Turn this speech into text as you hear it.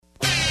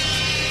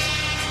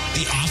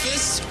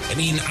this, I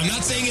mean, I'm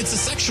not saying it's a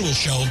sexual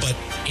show, but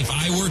if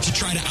I were to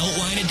try to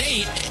outline a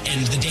date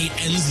and the date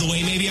ends the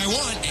way maybe I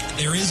want,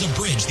 there is a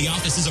bridge. The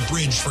office is a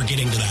bridge for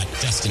getting to that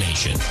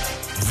destination.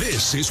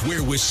 This is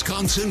where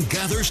Wisconsin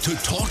gathers to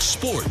talk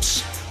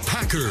sports.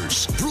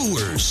 Packers,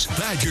 Brewers,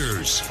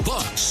 Badgers,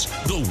 Bucks.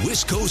 The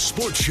Wisco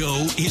Sports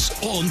Show is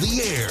on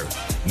the air.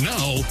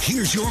 Now,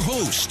 here's your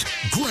host,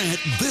 Grant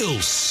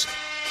Bills.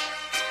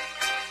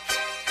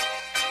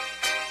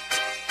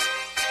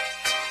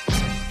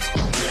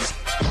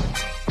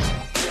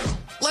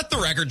 Let the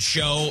record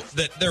show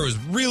that there was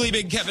really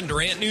big Kevin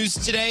Durant news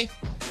today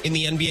in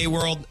the NBA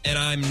world, and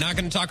I'm not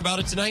going to talk about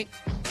it tonight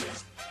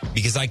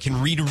because I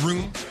can read a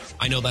room.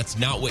 I know that's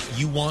not what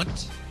you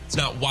want. It's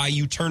not why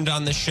you turned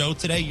on this show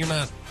today. You're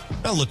not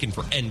looking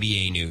for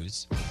NBA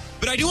news.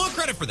 But I do want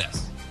credit for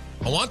this.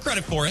 I want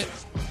credit for it.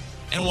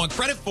 And I want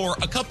credit for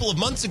a couple of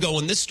months ago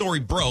when this story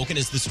broke and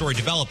as the story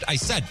developed, I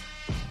said,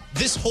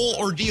 this whole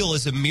ordeal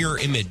is a mirror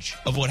image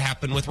of what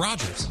happened with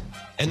Rodgers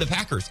and the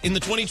Packers in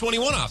the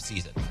 2021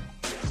 offseason.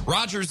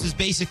 Rodgers is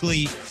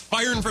basically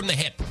firing from the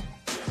hip,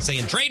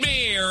 saying, trade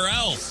me or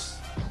else.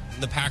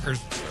 And the Packers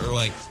are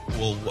like,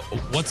 well,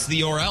 what's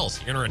the or else?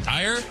 You're going to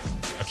retire?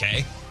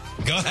 Okay.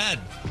 Go ahead.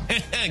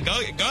 Go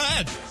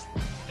ahead.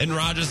 And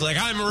Rodgers is like,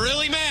 I'm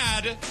really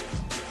mad.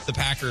 The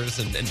Packers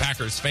and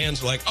Packers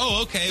fans were like,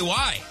 oh, okay,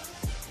 why?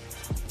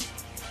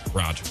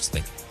 Rodgers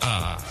thinking,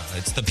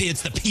 it's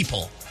the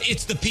people.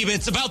 It's the people.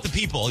 It's about the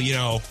people, you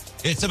know.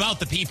 It's about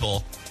the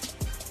people.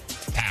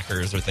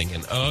 Packers are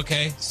thinking, oh,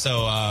 okay,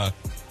 so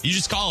you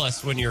just call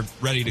us when you're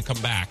ready to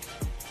come back.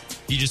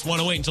 You just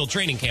want to wait until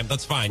training camp.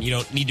 That's fine. You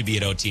don't need to be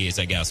at OTAs,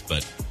 I guess,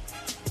 but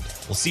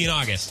we'll see in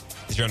August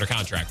because you're under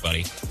contract,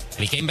 buddy. And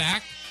he came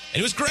back,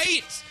 and it was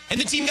great. And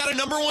the team got a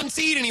number one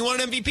seed, and he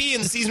won an MVP,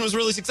 and the season was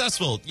really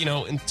successful, you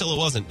know, until it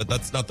wasn't. But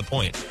that's not the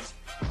point.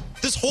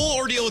 This whole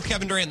ordeal with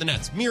Kevin Durant and the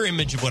Nets, mirror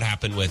image of what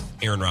happened with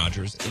Aaron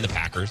Rodgers and the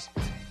Packers.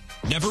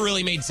 Never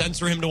really made sense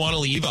for him to want to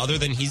leave other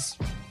than he's,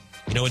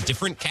 you know, a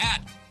different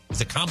cat.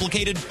 He's a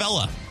complicated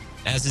fella,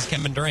 as is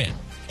Kevin Durant.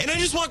 And I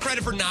just want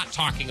credit for not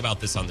talking about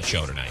this on the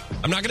show tonight.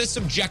 I'm not going to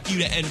subject you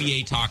to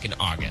NBA talk in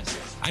August.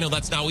 I know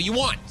that's not what you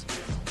want.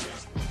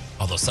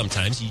 Although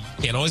sometimes you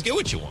can't always get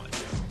what you want.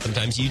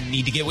 Sometimes you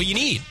need to get what you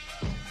need.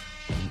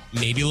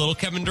 Maybe a little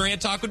Kevin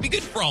Durant talk would be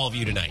good for all of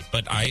you tonight.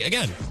 But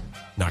again,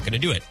 not going to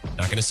do it.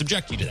 Not going to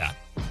subject you to that.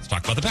 Let's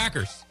talk about the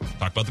Packers.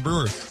 Talk about the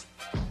Brewers.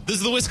 This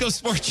is the Wisco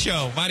Sports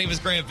Show. My name is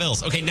Grant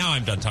Bills. Okay, now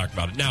I'm done talking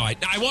about it. Now I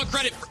want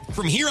credit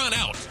from here on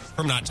out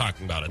from not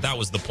talking about it. That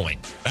was the point.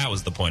 That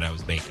was the point I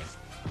was making.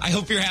 I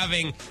hope you're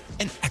having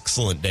an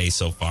excellent day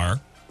so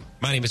far.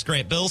 My name is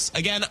Grant Bills.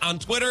 Again, on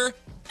Twitter,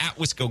 at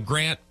Wisco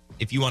Grant.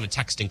 If you want to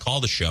text and call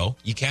the show,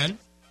 you can.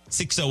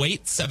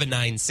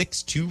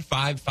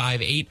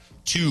 608-796-2558.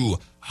 Two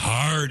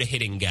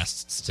hard-hitting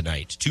guests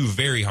tonight. Two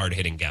very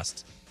hard-hitting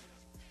guests.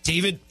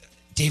 David,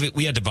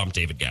 we had to bump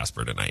David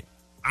Gasper tonight.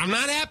 I'm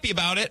not happy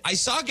about it. I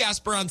saw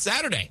Gasper on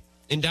Saturday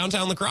in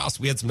downtown La Crosse.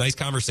 We had some nice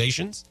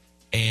conversations,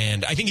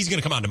 and I think he's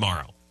going to come on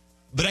tomorrow.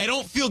 But I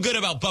don't feel good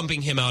about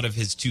bumping him out of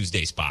his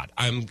Tuesday spot.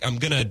 I'm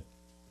gonna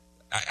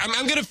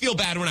feel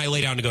bad when I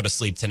lay down to go to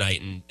sleep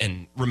tonight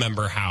and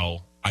remember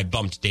how I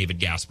bumped David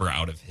Gasper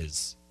out of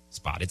his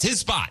spot. It's his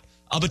spot.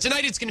 But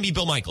tonight it's going to be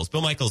Bill Michaels.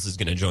 Bill Michaels is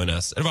going to join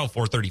us at about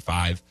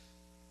 4:35.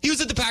 He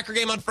was at the Packer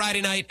game on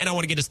Friday night, and I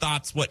want to get his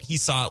thoughts, what he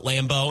saw at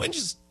Lambeau, and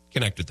just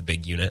connect with the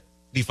big unit.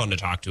 Be fun to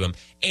talk to him.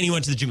 And he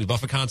went to the Jimmy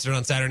Buffett concert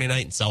on Saturday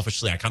night, and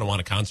selfishly, I kind of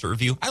want a concert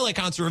review. I like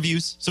concert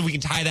reviews, so we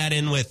can tie that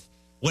in with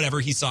whatever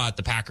he saw at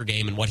the Packer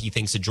game and what he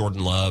thinks of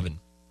Jordan Love and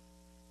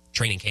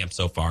training camp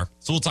so far.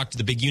 So we'll talk to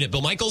the big unit,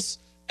 Bill Michaels,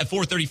 at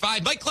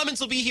 4:35. Mike Clemens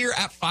will be here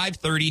at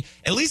 5:30.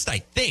 At least I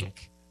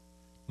think.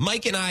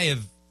 Mike and I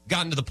have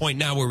gotten to the point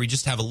now where we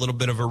just have a little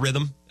bit of a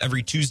rhythm.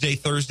 Every Tuesday,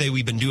 Thursday,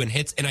 we've been doing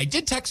hits. And I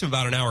did text him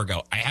about an hour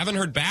ago. I haven't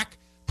heard back,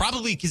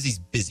 probably because he's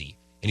busy.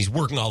 And he's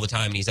working all the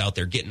time, and he's out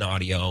there getting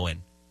audio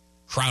and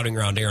crowding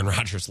around Aaron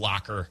Rodgers'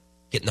 locker,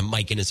 getting the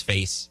mic in his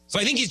face. So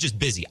I think he's just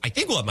busy. I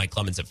think we'll have Mike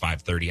Clemens at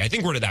 5:30. I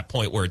think we're to that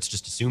point where it's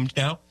just assumed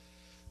now.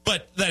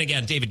 But then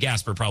again, David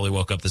Gasper probably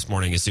woke up this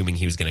morning assuming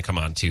he was going to come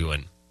on too,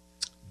 and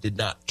did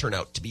not turn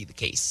out to be the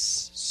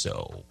case.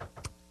 So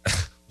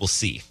we'll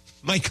see.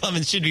 Mike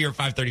Clemens should be here at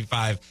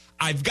 5:35.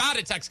 I've got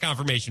a text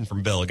confirmation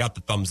from Bill. I got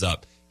the thumbs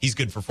up. He's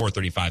good for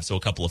 4:35, so a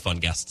couple of fun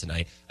guests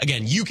tonight.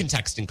 Again, you can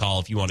text and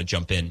call if you want to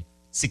jump in.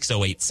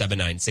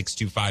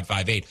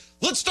 608-796-2558.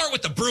 Let's start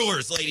with the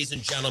Brewers, ladies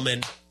and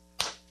gentlemen.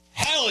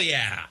 Hell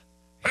yeah.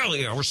 Hell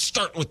yeah. We're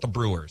starting with the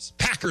Brewers.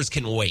 Packers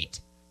can wait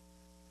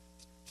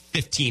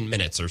 15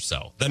 minutes or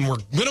so. Then we're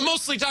going to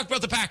mostly talk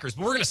about the Packers,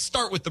 but we're going to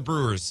start with the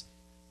Brewers.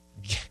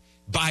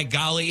 By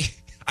golly,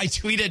 I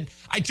tweeted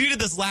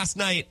this last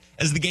night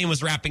as the game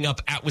was wrapping up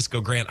at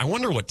Wisco Grant. I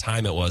wonder what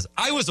time it was.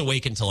 I was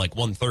awake until like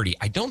 1:30.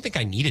 I don't think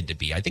I needed to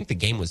be. I think the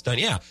game was done.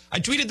 Yeah, I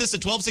tweeted this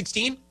at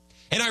 12:16,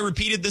 and I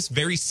repeated this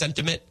very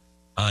sentiment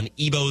on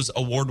Ebo's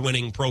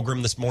award-winning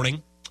program this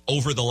morning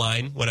over the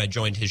line when I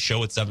joined his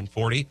show at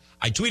 740.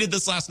 I tweeted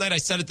this last night. I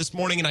said it this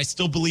morning, and I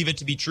still believe it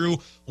to be true.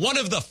 One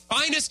of the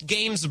finest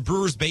games of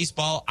Brewers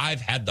baseball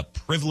I've had the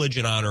privilege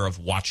and honor of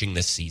watching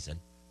this season.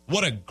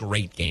 What a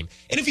great game.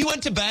 And if you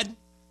went to bed,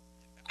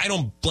 I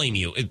don't blame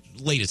you.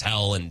 It's late as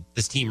hell, and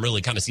this team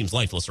really kind of seems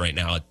lifeless right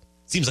now. It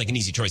seems like an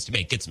easy choice to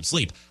make. Get some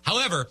sleep.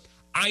 However,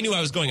 I knew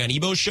I was going on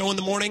Ebo's show in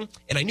the morning,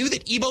 and I knew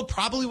that Ebo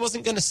probably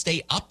wasn't going to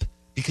stay up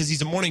because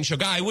he's a morning show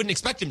guy. I wouldn't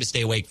expect him to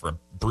stay awake for a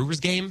Brewers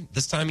game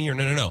this time of year.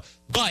 No.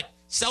 But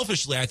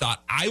selfishly, I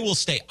thought I will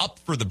stay up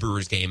for the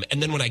Brewers game,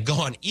 and then when I go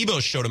on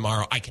Ebo's show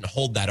tomorrow, I can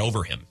hold that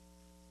over him.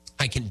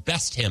 I can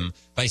best him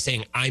by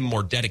saying I'm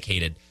more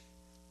dedicated.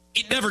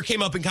 It never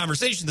came up in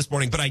conversation this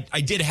morning, but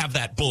I did have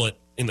that bullet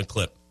in the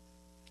clip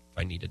if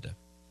I needed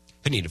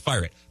to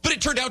fire it. But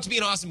it turned out to be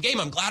an awesome game.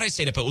 I'm glad I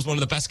stayed up. It was one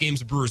of the best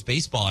games of Brewers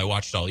baseball I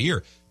watched all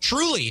year.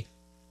 Truly,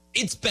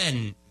 it's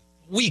been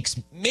weeks,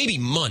 maybe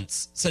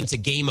months, since a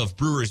game of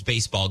Brewers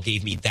baseball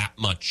gave me that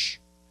much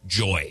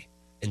joy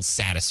and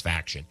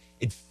satisfaction.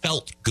 It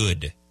felt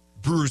good.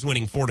 Brewers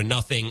winning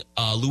 4-0.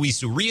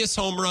 Luis Urias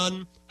home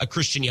run, a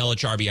Christian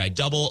Yelich RBI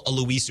double, a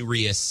Luis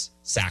Urias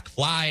sac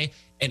fly,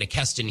 and a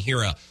Keston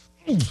Hiura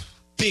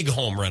big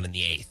home run in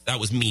the 8th. That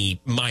was me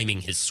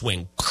miming his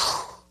swing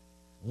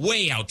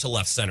way out to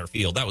left center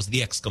field. That was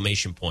the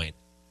exclamation point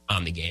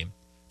on the game.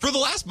 For the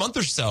last month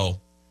or so,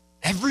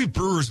 every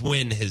Brewers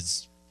win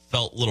has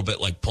felt a little bit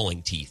like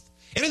pulling teeth.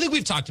 And I think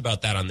we've talked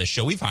about that on this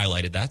show. We've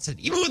highlighted that. Said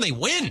even when they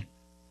win,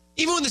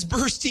 even when this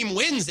Brewers team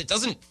wins, it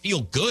doesn't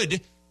feel good.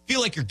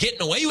 Feel like you're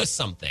getting away with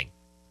something.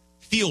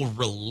 Feel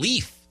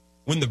relief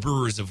when the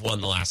Brewers have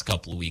won the last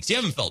couple of weeks. You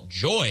haven't felt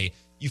joy.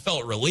 You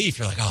felt relief.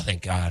 You're like, oh,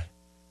 thank God.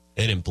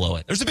 They didn't blow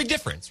it. There's a big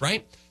difference,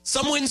 right?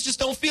 Some wins just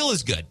don't feel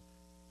as good.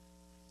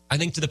 I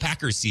think to the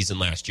Packers season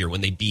last year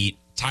when they beat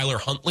Tyler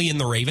Huntley and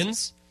the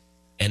Ravens.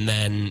 And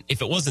then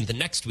if it wasn't the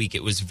next week,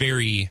 it was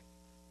very,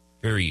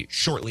 very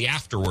shortly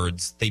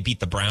afterwards, they beat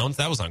the Browns.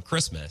 That was on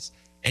Christmas.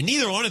 And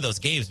neither one of those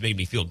games made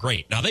me feel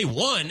great. Now, they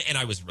won, and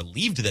I was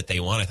relieved that they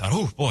won. I thought,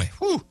 oh, boy,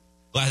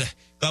 glad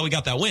we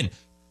got that win.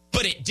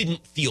 But it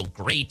didn't feel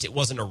great. It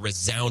wasn't a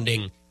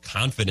resounding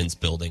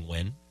confidence-building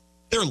win.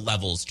 There are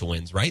levels to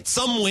wins, right?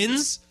 Some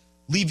wins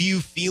leave you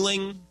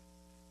feeling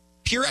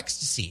pure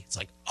ecstasy. It's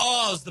like,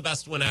 oh, it was the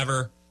best win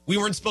ever. We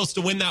weren't supposed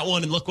to win that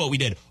one, and look what we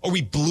did. Or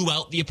we blew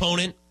out the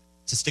opponent.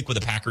 To stick with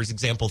the Packers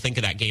example, think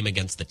of that game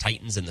against the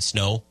Titans in the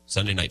snow,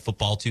 Sunday Night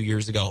Football 2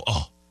 years ago.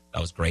 Oh,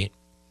 that was great.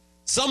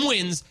 Some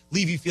wins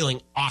leave you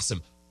feeling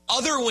awesome.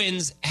 Other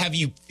wins have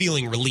you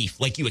feeling relief,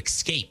 like you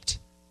escaped,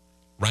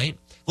 right?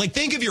 Like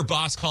think of your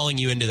boss calling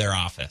you into their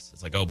office.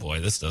 It's like, oh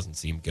boy, this doesn't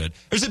seem good.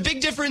 There's a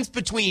big difference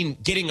between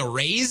getting a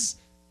raise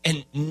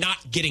and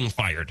not getting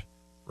fired,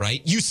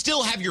 right? You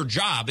still have your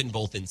job in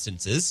both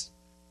instances,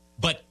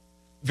 but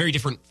very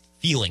different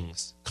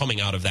feelings coming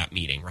out of that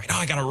meeting, right? Oh,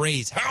 I got a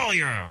raise. Hell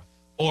yeah.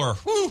 Or,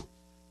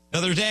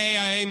 another day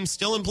I'm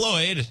still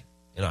employed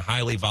in a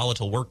highly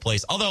volatile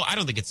workplace. Although I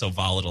don't think it's so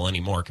volatile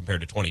anymore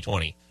compared to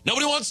 2020.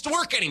 Nobody wants to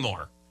work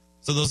anymore.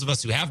 So those of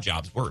us who have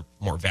jobs, we're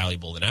more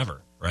valuable than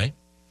ever, right?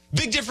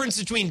 Big difference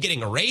between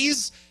getting a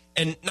raise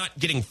and not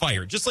getting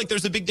fired. Just like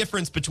there's a big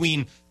difference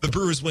between the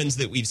Brewers wins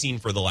that we've seen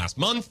for the last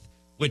month,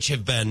 which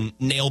have been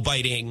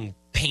nail-biting,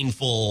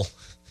 painful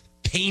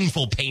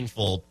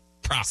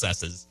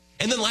processes.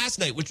 And then last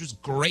night, which was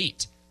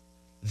great.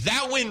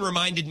 That win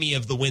reminded me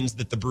of the wins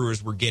that the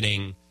Brewers were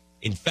getting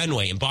in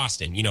Fenway in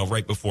Boston, you know,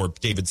 right before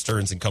David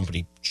Stearns and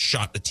company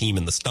shot the team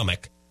in the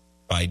stomach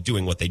by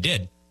doing what they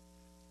did.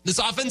 This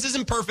offense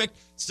isn't perfect,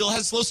 still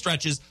has slow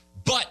stretches,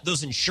 but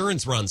those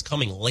insurance runs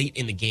coming late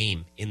in the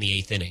game in the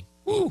 8th inning,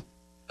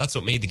 that's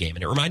what made the game.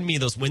 And it reminded me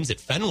of those wins at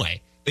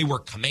Fenway. They were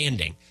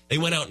commanding. They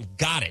went out and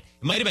got it.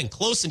 It might have been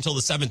close until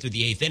the 7th or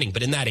the 8th inning,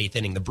 but in that 8th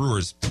inning, the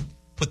Brewers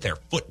put their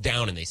foot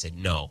down and they said,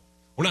 no,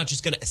 we're not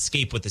just going to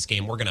escape with this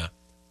game. We're going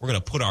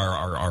to put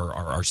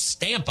our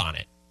stamp on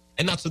it.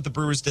 And that's what the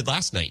Brewers did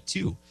last night,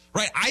 too.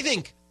 Right? I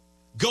think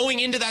going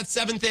into that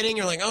 7th inning,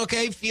 you're like,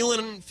 okay,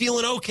 feeling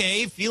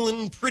okay,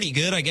 feeling pretty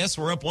good. I guess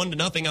we're up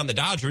 1-0 on the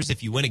Dodgers.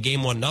 If you win a game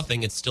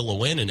 1-0, it's still a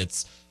win, and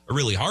it's a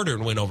really harder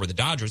win over the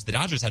Dodgers. The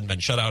Dodgers hadn't been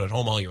shut out at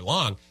home all year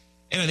long.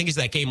 And I think as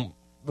that game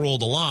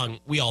rolled along,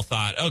 we all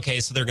thought, okay,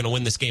 so they're going to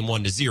win this game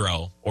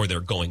 1-0, or they're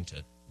going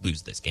to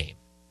lose this game.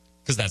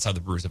 Because that's how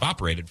the Brewers have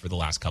operated for the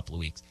last couple of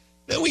weeks.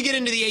 Then we get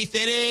into the 8th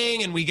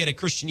inning, and we get a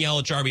Christian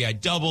Yelich RBI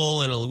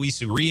double and a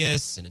Luis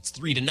Urias, and it's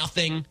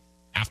 3-0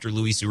 after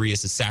Luis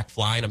Urias' sac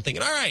fly. And I'm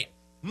thinking, all right,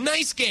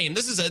 nice game.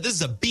 This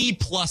is a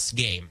B-plus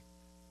game.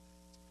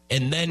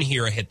 And then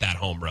Hiura hit that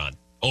home run.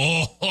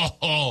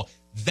 Oh,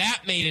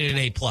 that made it an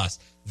A-plus.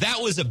 That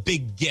was a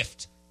big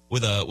gift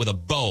with a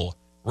bow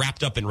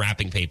wrapped up in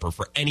wrapping paper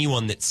for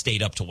anyone that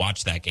stayed up to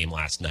watch that game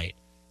last night.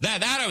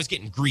 That I was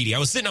getting greedy. I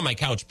was sitting on my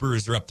couch.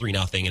 Brewers are up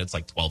 3-0, and it's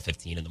like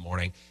 12:15 in the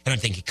morning. And I'm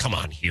thinking, come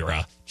on,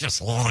 Hiura,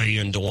 just lay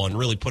into one.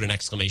 Really put an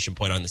exclamation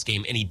point on this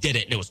game. And he did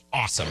it, and it was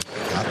awesome.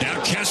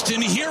 Now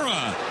Keston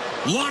Hiura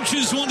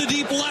launches one to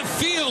deep left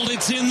field.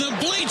 It's in the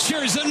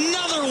bleachers.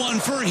 Another one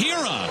for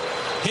Hiura.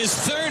 His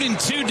third in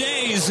 2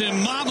 days,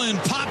 and Mama and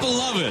Papa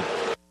love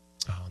it.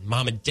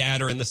 Mom and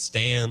dad are in the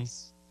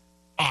stands.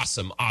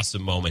 Awesome,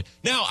 awesome moment.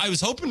 Now, I was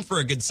hoping for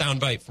a good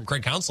soundbite from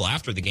Craig Counsell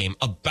after the game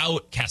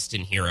about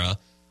Keston Hiura.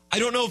 I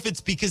don't know if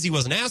it's because he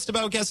wasn't asked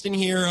about Keston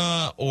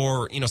Hiura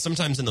or,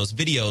 sometimes in those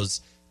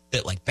videos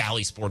that like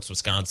Bally Sports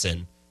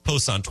Wisconsin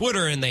posts on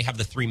Twitter and they have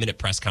the 3-minute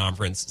press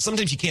conference.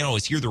 Sometimes you can't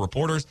always hear the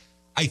reporters.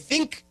 I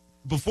think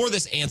before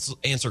this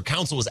answer,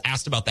 Counsell was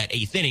asked about that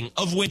 8th inning,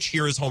 of which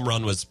Hiura's home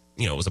run was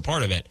a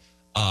part of it.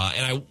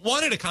 And I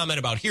wanted to comment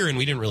about Hiura, and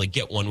we didn't really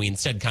get one. We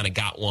instead kind of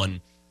got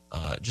one,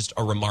 just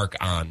a remark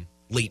on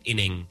late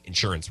inning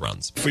insurance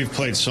runs. We've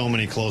played so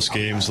many close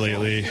games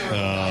lately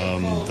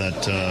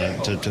that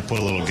to put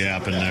a little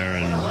gap in there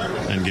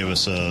and give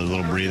us a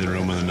little breathing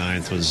room in the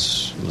 9th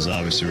was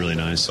obviously really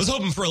nice. I was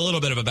hoping for a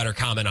little bit of a better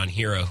comment on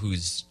Hiura,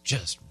 who's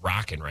just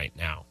rocking right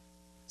now.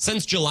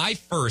 Since July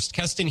 1st,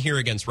 Keston Hiura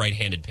against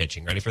right-handed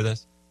pitching. Ready for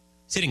this?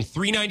 He's hitting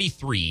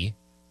 .393,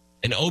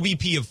 an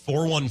OBP of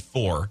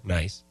 .414,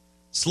 nice.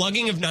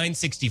 Slugging of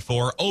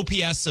 .964,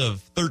 OPS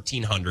of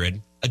 1,300,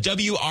 a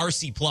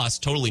WRC plus,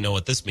 totally know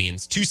what this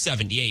means,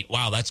 .278,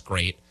 wow, that's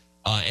great,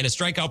 and a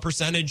strikeout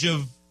percentage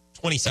of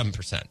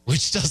 27%, which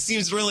still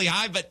seems really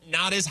high, but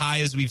not as high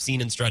as we've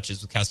seen in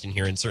stretches with Keston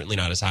Hiura, and certainly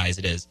not as high as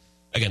it is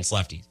against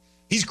lefties.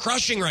 He's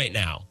crushing right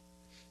now.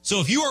 So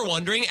if you are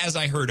wondering, as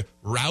I heard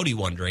Rowdy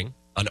wondering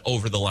on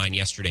Over the Line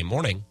yesterday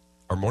morning,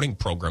 our morning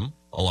program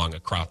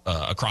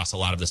across a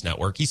lot of this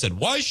network, he said,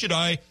 why should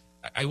I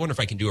wonder if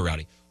I can do a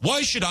Rowdy.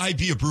 Why should I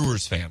be a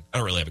Brewers fan? I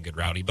don't really have a good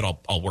Rowdy, but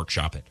I'll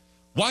workshop it.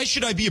 Why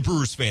should I be a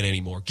Brewers fan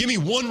anymore? Give me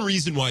one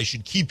reason why I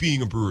should keep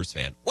being a Brewers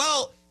fan.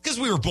 Well, because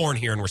we were born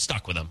here and we're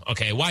stuck with them.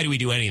 Okay, why do we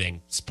do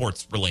anything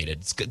sports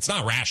related? It's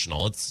not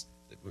rational.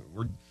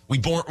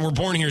 We're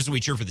born here, so we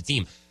cheer for the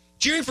team.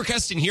 Cheering for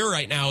Keston Hiura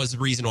right now is the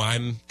reason why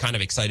I'm kind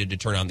of excited to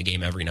turn on the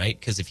game every night,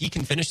 because if he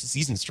can finish the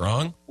season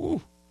strong,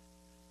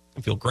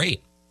 I feel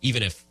great,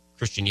 even if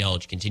Christian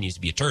Yelich continues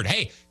to be a turd.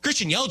 Hey,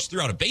 Christian Yelich threw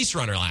out a base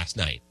runner last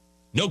night.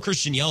 No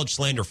Christian Yelich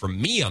slander from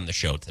me on the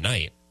show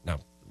tonight. Now,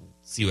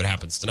 see what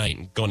happens tonight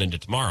and going into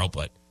tomorrow,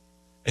 but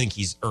I think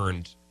he's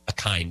earned a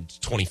kind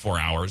 24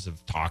 hours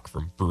of talk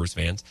from Brewers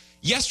fans.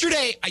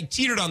 Yesterday, I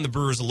teetered on the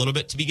Brewers a little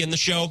bit to begin the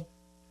show.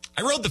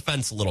 I rode the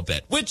fence a little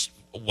bit, which,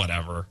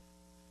 whatever.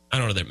 I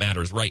don't know that it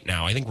matters right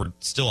now. I think we're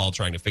still all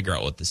trying to figure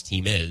out what this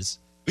team is.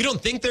 We don't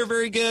think they're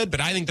very good,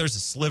 but I think there's a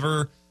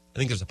sliver. I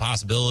think there's a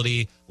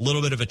possibility, a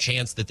little bit of a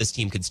chance that this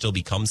team could still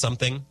become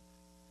something.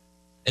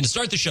 And to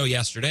start the show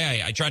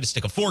yesterday, I tried to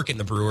stick a fork in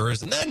the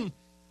Brewers. And then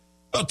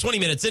about 20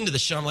 minutes into the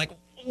show, I'm like,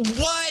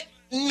 what?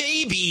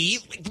 Maybe,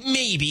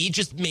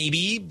 just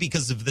maybe,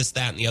 because of this,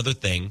 that, and the other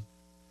thing,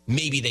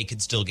 maybe they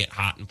could still get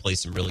hot and play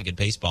some really good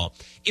baseball.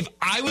 If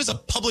I was a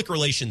public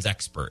relations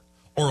expert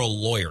or a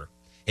lawyer,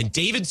 and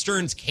David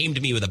Stearns came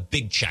to me with a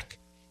big check,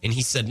 and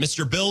he said,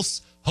 Mr.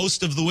 Bills,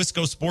 host of the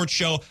Wisco Sports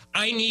Show,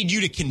 I need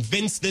you to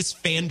convince this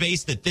fan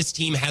base that this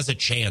team has a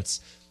chance.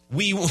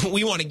 We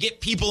want to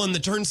get people in the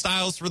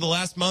turnstiles for the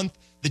last month.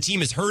 The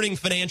team is hurting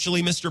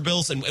financially, Mr.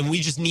 Bills, and we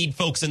just need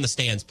folks in the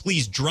stands.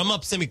 Please drum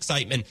up some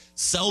excitement.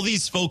 Sell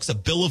these folks a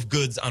bill of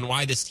goods on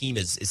why this team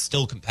is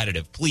still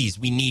competitive. Please,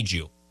 we need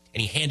you.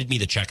 And he handed me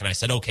the check, and I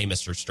said, okay,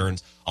 Mr.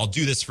 Stearns, I'll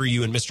do this for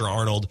you and Mr.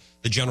 Arnold,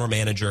 the general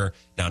manager.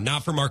 Now,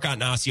 not for Mark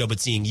Attanasio, but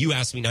seeing you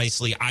ask me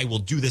nicely, I will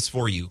do this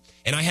for you.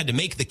 And I had to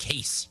make the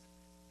case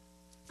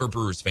for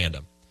Brewers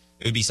fandom.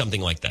 It would be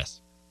something like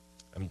this.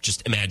 I'm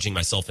just imagining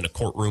myself in a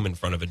courtroom in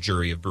front of a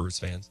jury of Brewers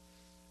fans.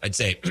 I'd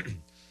say,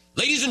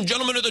 ladies and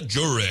gentlemen of the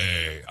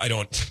jury. I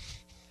don't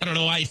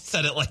know why I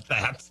said it like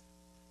that.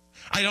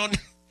 I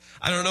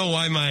don't know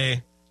why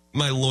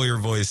my lawyer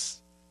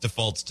voice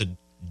defaults to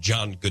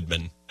John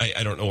Goodman.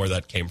 I don't know where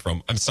that came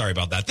from. I'm sorry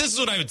about that. This is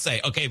what I would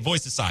say. Okay,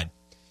 voice aside.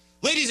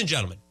 Ladies and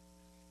gentlemen,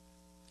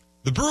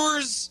 the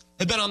Brewers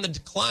have been on the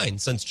decline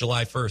since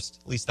July 1st.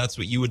 At least that's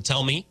what you would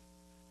tell me.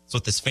 That's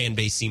what this fan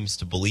base seems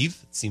to believe.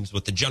 It seems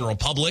what the general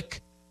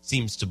public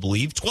seems to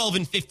believe.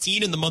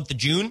 12-15 in the month of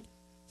June.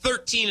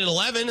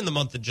 13-11 in the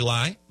month of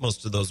July.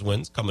 Most of those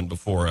wins coming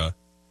before a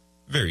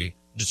very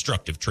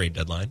destructive trade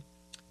deadline.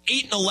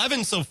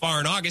 8-11 so far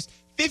in August.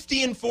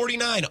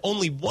 50-49.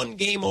 Only one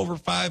game over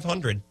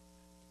 500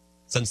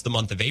 since the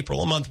month of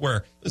April. A month where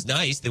it was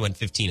nice. They went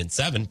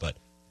 15-7, but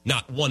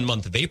not 1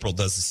 month of April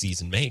does the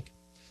season make.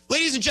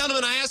 Ladies and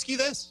gentlemen, I ask you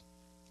this.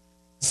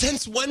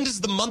 Since when does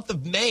the month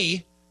of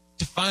May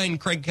define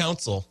Craig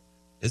Counsell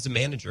as a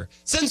manager?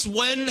 Since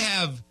when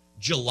have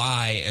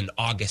July and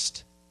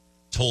August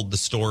told the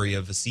story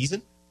of a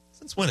season?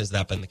 Since when has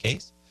that been the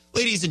case?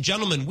 Ladies and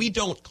gentlemen, we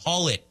don't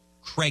call it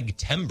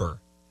Craig-Tember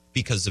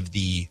because of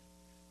the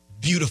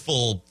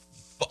beautiful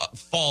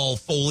fall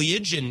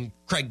foliage in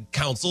Craig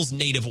Counsell's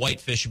native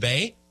Whitefish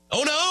Bay.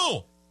 Oh,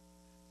 no!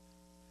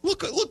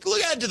 Look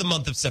ahead to the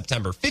month of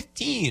September.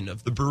 15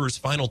 of the Brewers'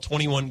 final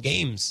 21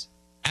 games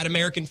at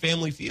American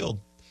Family Field.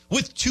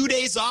 With 2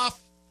 days off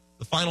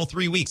the final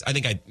 3 weeks. I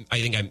think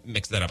I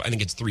mixed that up. I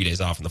think it's 3 days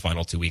off in the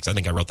final 2 weeks. I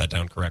think I wrote that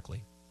down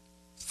correctly.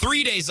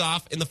 3 days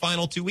off in the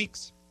final 2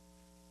 weeks.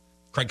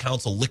 Craig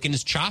Counsell licking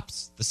his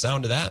chops, the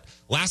sound of that.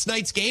 Last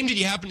night's game, did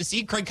you happen to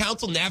see Craig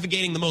Counsell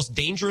navigating the most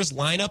dangerous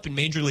lineup in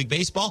Major League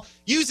Baseball,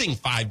 using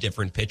 5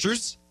 different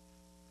pitchers?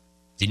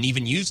 Didn't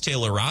even use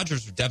Taylor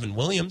Rogers or Devin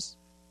Williams.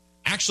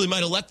 Actually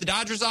might have let the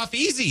Dodgers off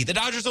easy. The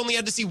Dodgers only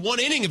had to see 1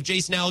 inning of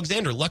Jason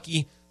Alexander.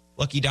 Lucky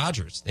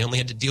Dodgers. They only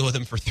had to deal with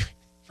him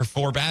for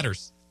 4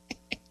 batters.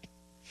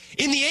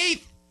 In the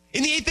eighth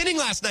inning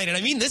last night, and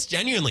I mean this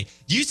genuinely,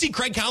 do you see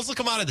Craig Counsell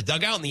come out of the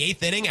dugout in the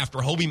 8th inning after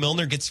Hobie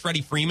Milner gets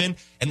Freddie Freeman,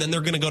 and then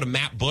they're going to go to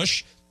Matt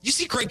Bush? You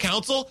see Craig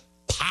Counsell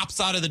pops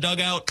out of the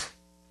dugout,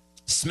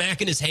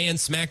 smacking his hand,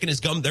 smacking his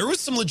gum. There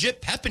was some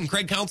legit pep in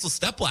Craig Counsell's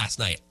step last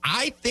night.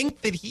 I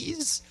think that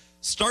he's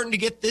starting to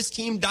get this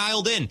team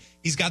dialed in.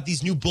 He's got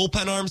these new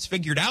bullpen arms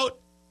figured out.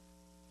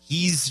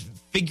 He's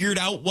figured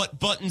out what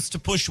buttons to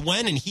push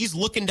when, and he's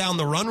looking down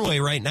the runway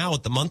right now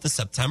at the month of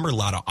September. A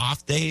lot of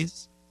off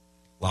days,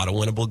 a lot of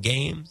winnable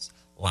games,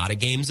 a lot of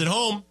games at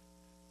home.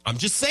 I'm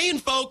just saying,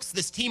 folks,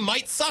 this team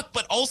might suck,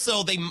 but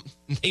also they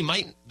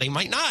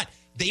might not.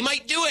 They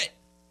might do it.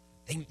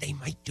 They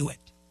might do it.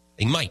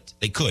 They might.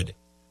 They could.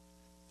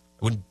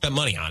 I wouldn't bet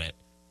money on it.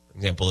 For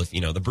example, if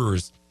the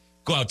Brewers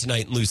go out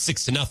tonight and lose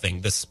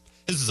 6-0, this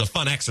is a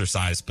fun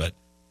exercise, but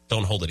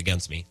don't hold it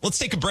against me. Let's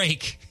take a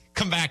break.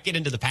 Come back, get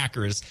into the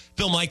Packers.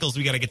 Bill Michaels,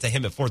 we got to get to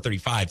him at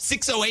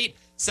 4:35.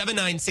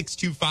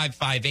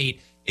 608-796-2558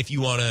 if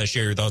you want to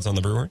share your thoughts on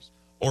the Brewers.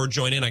 Or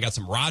join in. I got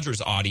some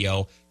Rodgers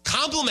audio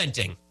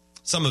complimenting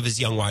some of his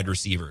young wide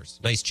receivers.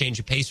 Nice change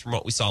of pace from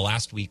what we saw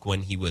last week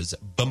when he was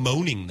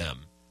bemoaning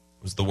them,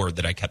 was the word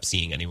that I kept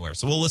seeing anywhere.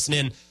 So we'll listen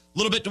in a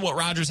little bit to what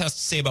Rodgers has to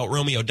say about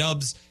Romeo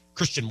Doubs,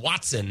 Christian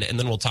Watson, and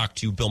then we'll talk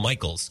to Bill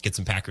Michaels, get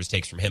some Packers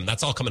takes from him.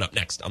 That's all coming up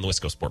next on the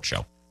Wisco Sports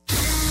Show.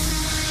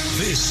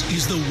 This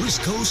is the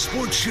Wisco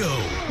Sports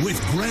Show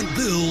with Grant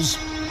Bills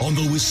on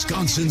the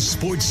Wisconsin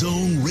Sports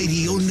Zone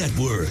Radio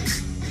Network.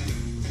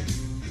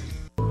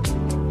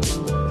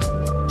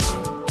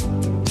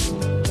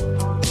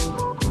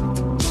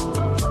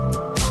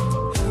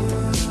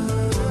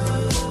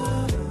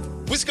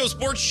 Wisco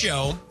Sports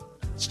Show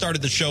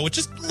started the show with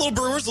just a little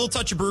Brewers, a little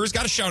touch of Brewers.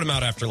 Got to shout them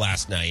out after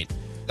last night.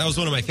 That was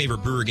one of my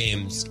favorite Brewer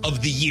games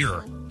of the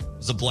year. It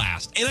was a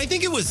blast. And I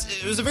think it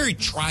was a very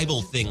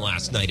tribal thing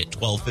last night at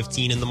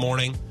 12:15 in the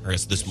morning. Or I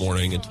guess this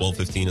morning at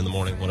 12:15 in the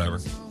morning, whatever.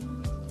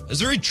 It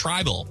was very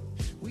tribal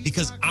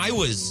because I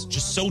was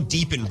just so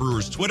deep in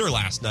Brewers Twitter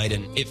last night,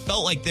 and it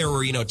felt like there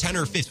were, 10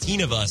 or 15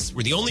 of us.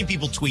 We're the only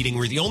people tweeting.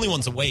 We're the only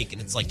ones awake.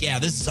 And it's like, yeah,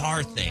 this is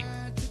our thing.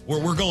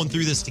 We're going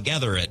through this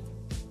together at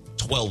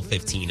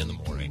 12:15 in the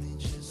morning.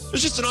 It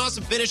was just an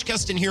awesome finish.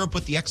 Keston Hiura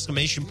put the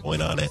exclamation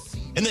point on it.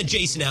 And then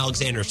Jason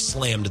Alexander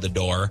slammed the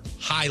door.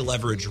 High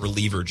leverage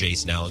reliever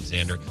Jason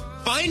Alexander.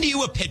 Find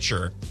you a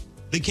pitcher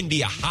that can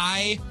be a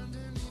high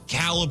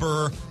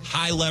caliber,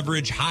 high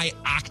leverage, high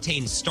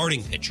octane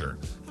starting pitcher,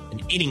 an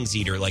innings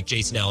eater like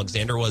Jason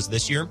Alexander was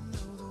this year,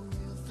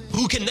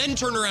 who can then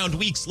turn around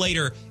weeks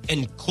later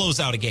and close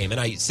out a game. And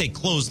I say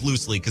close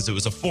loosely because it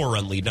was a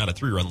 4-run lead, not a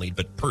 3-run lead,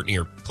 but pert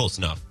near close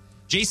enough.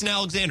 Jason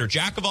Alexander,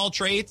 jack of all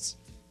trades,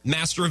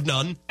 master of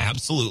none.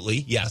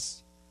 Absolutely, yes.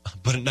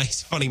 But a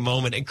nice, funny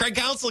moment. And Craig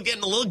Counsell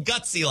getting a little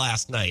gutsy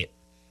last night.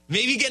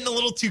 Maybe getting a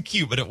little too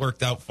cute, but it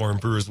worked out for him.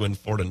 Brewers win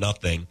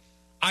 4-0.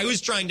 I was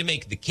trying to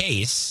make the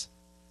case,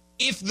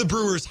 if the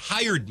Brewers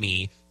hired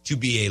me to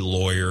be a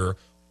lawyer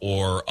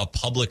or a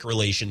public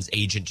relations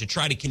agent to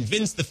try to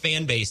convince the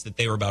fan base that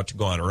they were about to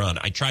go on a run,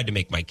 I tried to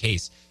make my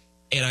case.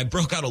 And I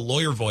broke out a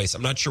lawyer voice.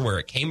 I'm not sure where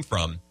it came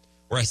from,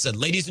 where I said,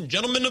 ladies and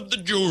gentlemen of the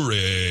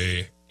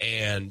jury.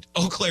 And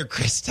Eau Claire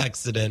Chris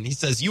texted in. He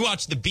says, you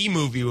watched the B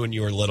movie when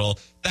you were little.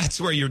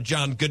 That's where your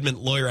John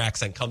Goodman lawyer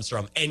accent comes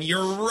from. And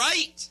you're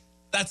right.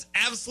 That's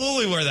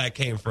absolutely where that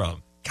came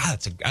from. God,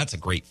 that's a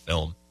great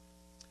film.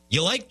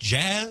 You like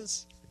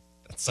jazz?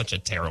 That's such a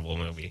terrible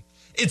movie.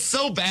 It's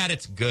so bad,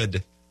 it's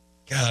good.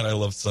 God, I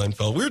love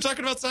Seinfeld. We were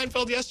talking about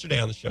Seinfeld yesterday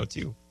on the show,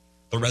 too.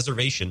 The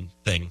reservation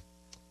thing.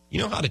 You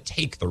know how to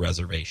take the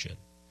reservation.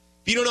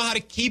 But you don't know how to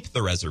keep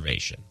the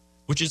reservation,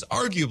 which is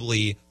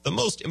arguably the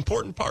most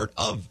important part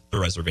of the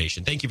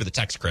reservation. Thank you for the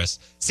text, Chris.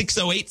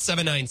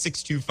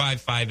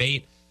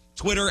 608-796-2558.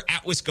 Twitter,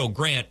 @Wisco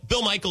Grant.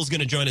 Bill Michaels going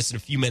to join us in a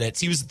few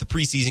minutes. He was at the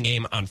preseason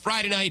game on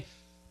Friday night,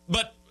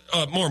 but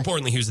more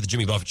importantly, he was at the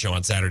Jimmy Buffett show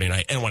on Saturday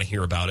night, and I want to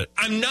hear about it.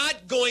 I'm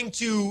not going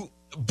to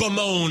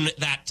bemoan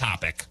that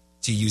topic,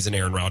 to use an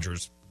Aaron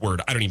Rodgers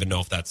word. I don't even know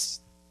if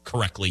that's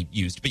correctly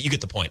used, but you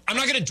get the point. I'm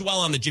not going to dwell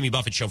on the Jimmy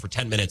Buffett show for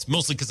 10 minutes,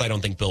 mostly because I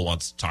don't think Bill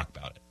wants to talk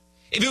about it.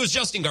 If it was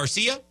Justin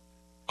Garcia,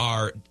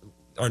 our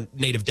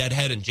native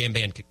Deadhead and jam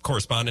band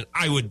correspondent,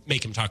 I would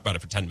make him talk about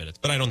it for 10 minutes,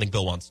 but I don't think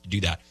Bill wants to do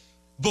that.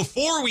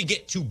 Before we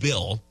get to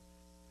Bill,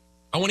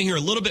 I want to hear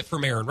a little bit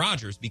from Aaron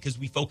Rodgers, because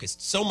we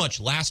focused so much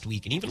last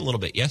week and even a little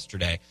bit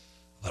yesterday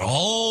about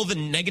all the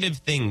negative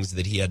things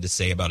that he had to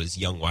say about his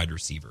young wide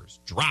receivers,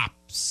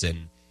 drops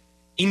and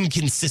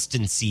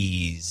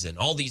inconsistencies and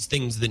all these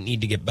things that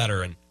need to get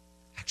better. And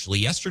actually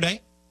yesterday,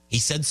 he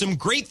said some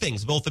great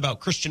things, both about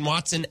Christian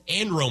Watson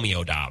and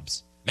Romeo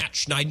Doubs. Matt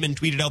Schneidman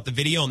tweeted out the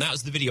video, and that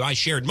was the video I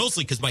shared,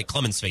 mostly because Mike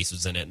Clemens' face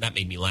was in it, and that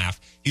made me laugh.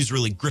 He was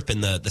really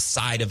gripping the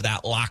side of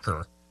that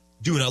locker,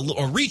 doing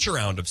a reach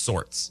around of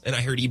sorts. And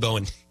I heard Ebo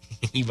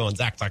and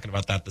Zach talking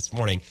about that this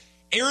morning.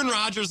 Aaron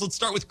Rodgers, let's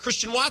start with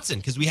Christian Watson,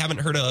 because we haven't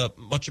heard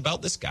much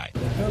about this guy. I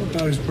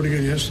thought he was pretty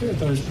good yesterday. I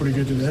thought he was pretty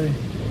good today.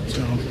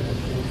 So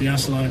he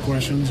asks a lot of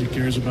questions. He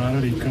cares about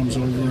it. He comes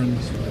over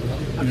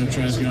and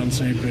tries to get on the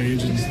same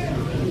page. And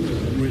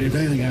if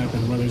anything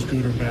happened, whether it's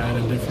good or bad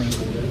and different,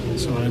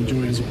 so I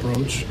enjoy his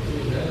approach.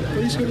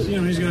 But he's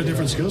got a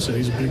different skill set.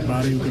 He's a big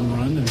body who can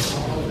run, and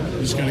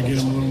just got to get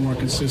him a little more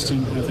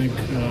consistent. I think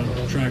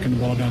tracking the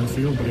ball down the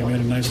field. But he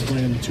made a nice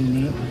play in the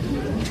 2-minute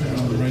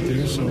right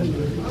there. So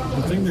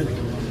the thing that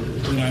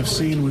I've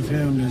seen with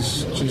him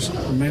is just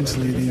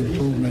mentally the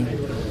improvement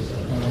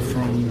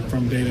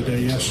from day to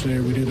day. Yesterday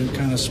we did a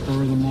kind of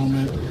spur of the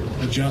moment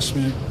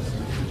adjustment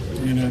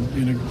in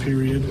a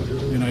period,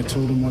 and I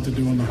told him what to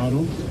do in the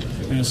huddle,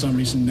 and it's something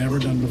he's never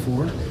done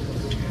before,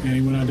 and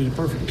he went out and did it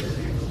perfect.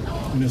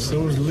 And it's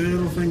those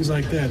little things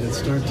like that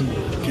start to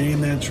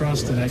gain that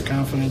trust and that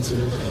confidence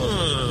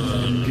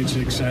and get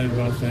you excited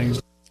about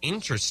things.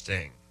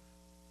 Interesting.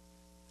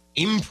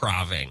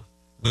 Improving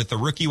with a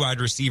rookie wide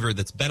receiver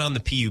that's been on the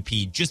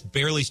PUP, just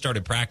barely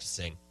started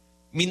practicing.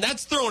 I mean,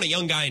 that's throwing a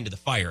young guy into the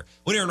fire.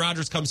 When Aaron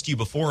Rodgers comes to you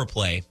before a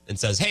play and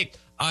says, hey,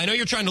 I know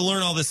you're trying to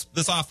learn all this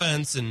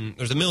offense, and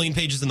there's a million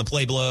pages in the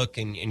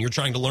playbook, and you're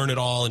trying to learn it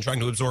all and trying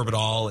to absorb it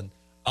all. And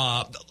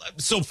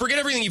so forget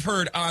everything you've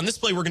heard. On this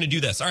play, we're going to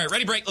do this. All right,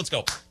 ready, break, let's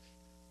go.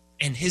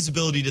 And his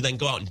ability to then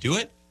go out and do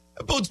it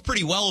bodes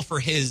pretty well for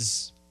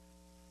his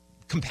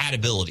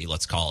compatibility,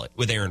 let's call it,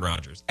 with Aaron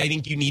Rodgers. I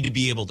think you need to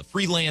be able to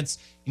freelance.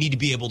 You need to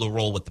be able to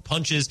roll with the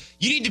punches.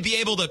 You need to be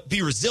able to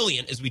be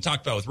resilient, as we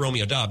talked about with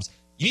Romeo Doubs.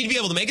 You need to be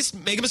able to make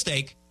a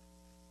mistake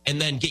and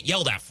then get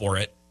yelled at for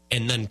it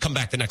and then come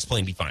back the next play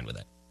and be fine with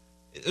it.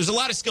 There's a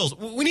lot of skills.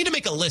 We need to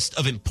make a list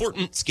of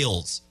important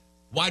skills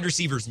wide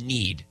receivers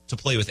need to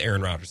play with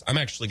Aaron Rodgers. I'm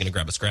actually going to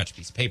grab a scratch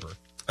piece of paper.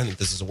 I think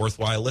this is a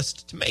worthwhile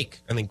list to make.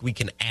 I think we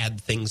can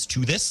add things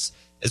to this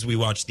as we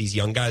watch these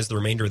young guys the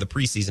remainder of the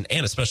preseason,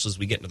 and especially as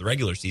we get into the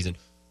regular season.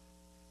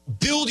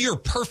 Build your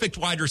perfect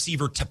wide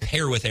receiver to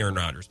pair with Aaron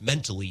Rodgers,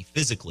 mentally,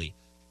 physically.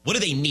 What do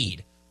they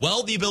need?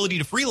 Well, the ability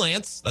to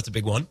freelance, that's a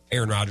big one.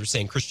 Aaron Rodgers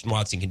saying Christian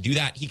Watson can do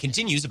that. He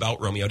continues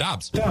about Romeo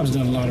Doubs. Doubs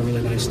done a lot of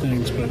really nice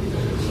things, but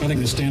I think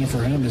the standard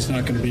for him is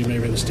not going to be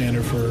maybe the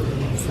standard for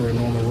a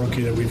normal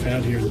rookie that we've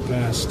had here in the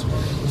past,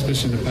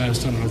 especially in the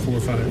past, 4 or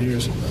 5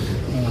 years.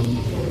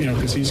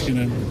 Because he's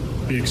going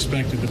to be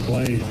expected to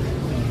play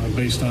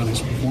based on his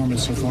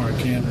performance so far at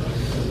camp.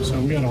 So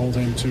we got to hold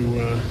him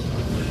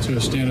to a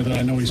standard that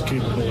I know he's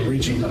capable of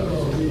reaching.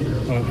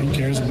 But he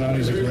cares about it.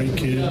 He's a great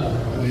kid.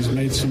 He's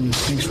made some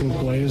instinctual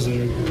plays that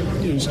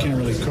you just can't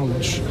really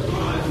coach.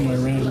 I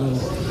ran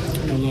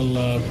a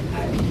little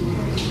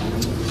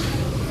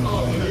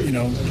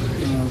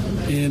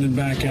in and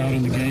back out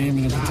in the game,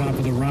 and at the top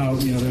of the route,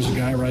 there's a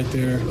guy right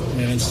there,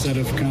 and instead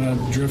of kind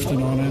of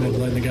drifting on it and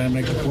letting the guy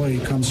make the play,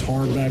 he comes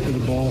hard back with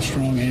the ball,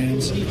 strong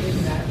hands.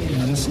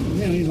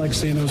 You like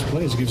seeing those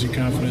plays. It gives you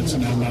confidence,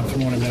 and I'm not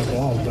throwing him that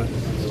ball, but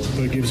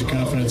it gives you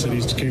confidence that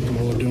he's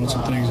capable of doing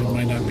some things that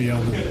might not be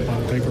on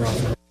the paper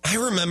offer. I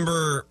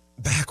remember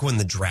back when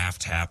the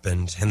draft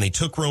happened, and they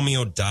took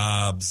Romeo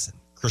Doubs,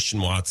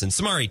 Christian Watson,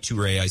 Samori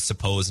Toure, I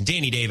suppose, and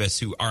Danny Davis,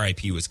 who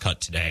RIP was cut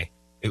today.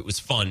 It was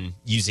fun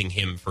using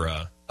him for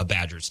a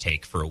Badgers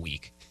take for a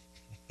week.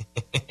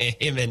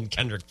 Him and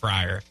Kendrick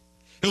Pryor.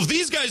 If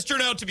these guys turn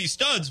out to be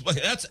studs,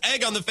 that's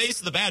egg on the face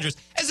of the Badgers.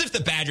 As if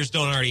the Badgers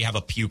don't already have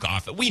a puke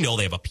offense. We know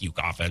they have a puke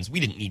offense. We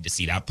didn't need to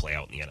see that play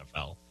out in the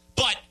NFL.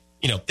 But,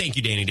 thank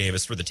you, Danny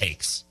Davis, for the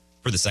takes,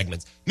 for the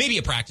segments. Maybe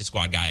a practice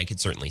squad guy, I could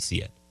certainly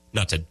see it.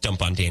 Not to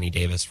dump on Danny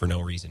Davis for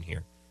no reason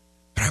here.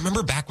 But I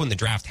remember back when the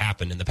draft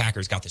happened and the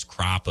Packers got this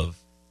crop of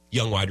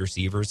young wide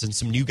receivers and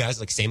some new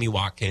guys like Sammy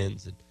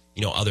Watkins and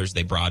others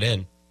they brought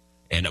in.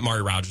 And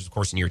Amari Rodgers, of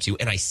course, in year 2.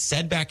 And I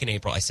said back in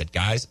April, I said,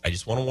 guys, I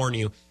just want to warn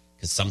you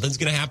because something's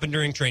going to happen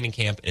during training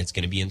camp and it's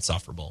going to be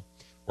insufferable.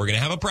 We're going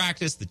to have a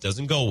practice that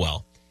doesn't go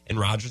well. And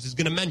Rodgers is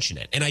going to mention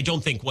it. And I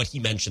don't think what he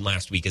mentioned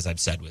last week, as I've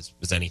said, was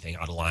anything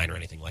out of line or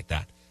anything like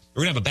that.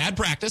 We're going to have a bad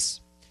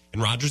practice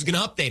and Rodgers is going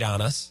to update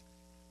on us.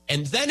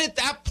 And then at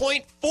that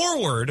point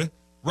forward,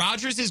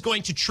 Rodgers is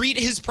going to treat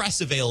his press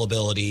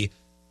availability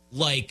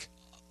like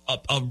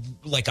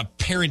a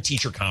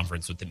parent-teacher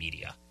conference with the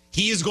media.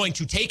 He is going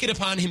to take it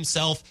upon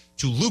himself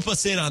to loop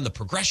us in on the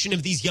progression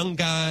of these young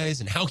guys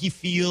and how he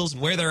feels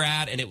and where they're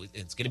at, and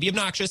it's going to be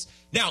obnoxious.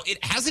 Now,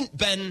 it hasn't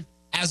been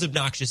as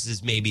obnoxious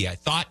as maybe I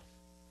thought,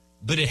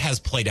 but it has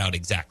played out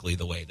exactly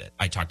the way that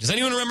I talked. Does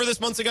anyone remember this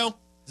months ago?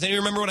 Does anyone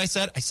remember what I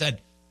said? I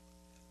said,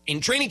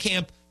 in training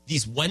camp,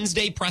 these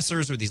Wednesday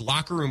pressers or these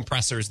locker room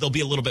pressers, there'll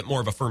be a little bit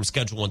more of a firm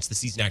schedule once the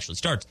season actually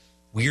starts.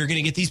 We're going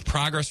to get these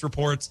progress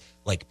reports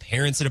like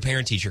parents at a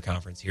parent-teacher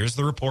conference. Here's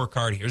the report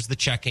card. Here's the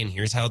check-in.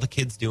 Here's how the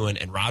kid's doing.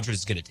 And Rodgers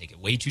is going to take it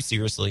way too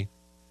seriously.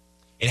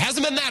 It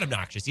hasn't been that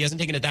obnoxious. He hasn't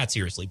taken it that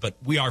seriously, but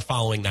we are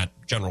following that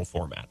general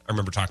format. I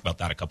remember talking about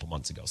that a couple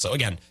months ago. So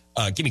again,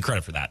 give me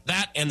credit for that.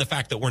 That and the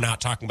fact that we're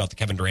not talking about the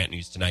Kevin Durant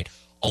news tonight,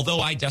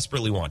 although I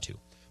desperately want to.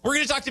 We're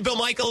going to talk to Bill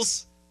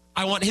Michaels.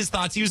 I want his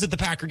thoughts. He was at the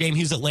Packer game.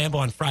 He was at Lambeau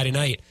on Friday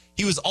night.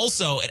 He was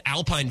also at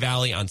Alpine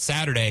Valley on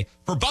Saturday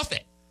for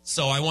Buffett.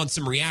 So I want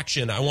some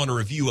reaction. I want a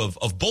review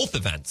of both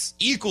events.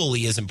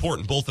 Equally as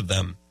important, both of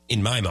them,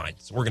 in my mind.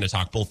 So we're going to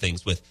talk both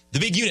things with the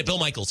big unit, Bill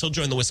Michaels. He'll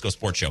join the Wisco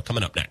Sports Show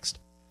coming up next.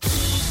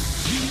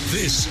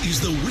 This is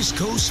the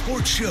Wisco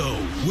Sports Show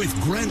with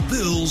Grant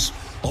Bills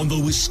on the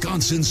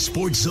Wisconsin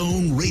Sports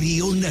Zone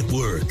Radio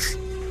Network.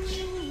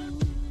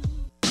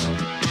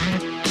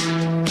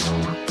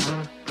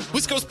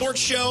 Wisco Sports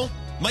Show.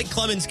 Mike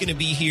Clemens going to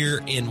be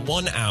here in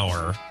 1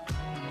 hour.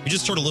 We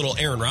just heard a little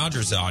Aaron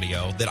Rodgers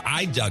audio that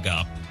I dug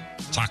up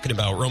talking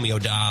about Romeo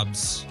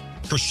Doubs,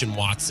 Christian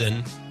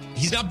Watson.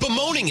 He's not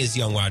bemoaning his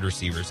young wide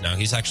receivers now.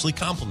 He's actually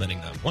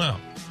complimenting them. Wow.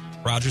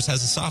 Rodgers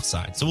has a soft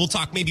side. So we'll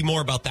talk maybe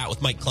more about that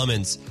with Mike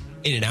Clemens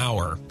in an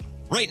hour.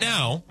 Right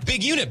now,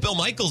 big unit, Bill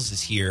Michaels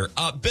is here.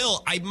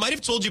 Bill, I might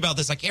have told you about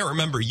this. I can't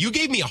remember. You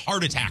gave me a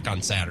heart attack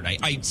on Saturday.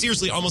 I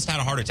seriously almost had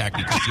a heart attack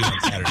because of you on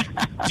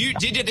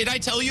Saturday. Did I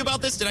tell you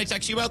about this? Did I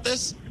text you about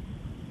this?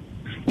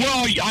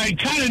 Well, I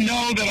kind of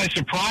know that I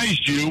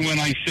surprised you when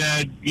I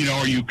said,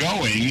 are you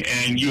going?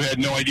 And you had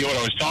no idea what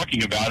I was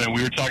talking about. And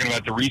we were talking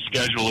about the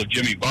reschedule of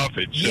Jimmy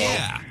Buffett. So,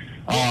 yeah.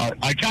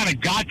 I kind of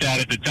got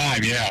that at the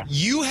time, yeah.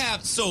 You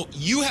have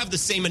the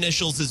same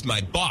initials as my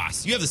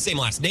boss. You have the same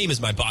last name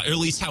as my boss, or at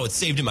least how it's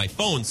saved in my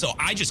phone. So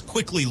I just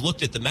quickly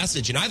looked at the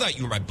message, and I thought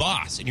you were my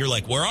boss. And you're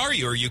like, where are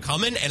you? Are you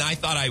coming? And I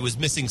thought I was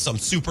missing some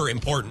super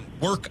important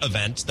work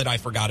event that I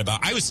forgot about.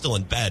 I was still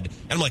in bed,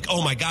 and I'm like,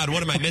 oh, my God,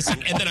 what am I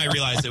missing? And then I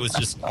realized it was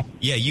just,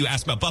 you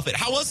asked about Buffett.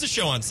 How was the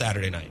show on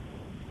Saturday night?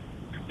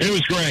 It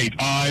was great.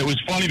 It was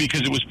funny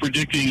because it was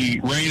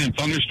predicting rain and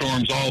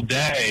thunderstorms all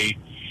day,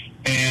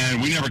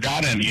 and we never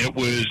got any. It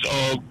was,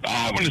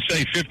 I want to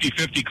say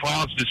 50-50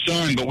 clouds to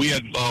sun, but we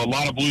had a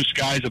lot of blue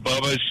skies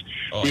above us.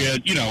 Oh. We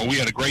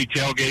had a great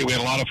tailgate. We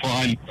had a lot of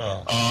fun.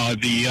 Oh.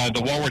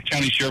 The Walworth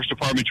County Sheriff's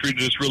Department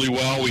treated us really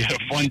well. We had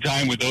a fun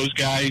time with those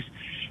guys.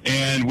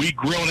 And we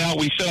grilled out.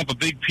 We set up a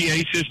big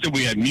PA system.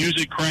 We had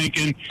music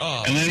cranking.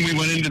 Oh. And then we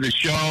went into the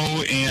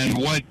show. And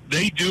what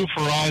they do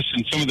for us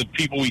and some of the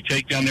people we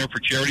take down there for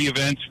charity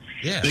events,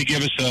 they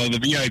give us the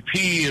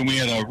VIP, and we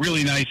had a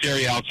really nice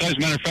area outside. As a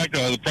matter of fact,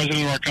 the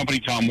president of our company,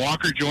 Tom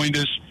Walker, joined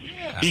us.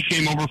 Yeah. He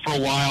came over for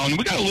a while, and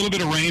we got a little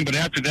bit of rain, but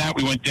after that,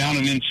 we went down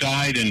and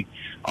inside, and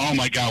oh,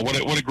 my God, what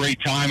a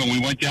great time. And we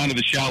went down to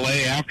the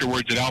chalet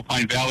afterwards at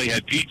Alpine Valley,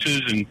 had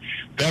pizzas and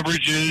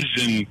beverages,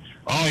 and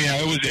oh,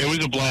 yeah, it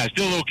was a blast.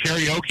 Did a little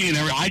karaoke, and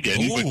I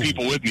didn't, but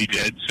people with me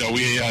did. So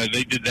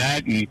they did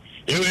that, and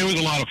it was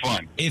a lot of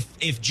fun.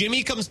 If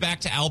Jimmy comes back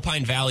to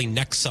Alpine Valley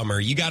next summer,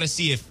 you got to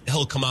see if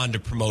he'll come on to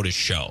promote his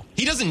show.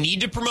 He doesn't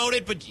need to promote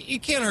it, but you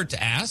can't hurt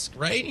to ask,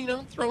 right? We can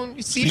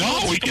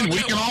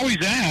always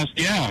ask.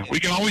 Yeah, we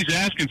can always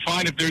ask and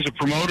find if there's a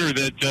promoter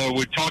that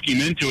would talk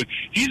him into it.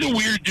 He's a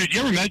weird dude.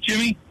 You ever met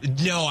Jimmy?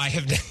 No, I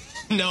have not.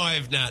 No, I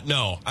have not.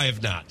 No, I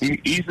have not.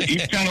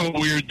 He's kind of a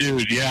weird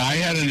dude. Yeah, I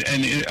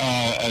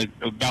had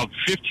about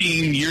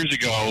 15 years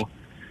ago.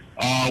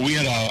 We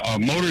had a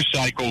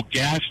motorcycle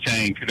gas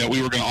tank that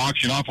we were going to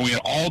auction off, and we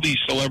had all these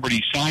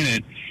celebrities sign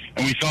it,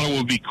 and we thought it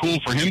would be cool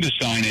for him to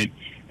sign it.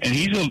 And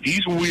he's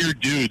a weird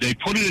dude. They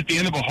put it at the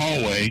end of a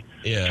hallway,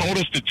 told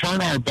us to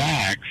turn our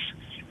backs,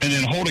 and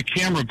then hold a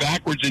camera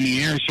backwards in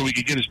the air so we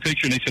could get his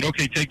picture. And they said,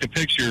 okay, take the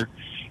picture.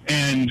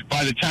 And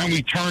by the time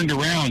we turned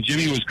around,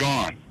 Jimmy was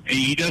gone. And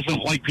he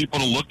doesn't like people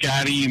to look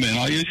at him,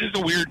 and he's just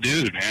a weird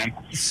dude, man.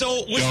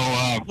 So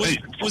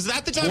was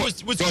that the time?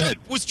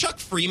 Was Chuck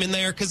Freeman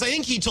there? Because I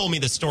think he told me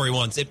this story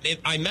once.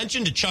 I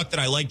mentioned to Chuck that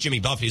I like Jimmy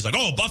Buffett. He's like,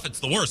 "Oh, Buffett's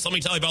the worst. Let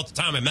me tell you about the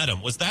time I met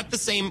him." Was that the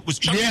same? Was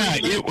Chuck? Yeah,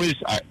 Freeman there? It was.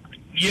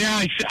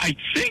 I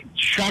think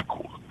Chuck.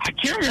 I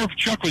can't remember if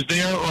Chuck was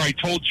there or I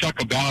told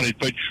Chuck about it,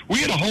 but we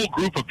had a whole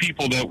group of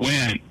people that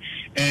went,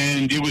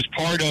 and it was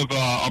part of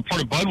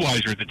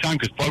Budweiser at the time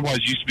because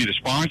Budweiser used to be the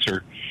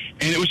sponsor.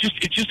 And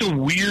it's just a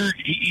weird,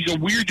 he's a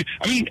weird,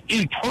 I mean,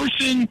 in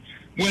person,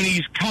 when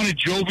he's kind of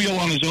jovial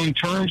on his own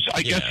terms,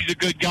 I guess he's a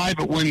good guy,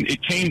 but when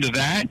it came to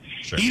that,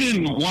 he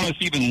didn't want us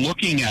even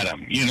looking at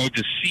him,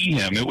 to see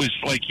him. It was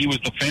like he was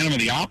the Phantom of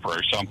the Opera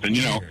or something,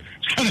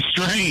 It's kind of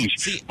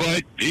strange.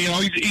 But,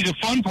 he's a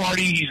fun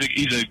party.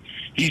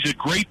 He's a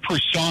great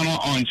persona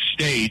on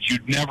stage.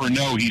 You'd never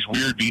know he's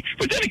weird.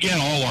 But then again,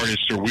 all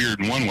artists are weird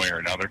in one way or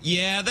another.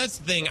 Yeah, that's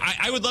the thing.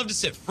 I would love to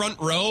sit front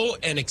row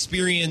and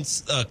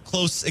experience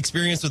close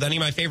experience with any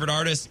of my favorite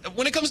artists.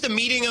 When it comes to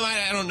meeting them,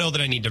 I don't know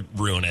that I need to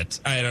ruin it.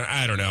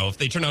 I don't know. If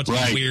they turn out to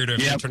be weird or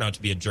if they turn out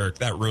to be a jerk,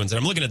 that ruins it.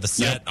 I'm looking at the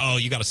set. Yep. Oh,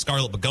 you got a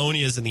Scarlet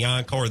Begonias in the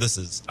encore. This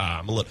is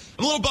I'm a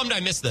little bummed I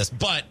missed this,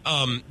 but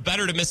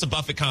better to miss a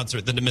Buffett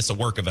concert than to miss a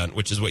work event,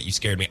 which is what you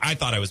scared me. I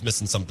thought I was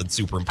missing something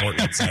super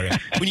important on Saturday.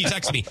 When you texted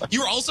text me.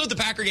 You were also at the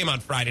Packer game on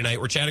Friday night.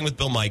 We're chatting with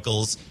Bill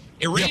Michaels.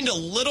 It rained a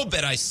little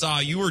bit, I saw.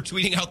 You were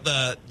tweeting out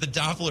the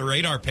Doppler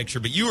radar picture,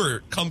 but you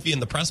were comfy in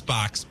the press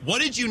box.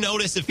 What did you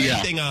notice, if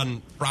anything,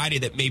 on Friday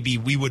that maybe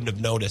we wouldn't have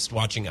noticed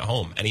watching at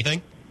home?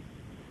 Anything?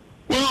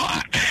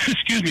 Well,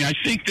 excuse me. I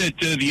think that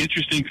the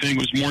interesting thing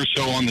was more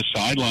so on the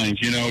sidelines.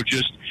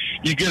 Just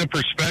you get a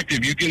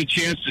perspective. You get a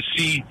chance to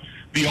see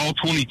the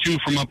all-22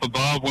 from up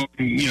above when,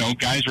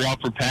 guys are out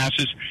for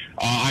passes.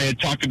 I had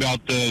talked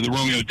about the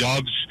Romeo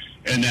Doubs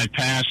and that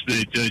pass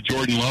that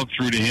Jordan Love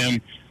threw to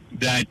him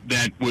that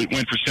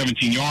went for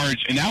 17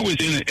 yards, and that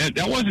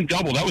wasn't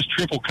double, that was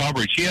triple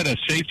coverage. He had a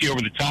safety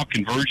over the top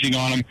converging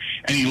on him,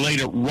 and he laid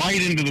it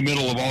right into the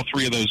middle of all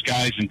three of those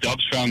guys, and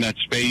Doubs found that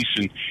space,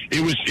 and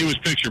it was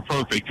picture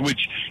perfect,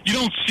 which you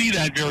don't see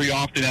that very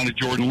often out of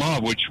Jordan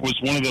Love, which was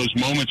one of those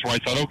moments where I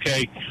thought,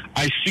 okay,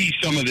 I see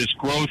some of this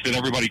growth that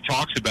everybody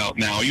talks about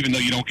now, even though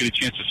you don't get a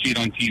chance to see it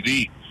on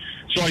TV.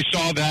 So I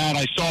saw that.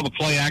 I saw the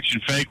play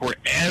action fake where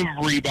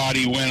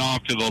everybody went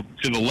off to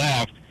the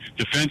left.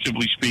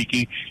 Defensively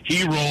speaking,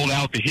 he rolled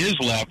out to his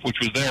left, which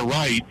was their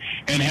right,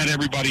 and had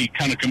everybody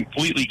kind of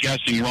completely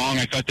guessing wrong.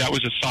 I thought that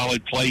was a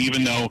solid play,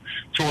 even though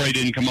Torrey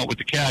didn't come up with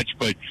the catch,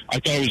 but I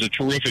thought it was a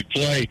terrific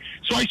play.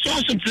 So I saw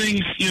some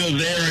things,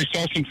 there. I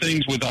saw some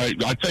things with,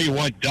 I'll tell you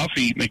what,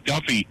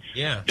 McDuffie,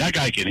 that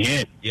guy can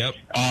hit. Yep.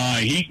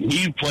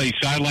 He plays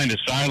sideline to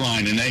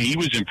sideline, and he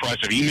was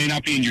impressive. He may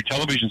not be in your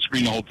television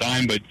screen the whole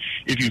time, but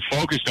if you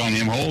focused on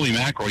him, holy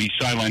mackerel, he's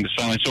sideline to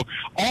sideline. So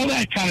all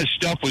that kind of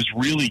stuff was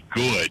really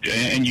good.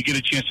 And you get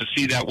a chance to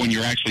see that when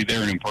you're actually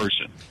there and in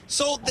person.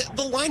 So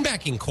the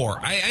linebacking core,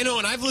 I know,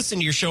 and I've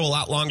listened to your show a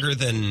lot longer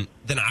than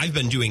I've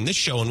been doing this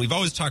show, and we've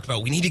always talked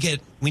about we need to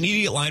get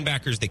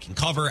linebackers that can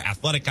cover,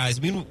 athletic guys.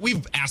 I mean,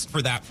 we've asked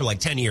for that for like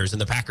 10 years,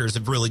 and the Packers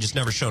have really just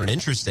never shown an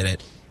interest in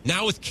it.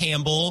 Now with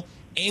Campbell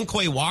and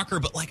Quay Walker,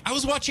 but like I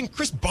was watching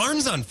Chris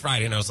Barnes on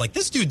Friday, and I was like,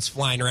 this dude's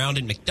flying around,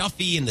 and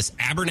McDuffie and this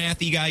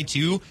Abernathy guy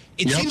too.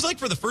 It seems like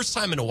for the first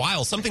time in a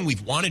while, something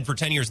we've wanted for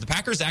 10 years, the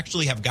Packers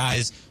actually have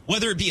guys,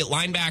 whether it be at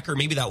linebacker,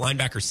 maybe that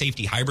linebacker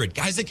safety hybrid,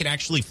 guys that can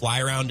actually fly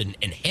around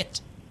and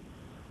hit.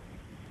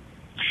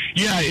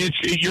 Yeah,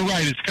 you're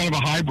right. It's kind of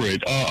a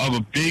hybrid of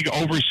a big,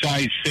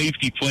 oversized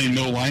safety playing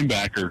middle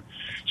linebacker.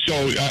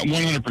 So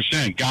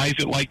 100%, guys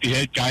that like to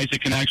hit, guys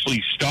that can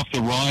actually stuff the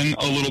run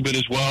a little bit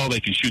as well. They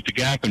can shoot the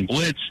gap and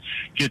blitz,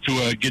 get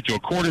to a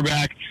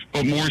quarterback,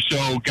 but more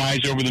so guys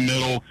over the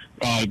middle,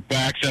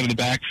 backs out of the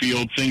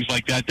backfield, things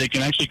like that. They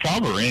can actually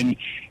cover. And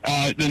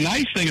the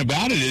nice thing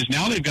about it is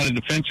now they've got a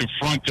defensive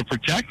front to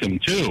protect them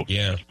too.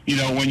 Yeah.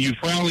 When you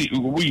finally,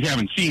 we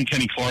haven't seen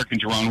Kenny Clark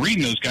and Jerron Reed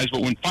and those guys,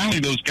 but when finally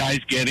those guys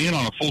get in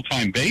on a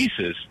full-time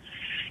basis,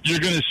 you're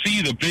going to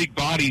see the big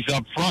bodies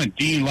up front,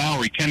 Dean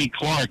Lowry, Kenny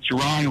Clark,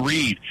 Jerron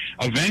Reed.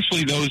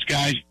 Eventually those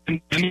guys,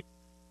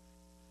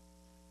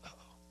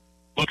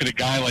 look at a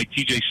guy like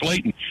T.J.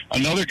 Slayton,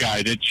 another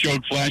guy that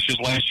showed flashes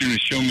last year and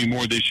has shown me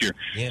more this year.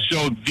 Yeah.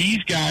 So these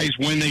guys,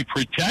 when they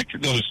protect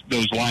those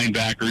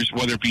linebackers,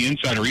 whether it be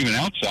inside or even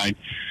outside,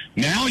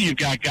 now you've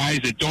got guys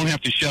that don't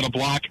have to shed a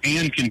block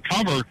and can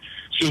cover.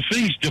 So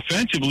things,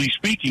 defensively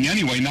speaking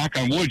anyway, knock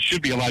on wood,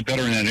 should be a lot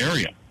better in that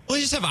area. Well,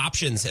 they just have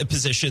options at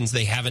positions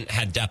they haven't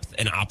had depth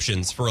and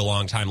options for a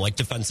long time, like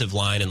defensive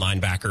line and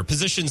linebacker,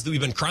 positions that we've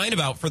been crying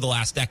about for the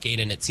last decade,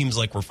 and it seems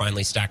like we're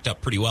finally stacked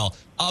up pretty well.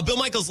 Bill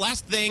Michaels,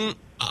 last thing,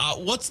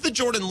 what's the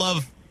Jordan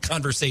Love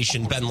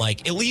conversation been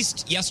like, at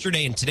least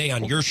yesterday and today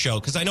on your show?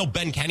 Because I know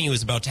Ben Kenny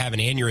was about to have an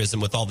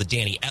aneurysm with all the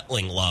Danny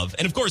Etling love.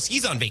 And, of course,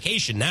 he's on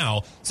vacation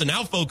now, so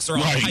now folks are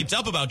all hyped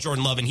up about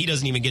Jordan Love, and he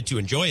doesn't even get to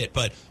enjoy it.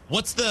 But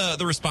what's the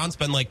response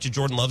been like to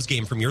Jordan Love's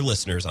game from your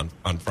listeners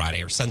on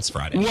Friday or since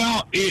Friday?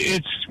 Well,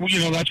 it's,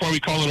 that's why we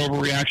call it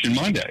Overreaction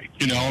Monday.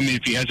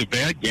 If he has a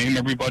bad game,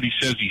 everybody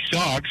says he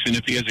sucks. And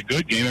if he has a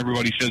good game,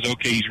 everybody says,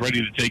 okay, he's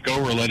ready to take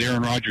over and let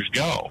Aaron Rodgers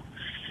go.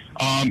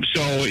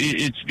 So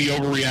it's the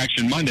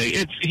Overreaction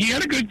Monday. He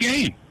had a good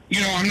game.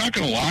 I'm not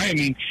going to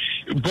lie.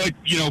 But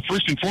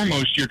first and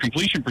foremost, your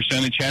completion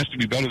percentage has to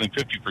be better than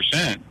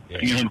 50%,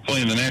 to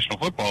play in the National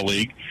Football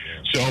League.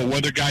 So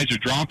whether guys are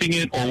dropping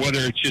it or whether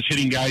it's just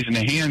hitting guys in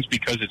the hands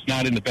because it's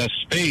not in the best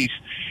space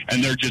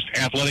and they're just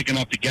athletic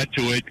enough to get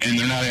to it and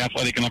they're not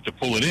athletic enough to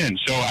pull it in.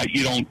 So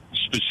you don't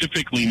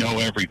specifically know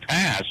every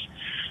pass.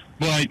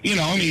 But,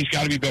 he's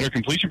got to be better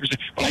completion percentage.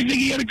 But I think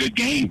he had a good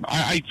game.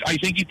 I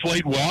think he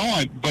played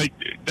well. But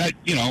that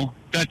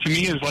to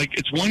me is like,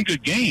 it's one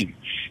good game.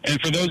 And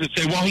for those that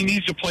say, well, he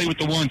needs to play with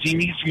the ones, he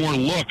needs more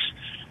looks.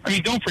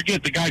 Don't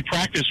forget the guy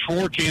practiced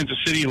for Kansas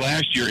City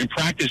last year and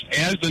practiced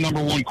as the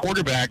number one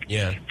quarterback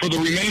for the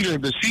remainder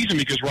of the season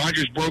because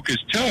Rodgers broke his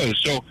toe.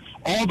 So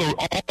all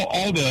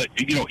the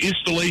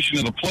installation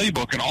of the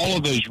playbook and all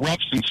of those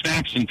reps and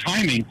snaps and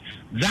timing,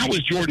 that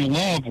was Jordan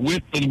Love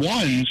with the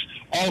ones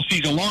all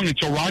season long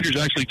until Rodgers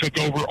actually took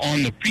over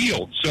on the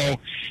field. So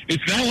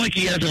it's not like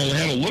he hasn't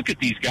had a look at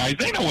these guys.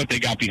 They know what they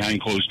got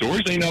behind closed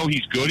doors. They know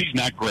he's good. He's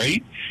not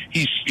great.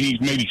 He's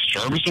maybe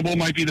serviceable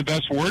might be the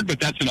best word, but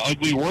that's an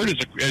ugly word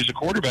as a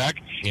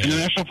quarterback in the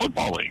National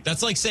Football League.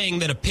 That's like saying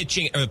that a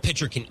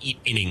pitcher can eat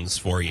innings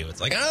for you.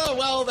 It's like, oh,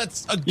 well,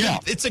 that's a good,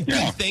 it's a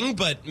good thing,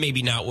 but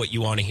maybe not what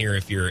you want to hear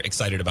if you're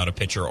excited about a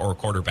pitcher or a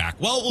quarterback.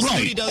 Well, we'll see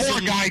what he does. Or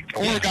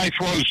a guy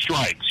throws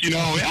strikes. He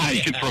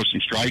can throw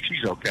some strikes.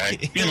 He's okay.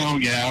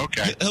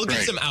 Okay. He'll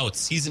get some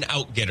outs. He's an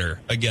out-getter,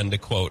 again, to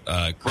quote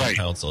Craig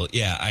Counsell.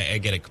 Yeah, I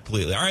get it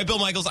completely. All right, Bill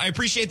Michaels, I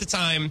appreciate the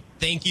time.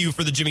 Thank you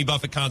for the Jimmy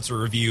Buffett concert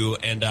review.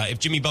 And if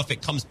Jimmy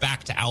Buffett comes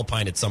back to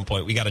Alpine at some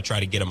point, we got to try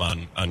to get him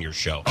on your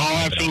show.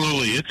 Oh,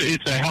 absolutely.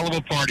 It's a hell of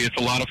a party. It's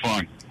a lot of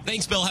fun.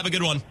 Thanks, Bill. Have a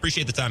good one.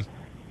 Appreciate the time.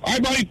 All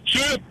right, buddy. See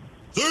ya.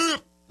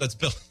 That's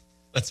Bill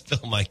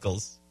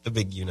Michaels, the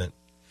big unit.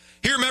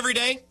 Hear him every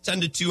day,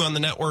 10 to 2 on the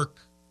network.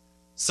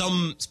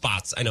 Some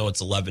spots, I know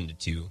it's 11 to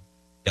 2.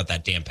 Got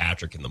that Dan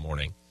Patrick in the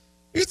morning.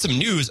 We got some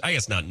news. I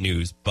guess not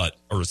news, but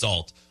a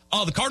result.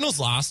 Oh, the Cardinals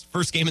lost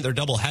first game of their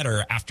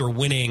doubleheader after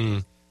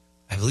winning,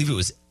 I believe it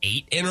was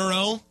 8 in a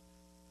row.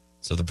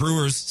 So the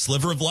Brewers,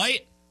 sliver of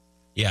light.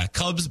 Yeah,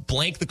 Cubs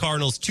blank the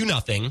Cardinals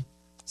 2-0,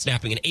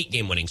 snapping an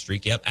 8-game winning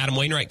streak. Yep, Adam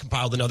Wainwright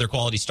compiled another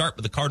quality start,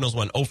 but the Cardinals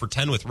went 0 for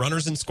 10 with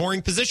runners in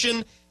scoring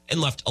position and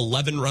left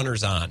 11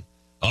 runners on.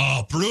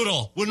 Oh,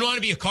 brutal. Wouldn't want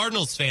to be a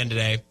Cardinals fan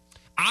today.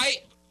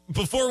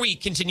 Before we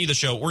continue the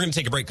show, we're going to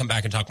take a break, come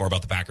back and talk more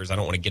about the Packers. I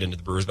don't want to get into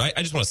the Brewers, but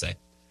I just want to say,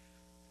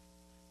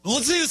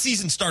 let's say the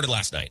season started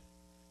last night.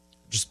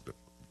 Just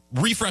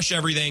refresh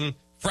everything,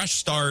 fresh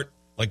start,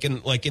 like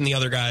in the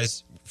other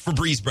guys.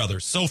 Febreze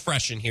brothers, so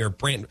fresh in here.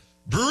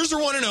 Brewers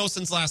are 1-0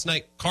 since last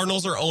night.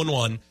 Cardinals are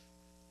 0-1.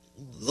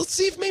 Let's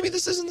see if maybe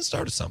this isn't the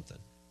start of something.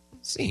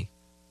 Let's see.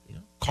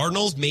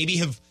 Cardinals maybe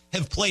have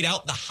played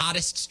out the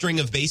hottest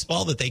string of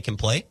baseball that they can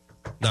play.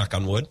 Knock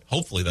on wood.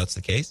 Hopefully that's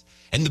the case.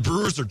 And the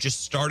Brewers are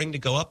just starting to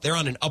go up. They're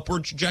on an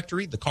upward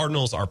trajectory. The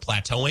Cardinals are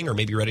plateauing or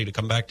maybe ready to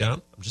come back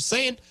down. I'm just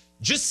saying.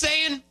 Just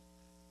saying.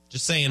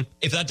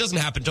 If that doesn't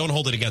happen, don't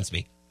hold it against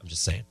me. I'm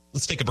just saying.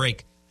 Let's take a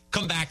break.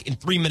 Come back in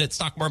 3 minutes,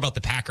 talk more about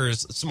the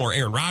Packers, some more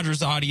Aaron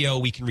Rodgers audio.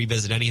 We can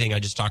revisit anything I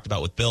just talked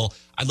about with Bill.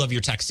 I'd love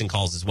your texts and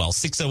calls as well.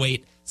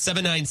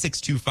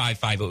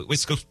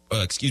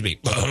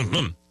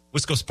 608-796-2550.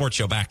 Wisco Sports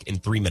Show back in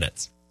 3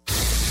 minutes.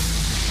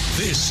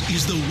 This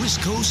is the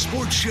Wisco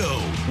Sports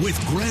Show with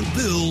Grant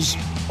Bills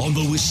on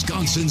the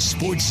Wisconsin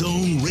Sports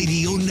Zone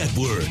Radio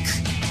Network.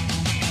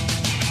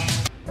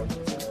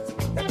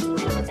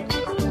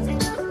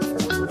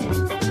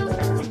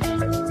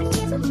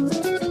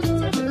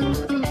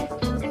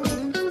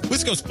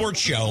 Wisco Sports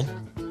Show.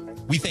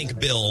 We thank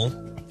Bill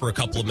for a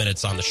couple of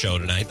minutes on the show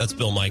tonight. That's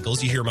Bill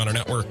Michaels. You hear him on our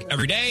network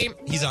every day.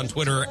 He's on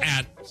Twitter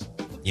at,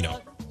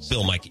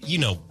 Bill Mike.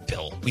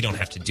 Bill. We don't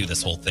have to do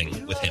this whole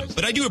thing with him,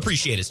 but I do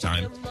appreciate his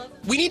time.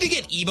 We need to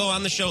get Ebo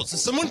on the show. So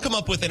someone come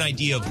up with an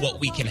idea of what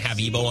we can have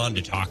Ebo on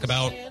to talk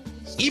about.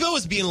 Ebo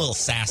is being a little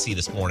sassy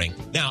this morning.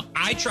 Now,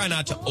 I try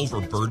not to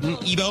overburden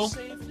Ebo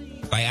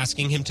by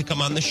asking him to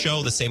come on the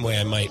show the same way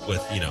I might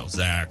with,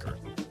 Zach or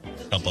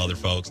a couple other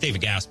folks, David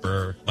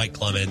Gasper, Mike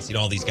Clements,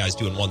 all these guys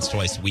doing once,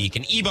 twice a week.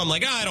 And Ebo, I'm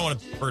like, I don't want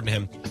to burden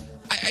him.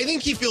 I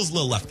think he feels a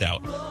little left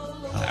out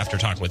after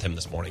talking with him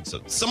this morning. So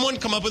someone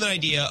come up with an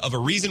idea of a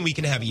reason we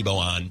can have Ebo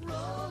on,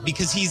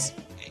 because he's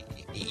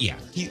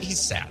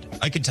sad.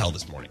 I could tell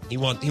this morning. He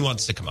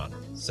wants to come on.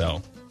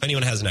 So if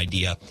anyone has an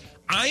idea,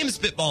 I am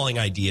spitballing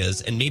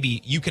ideas, and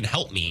maybe you can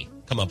help me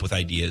come up with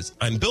ideas.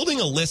 I'm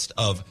building a list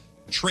of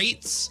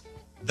traits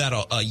that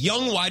a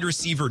young wide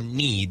receiver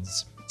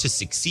needs to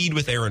succeed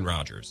with Aaron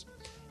Rodgers.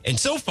 And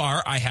so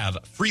far, I have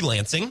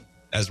freelancing,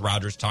 as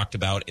Rodgers talked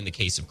about in the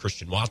case of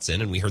Christian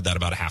Watson, and we heard that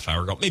about a half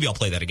hour ago. Maybe I'll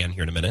play that again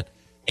here in a minute.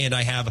 And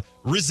I have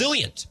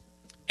resilient.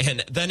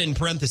 And then in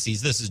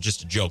parentheses, this is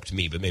just a joke to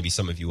me, but maybe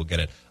some of you will get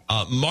it.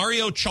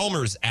 Mario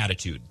Chalmers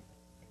attitude.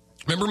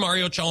 Remember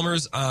Mario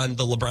Chalmers on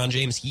the LeBron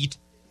James Heat?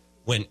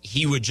 When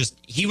he would just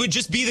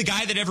be the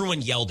guy that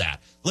everyone yelled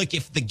at. Like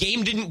if the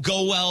game didn't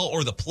go well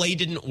or the play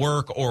didn't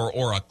work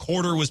or a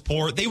quarter was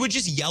poor, they would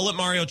just yell at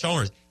Mario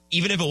Chalmers,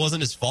 even if it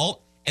wasn't his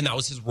fault. And that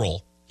was his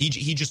role. He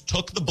just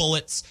took the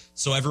bullets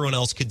so everyone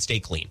else could stay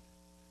clean.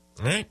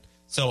 All right.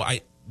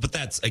 But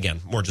that's,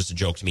 again, more just a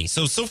joke to me.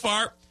 So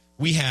far,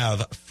 we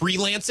have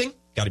freelancing,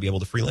 got to be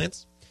able to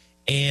freelance,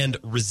 and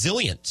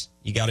resilient.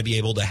 You got to be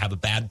able to have a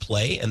bad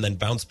play and then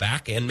bounce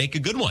back and make a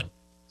good one.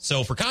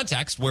 So for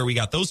context, where we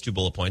got those 2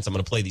 bullet points, I'm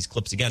going to play these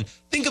clips again.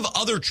 Think of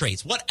other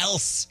traits. What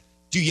else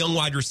do young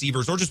wide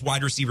receivers or just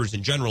wide receivers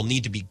in general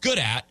need to be good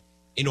at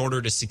in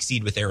order to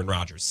succeed with Aaron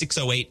Rodgers?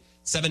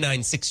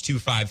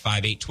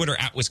 608-796-2558. Twitter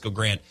at Wisco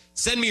Grant.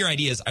 Send me your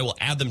ideas. I will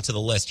add them to the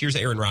list. Here's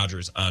Aaron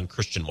Rodgers on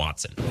Christian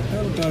Watson. I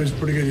thought he was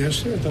pretty good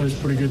yesterday. I thought he was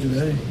pretty good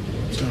today.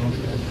 So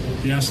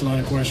he asks a lot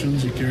of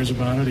questions. He cares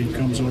about it. He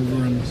comes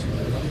over and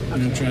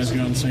tries to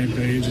get on the same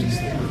page. And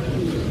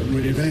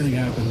if anything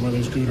happened, whether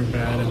it's good or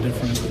bad and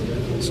different.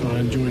 So I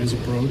enjoyed his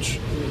approach.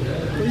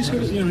 But he's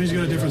got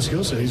a different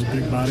skill set. He's a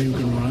big body who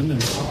can run,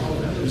 and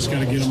Just got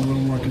to get him a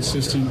little more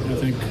consistent, I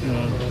think,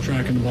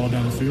 tracking the ball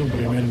down the field. But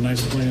he made a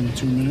nice play in the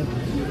 2-minute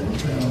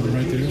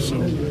right there. So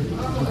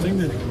the thing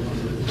that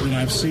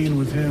I've seen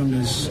with him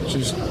is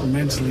just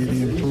mentally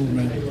the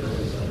improvement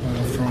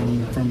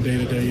from day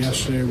to day.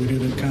 Yesterday we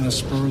did a kind of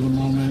spur of the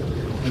moment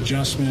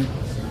adjustment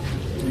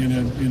in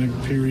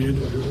a period,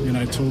 and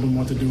I told him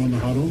what to do in the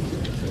huddle,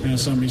 and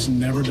it's something he's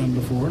never done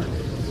before,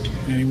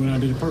 and he went out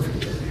and did it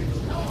perfect.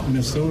 And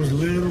it's those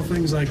little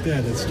things like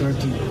that that start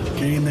to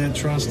gain that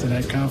trust and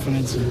that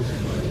confidence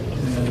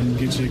and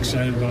get you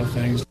excited about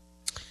things.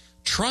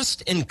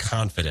 Trust and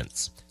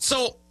confidence.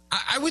 So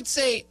I would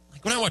say,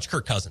 like when I watch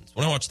Kirk Cousins,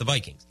 when I watch the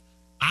Vikings,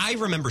 I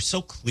remember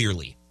so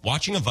clearly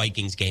watching a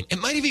Vikings game. It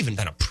might have even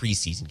been a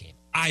preseason game.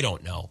 I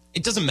don't know.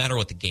 It doesn't matter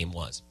what the game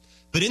was.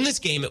 But in this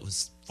game, it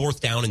was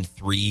 4th down and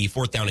 3,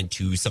 4th down and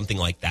 2, something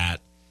like that.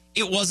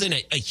 It wasn't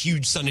a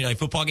huge Sunday night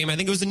football game. I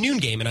think it was a noon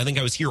game, and I think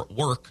I was here at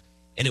work,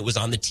 and it was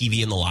on the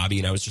TV in the lobby,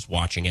 and I was just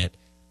watching it.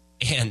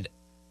 And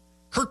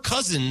Kirk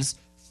Cousins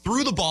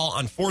threw the ball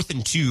on 4th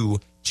and 2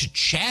 to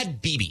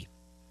Chad Beebe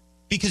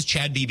because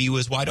Chad Beebe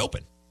was wide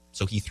open.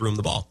 So he threw him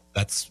the ball.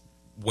 That's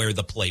where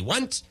the play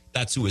went.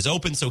 That's who was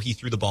open, so he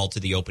threw the ball to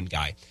the open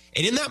guy.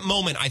 And in that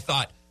moment, I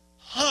thought,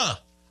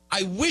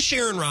 I wish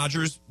Aaron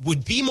Rodgers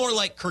would be more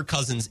like Kirk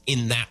Cousins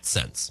in that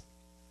sense.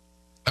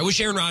 I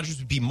wish Aaron Rodgers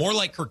would be more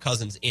like Kirk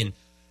Cousins in,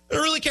 I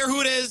don't really care who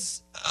it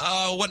is,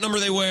 what number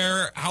they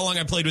wear, how long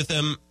I played with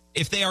them.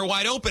 If they are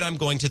wide open, I'm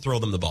going to throw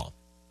them the ball.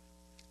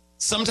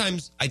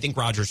 Sometimes I think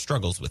Rodgers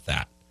struggles with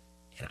that.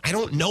 And I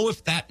don't know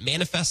if that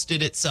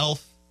manifested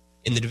itself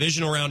in the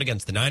divisional round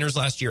against the Niners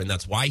last year, and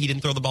that's why he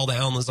didn't throw the ball to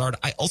Allen Lazard.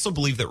 I also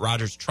believe that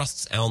Rodgers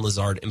trusts Allen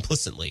Lazard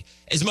implicitly,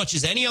 as much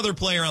as any other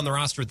player on the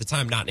roster at the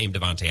time not named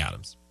Davante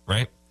Adams,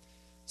 right?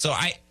 So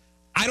I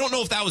don't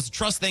know if that was a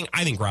trust thing.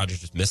 I think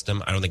Rodgers just missed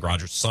him. I don't think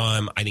Rodgers saw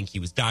him. I think he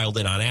was dialed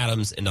in on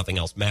Adams, and nothing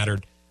else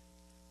mattered.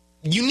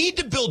 You need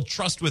to build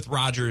trust with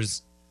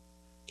Rodgers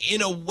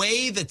in a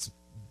way that's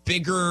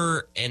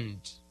bigger and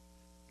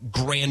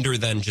grander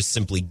than just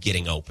simply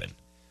getting open.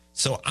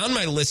 So on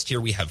my list here,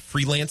 we have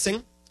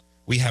freelancing.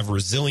 We have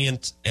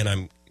resilient, and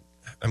I'm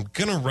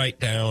going to write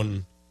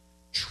down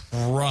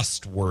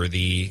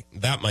trustworthy.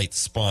 That might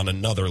spawn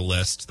another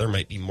list. There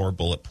might be more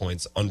bullet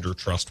points under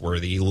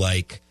trustworthy,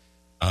 like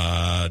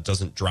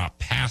doesn't drop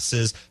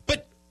passes.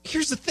 But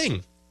here's the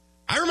thing.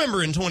 I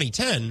remember in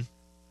 2010,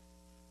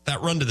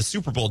 that run to the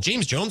Super Bowl,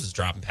 James Jones was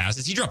dropping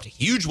passes. He dropped a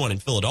huge one in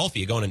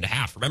Philadelphia going into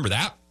half. Remember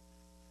that?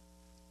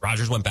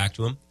 Rodgers went back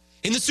to him.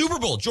 In the Super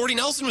Bowl, Jordy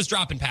Nelson was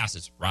dropping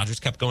passes. Rodgers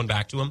kept going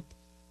back to him.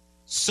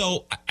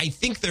 So I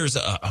think there's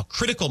a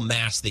critical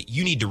mass that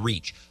you need to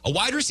reach. A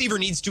wide receiver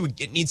needs to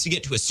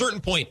get to a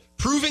certain point,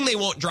 proving they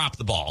won't drop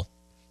the ball,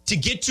 to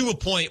get to a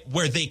point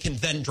where they can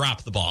then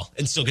drop the ball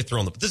and still get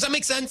thrown. Does that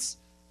make sense?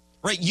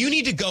 Right? You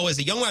need to go, as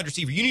a young wide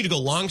receiver, you need to go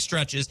long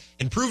stretches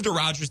and prove to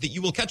Rodgers that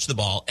you will catch the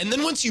ball. And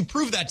then once you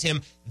prove that to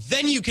him,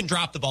 then you can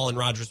drop the ball and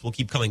Rodgers will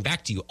keep coming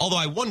back to you. Although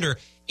I wonder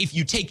if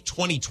you take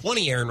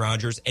 2020 Aaron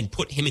Rodgers and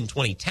put him in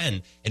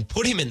 2010 and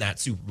put him in that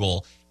Super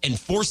Bowl and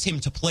force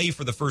him to play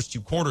for the first 2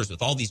 quarters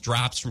with all these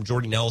drops from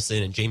Jordy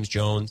Nelson and James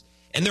Jones.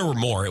 And there were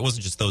more. It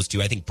wasn't just those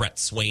two. I think Brett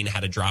Swain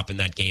had a drop in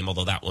that game,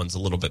 although that one's a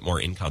little bit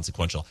more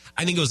inconsequential.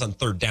 I think it was on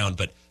 3rd down,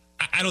 but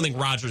I don't think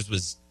Rodgers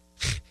was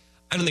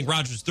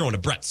throwing to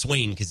Brett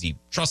Swain because he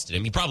trusted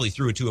him. He probably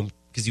threw it to him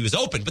because he was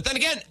open. But then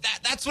again,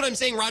 that's what I'm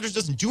saying Rodgers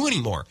doesn't do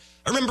anymore.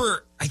 I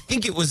remember, I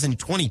think it was in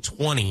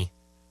 2020,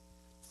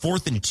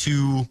 4th and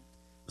 2.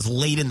 It was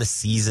late in the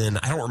season.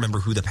 I don't remember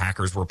who the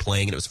Packers were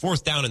playing, and it was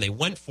 4th down, and they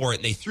went for it,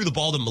 and they threw the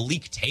ball to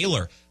Malik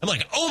Taylor. I'm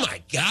like, oh,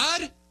 my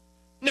God.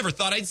 Never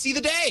thought I'd see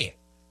the day.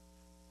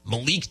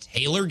 Malik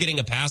Taylor getting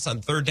a pass on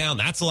 3rd down,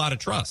 that's a lot of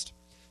trust.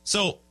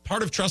 So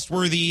part of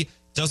trustworthy,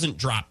 doesn't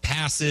drop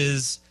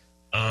passes.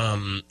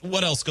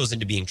 What else goes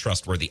into being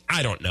trustworthy?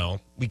 I don't know.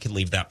 We can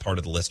leave that part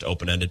of the list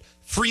open-ended.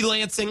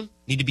 Freelancing,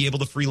 need to be able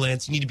to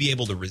freelance. You need to be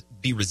able to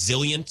be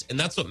resilient. And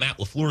that's what Matt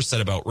LaFleur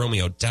said about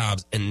Romeo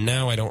Doubs. And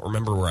now I don't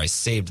remember where I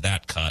saved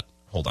that cut.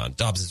 Hold on.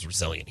 Doubs is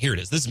resilient. Here it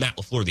is. This is Matt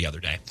LaFleur the other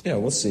day. Yeah,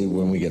 we'll see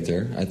when we get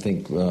there. I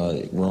think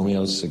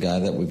Romeo's a guy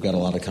that we've got a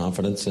lot of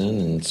confidence in,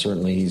 and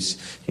certainly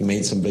he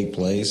made some big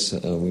plays.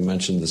 We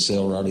mentioned the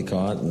sail route he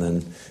caught, and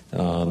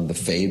then the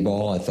fade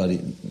ball. I thought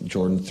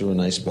Jordan threw a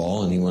nice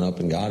ball, and he went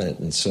up and got it.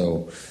 And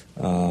so,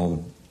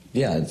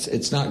 yeah,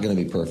 it's not going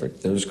to be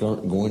perfect. There's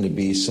going to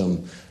be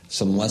some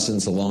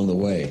lessons along the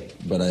way,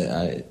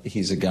 but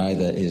he's a guy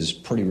that is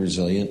pretty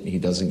resilient. He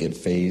doesn't get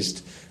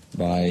fazed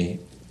by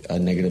a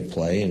negative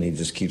play, and he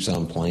just keeps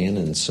on playing.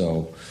 And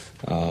so,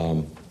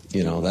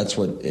 that's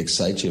what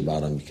excites you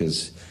about him,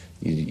 because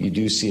you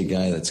do see a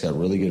guy that's got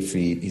really good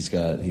feet.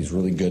 He's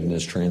really good in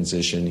his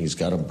transition. He's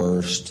got a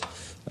burst.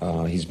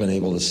 He's been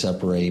able to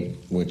separate,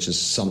 which is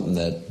something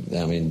that,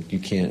 you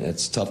can't,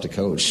 it's tough to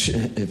coach.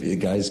 If the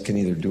guys can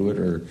either do it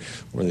or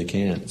they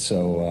can't.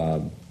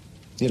 So,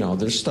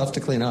 there's stuff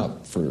to clean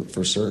up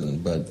for certain,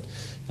 but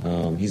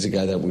he's a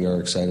guy that we are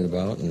excited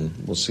about, and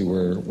we'll see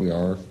where we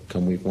are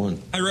come week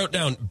 1. I wrote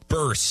down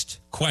burst ?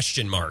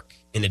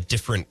 In a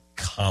different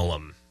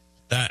column.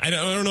 That I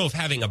don't know if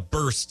having a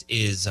burst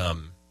is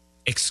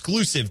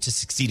exclusive to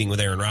succeeding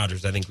with Aaron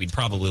Rodgers. I think we'd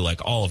probably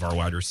like all of our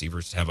wide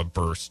receivers to have a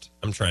burst.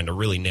 I'm trying to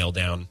really nail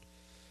down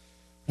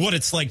what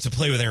it's like to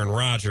play with Aaron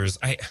Rodgers.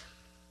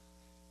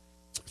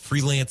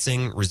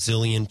 Freelancing,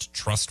 resilient,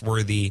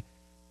 trustworthy.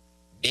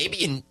 Maybe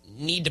you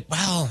need to,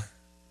 well,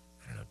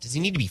 I don't know. Does he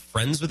need to be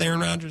friends with Aaron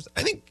Rodgers?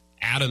 I think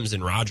Adams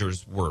and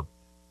Rodgers were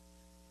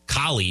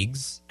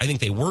colleagues. I think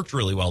they worked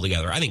really well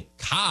together. I think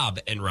Cobb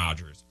and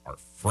Rodgers are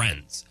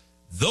friends.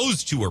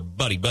 Those two are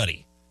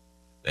buddy-buddy.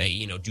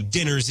 They, do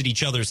dinners at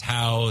each other's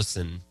house.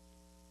 And,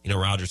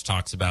 Rodgers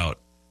talks about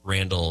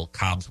Randall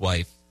Cobb's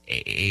wife,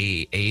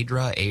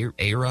 Ara.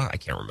 I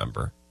can't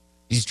remember.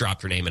 He's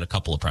dropped her name in a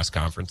couple of press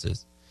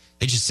conferences.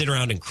 They just sit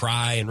around and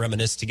cry and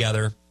reminisce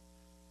together.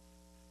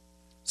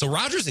 So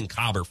Rodgers and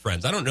Cobb are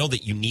friends. I don't know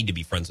that you need to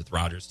be friends with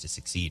Rodgers to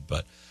succeed,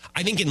 but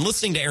I think in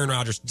listening to Aaron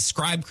Rodgers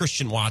describe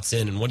Christian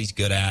Watson and what he's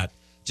good at,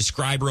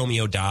 describe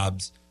Romeo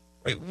Doubs,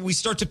 right, we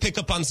start to pick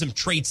up on some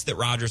traits that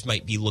Rodgers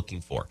might be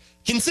looking for.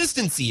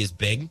 Consistency is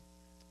big.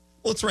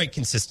 Let's write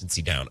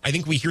consistency down. I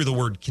think we hear the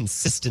word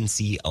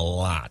consistency a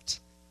lot.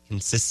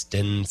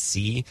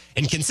 Consistency.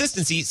 And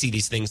consistency, see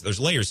these things, there's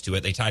layers to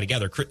it. They tie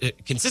together.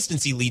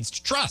 Consistency leads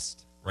to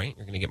trust, right?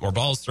 You're going to get more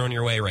balls thrown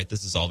your way, right?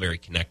 This is all very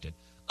connected.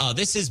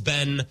 This has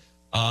been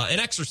an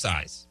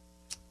exercise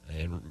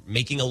in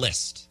making a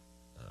list.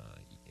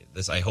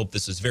 I hope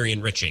this was very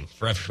enriching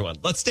for everyone.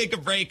 Let's take a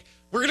break.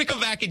 We're going to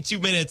come back in 2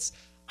 minutes.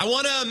 I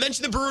want to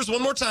mention the Brewers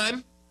one more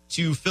time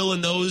to fill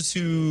in those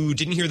who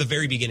didn't hear the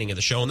very beginning of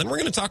the show. And then we're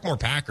going to talk more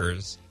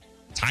Packers.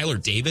 Tyler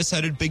Davis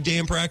had a big day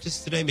in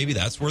practice today. Maybe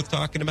that's worth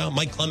talking about.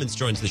 Mike Clemens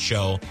joins the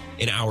show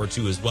in hour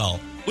 2 as well.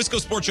 Wisco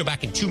Sports Show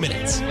back in 2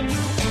 minutes.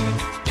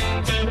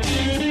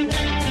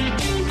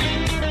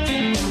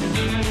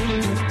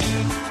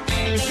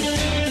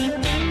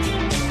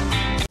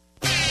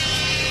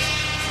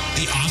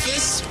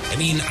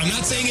 I'm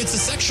not saying it's a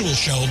sexual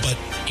show, but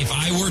if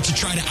I were to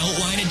try to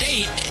outline a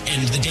date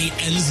and the date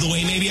ends the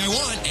way maybe I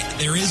want,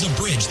 there is a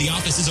bridge. The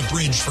office is a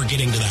bridge for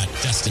getting to that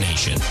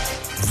destination.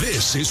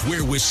 This is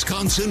where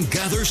Wisconsin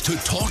gathers to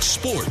talk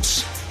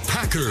sports.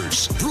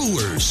 Packers,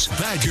 Brewers,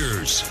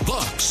 Badgers,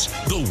 Bucks.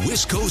 The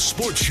Wisco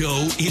Sports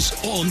Show is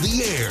on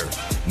the air.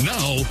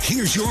 Now,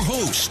 here's your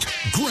host,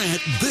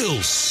 Grant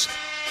Bills.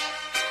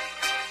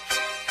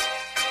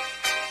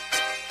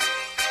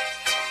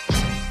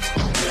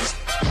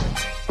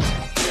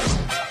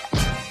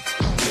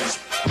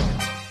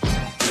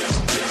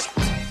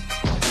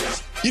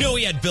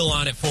 We had Bill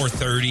on at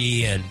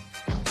 4:30, and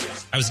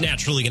I was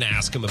naturally going to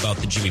ask him about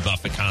the Jimmy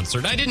Buffett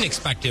concert. I didn't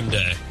expect him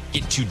to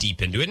get too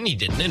deep into it, and he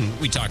didn't. And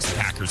we talked some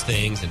Packers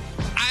things, and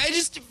I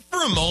just,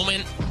 for a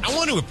moment, I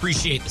want to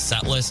appreciate the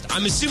set list.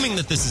 I'm assuming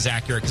that this is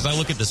accurate because I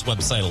look at this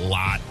website a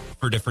lot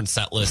for different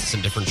set lists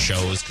and different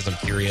shows because I'm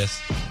curious.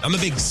 I'm a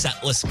big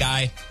set list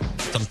guy.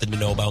 Something to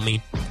know about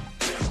me.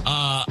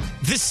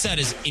 This set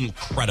is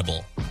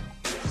incredible.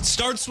 It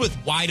starts with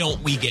Why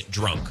Don't We Get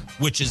Drunk,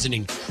 which is an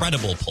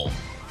incredible pull.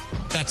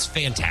 That's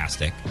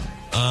fantastic.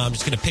 I'm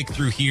just going to pick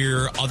through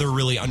here other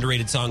really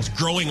underrated songs.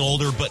 Growing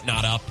Older But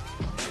Not Up.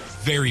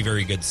 Very,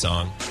 very good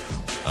song.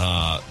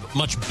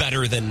 Much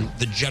better than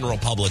the general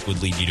public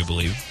would lead you to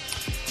believe.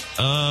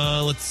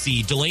 Let's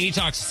see. Delaney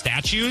Talks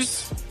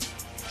Statues.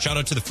 Shout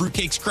out to the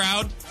Fruitcakes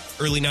crowd.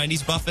 Early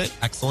 90s Buffett.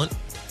 Excellent.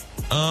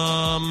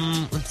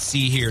 Let's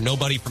see here.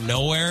 Nobody from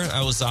Nowhere.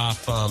 I was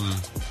off...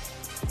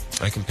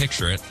 I can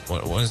picture it.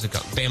 What is it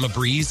called? Bama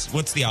Breeze?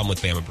 What's the album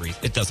with Bama Breeze?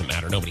 It doesn't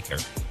matter. Nobody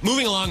cares.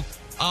 Moving along.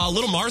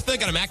 Little Martha.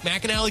 Got a Mac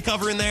McAnally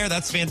cover in there.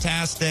 That's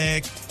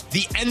fantastic.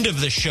 The end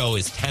of the show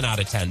is 10 out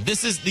of 10.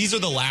 These are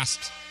the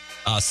last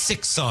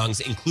 6 songs,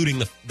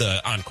 including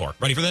the encore.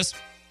 Ready for this?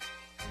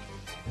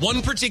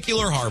 One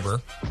Particular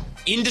Harbor,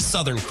 into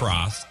Southern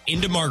Cross,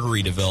 into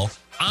Margaritaville.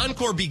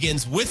 Encore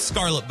begins with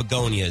Scarlet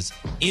Begonias,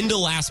 into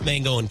Last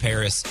Mango in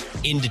Paris,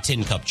 into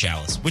Tin Cup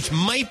Chalice, which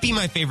might be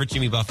my favorite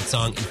Jimmy Buffett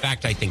song. In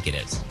fact, I think it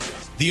is.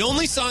 The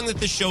only song that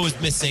this show is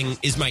missing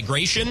is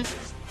Migration,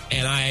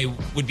 and I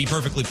would be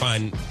perfectly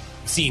fine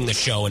seeing the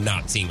show and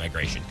not seeing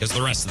Migration, because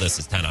the rest of this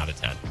is 10 out of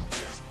 10.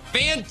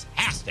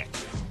 Fantastic.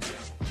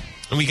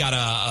 And we got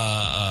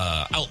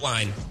a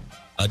outline,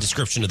 a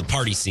description of the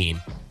party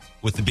scene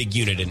with the big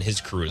unit and his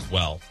crew as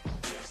well.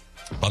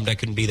 Bummed I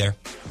couldn't be there.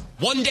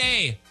 One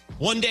day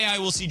I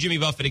will see Jimmy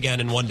Buffett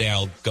again, and one day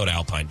I'll go to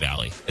Alpine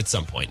Valley at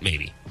some point.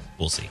 Maybe.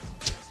 We'll see.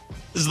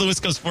 This is the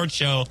Wisco Sports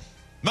Show.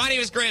 My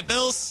name is Grant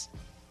Bills.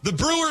 The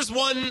Brewers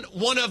won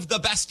one of the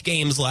best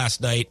games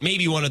last night,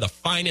 maybe one of the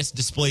finest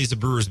displays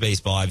of Brewers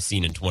baseball I've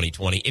seen in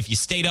 2020. If you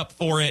stayed up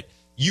for it,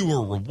 you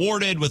were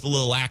rewarded with a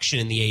little action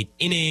in the 8th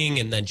inning,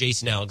 and then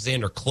Jason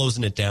Alexander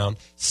closing it down,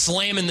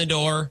 slamming the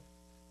door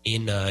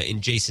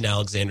in Jason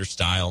Alexander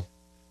style.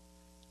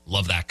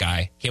 Love that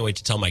guy. Can't wait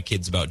to tell my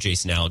kids about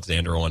Jason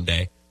Alexander one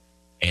day.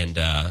 And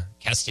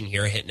Keston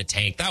here hitting a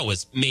tank. That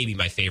was maybe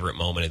my favorite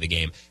moment of the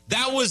game.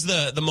 That was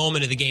the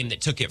moment of the game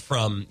that took it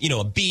from,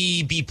 a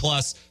B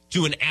plus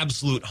to an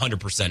absolute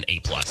 100% A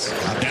plus.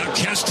 Now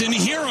Keston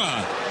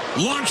Hiura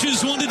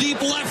launches one to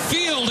deep left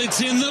field.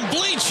 It's in the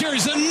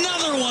bleachers.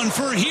 Another one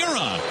for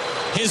Hira.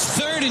 His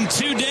third in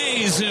 2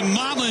 days, and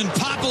Mama and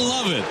Papa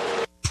love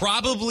it.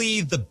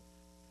 Probably the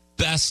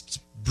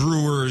best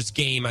Brewers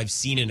game I've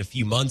seen in a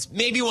few months.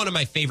 Maybe one of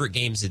my favorite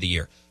games of the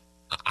year.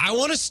 I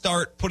want to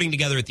start putting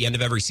together at the end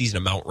of every season a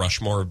Mount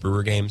Rushmore of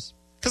Brewer gagimes,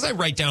 because I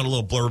write down a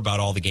little blurb about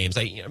all the games.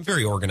 I'm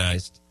very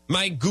organized.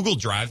 My Google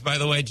Drive, by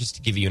the way, just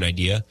to give you an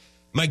idea,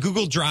 my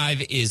Google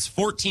Drive is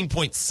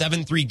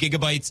 14.73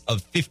 gigabytes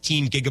of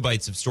 15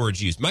 gigabytes of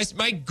storage used.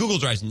 My Google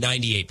Drive is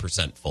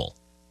 98% full.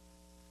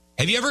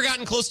 Have you ever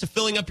gotten close to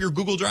filling up your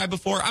Google Drive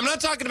before? I'm not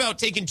talking about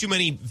taking too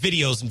many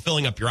videos and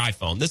filling up your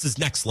iPhone. This is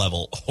next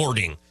level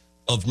hoarding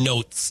of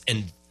notes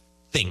and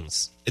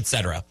things,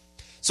 etc.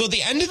 So at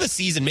the end of the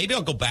season, maybe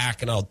I'll go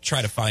back and I'll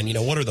try to find,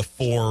 what are the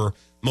 4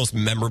 most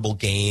memorable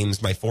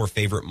games, my 4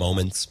 favorite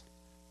moments.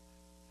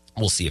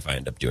 We'll see if I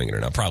end up doing it or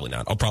not. Probably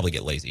not. I'll probably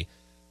get lazy.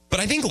 But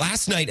I think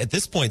last night at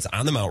this point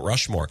on the Mount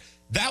Rushmore,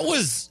 that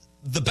was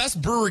the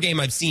best Brewer game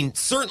I've seen,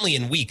 certainly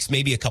in weeks,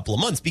 maybe a couple of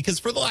months, because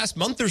for the last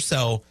month or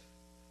so,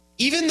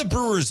 even the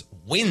Brewers'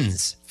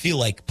 wins feel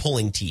like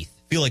pulling teeth,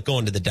 feel like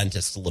going to the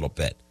dentist a little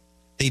bit.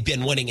 They've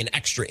been winning in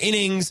extra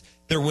innings.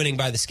 They're winning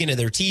by the skin of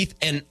their teeth,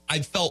 and I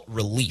felt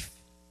relief.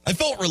 I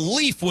felt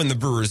relief when the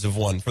Brewers have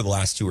won for the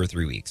last 2 or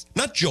 3 weeks.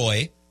 Not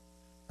joy,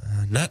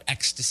 not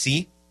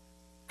ecstasy.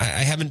 I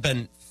haven't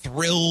been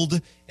thrilled,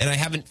 and I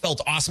haven't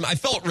felt awesome. I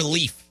felt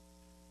relief.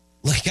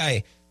 Like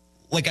I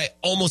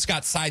almost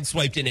got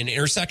sideswiped in an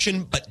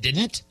intersection, but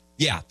didn't.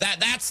 Yeah,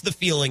 that's the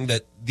feeling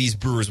that these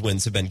Brewers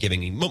wins have been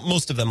giving me.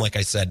 Most of them, like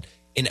I said,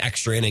 in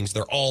extra innings.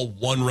 They're all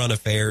one-run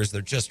affairs.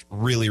 They're just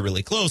really,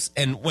 really close.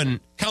 And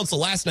when Counsell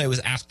last night was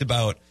asked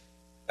about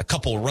a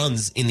couple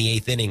runs in the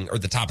 8th inning, or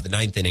the top of the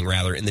 9th inning,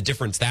 rather, and the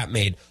difference that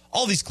made,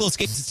 all these close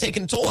games has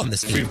taken a toll on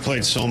this team. We've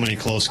played so many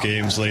close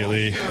games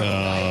lately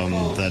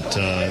that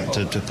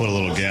to put a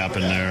little gap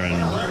in there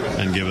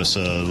and give us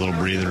a little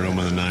breathing room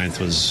in the 9th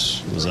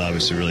was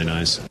obviously really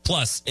nice.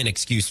 Plus, an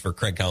excuse for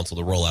Craig Counsell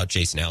to roll out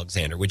Jason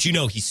Alexander, which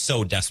he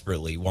so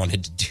desperately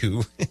wanted to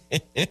do.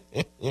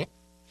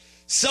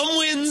 Some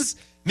wins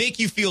make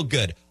you feel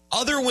good.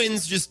 Other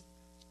wins just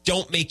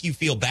don't make you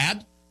feel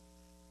bad.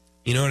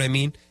 You know what I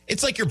mean?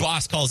 It's like your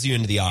boss calls you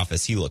into the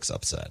office. He looks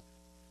upset.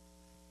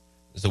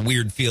 There's a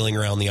weird feeling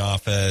around the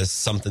office.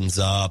 Something's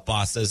up.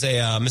 Boss says, hey,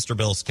 Mr.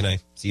 Bills, can I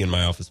see you in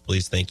my office,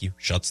 please? Thank you.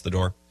 Shuts the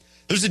door.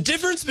 There's a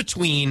difference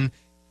between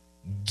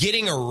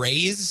getting a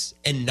raise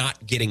and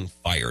not getting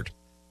fired.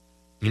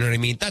 You know what I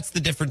mean? That's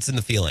the difference in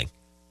the feeling.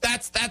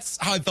 That's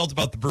how I felt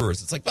about the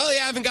Brewers. It's like, well,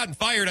 yeah, I haven't gotten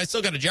fired. I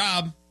still got a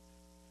job.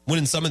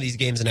 Winning some of these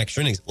games in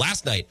extra innings.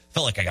 Last night,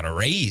 felt like I got a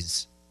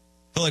raise.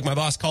 Felt like my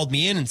boss called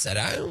me in and said,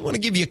 I want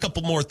to give you a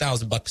couple more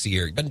 $1,000 a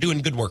year. You've been doing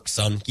good work,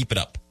 son. Keep it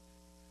up.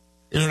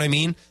 You know what I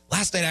mean?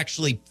 Last night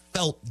actually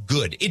felt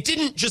good. It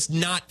didn't just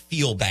not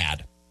feel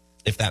bad,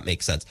 if that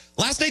makes sense.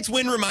 Last night's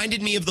win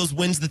reminded me of those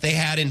wins that they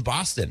had in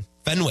Boston,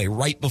 Fenway,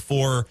 right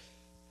before,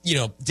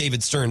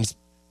 David Stearns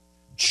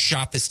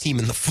shot this team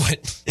in the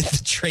foot at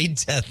the trade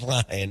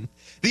deadline.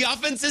 The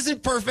offense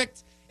isn't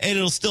perfect, and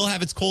it'll still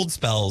have its cold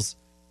spells.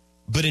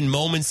 But in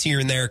moments here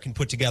and there can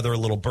put together a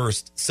little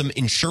burst, some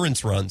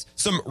insurance runs,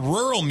 some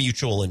rural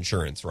mutual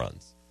insurance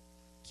runs,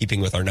 keeping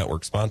with our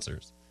network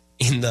sponsors.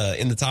 In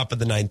the top of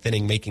the 9th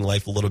inning, making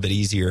life a little bit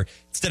easier.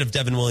 Instead of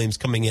Devin Williams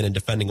coming in and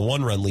defending a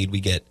 1-run lead,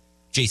 we get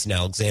Jason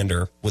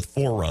Alexander with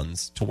 4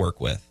 runs to work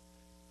with.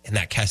 And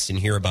that Keston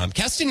Hira bomb.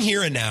 Keston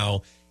Hira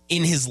now,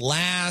 in his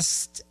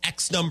last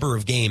X number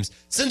of games,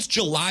 since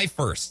July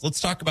 1st.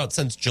 Let's talk about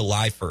since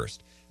July 1st.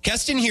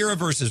 Keston Hira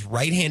versus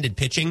right-handed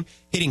pitching,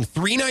 hitting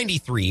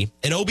 .393,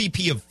 an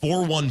OBP of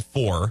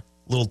 .414, a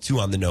little too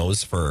on the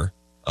nose for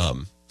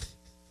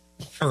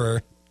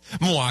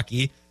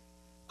Milwaukee.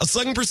 A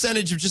slugging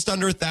percentage of just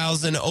under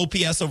 1,000,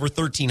 OPS over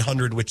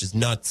 1,300, which is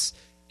nuts,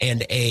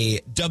 and a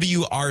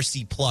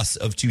WRC plus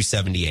of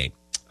 278.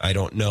 I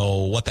don't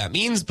know what that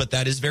means, but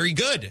that is very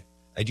good.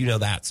 I do know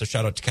that. So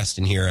shout out to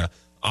Keston Hira.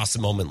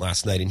 Awesome moment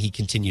last night, and he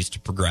continues to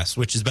progress,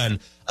 which has been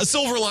a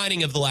silver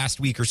lining of the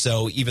last week or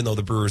so, even though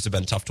the Brewers have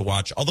been tough to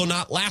watch. Although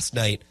not last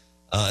night,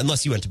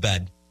 unless you went to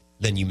bed,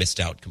 then you missed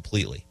out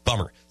completely.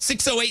 Bummer.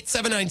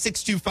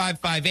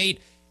 608-796-2558.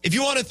 If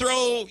you want to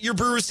throw your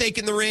Brewers take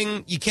in the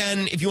ring, you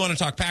can. If you want to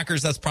talk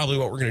Packers, that's probably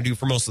what we're going to do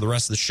for most of the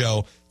rest of the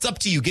show. It's up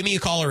to you. Give me a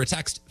call or a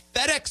text.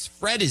 FedEx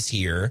Fred is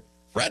here.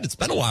 Fred, it's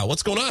been a while.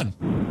 What's going on?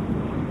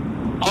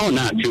 Oh,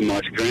 not too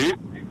much,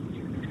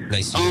 Grant.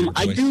 Nice to hear your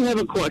voice. I do have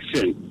a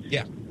question.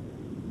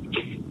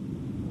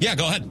 Yeah,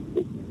 go ahead.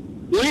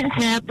 What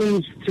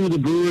happens to the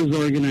Brewers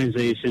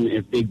organization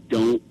if they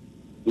don't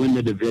win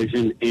the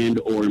division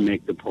and or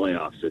make the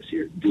playoffs this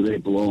year? Do they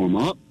blow them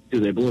up? Do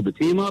they blow the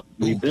team up?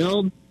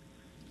 Rebuild?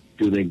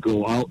 Do they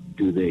go out?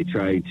 Do they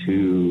try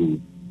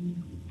to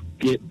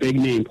get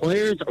big-name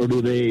players? Or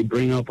do they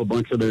bring up a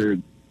bunch of their,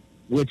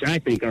 which I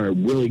think are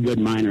really good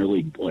minor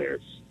league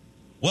players?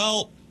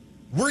 Well,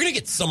 we're going to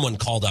get someone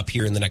called up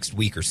here in the next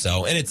week or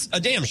so, and it's a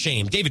damn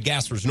shame. David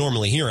Gasper's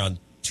normally here on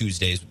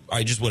Tuesdays,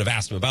 I just would have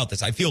asked him about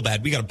this. I feel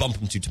bad. We got to bump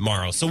him to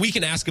tomorrow so we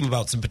can ask him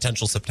about some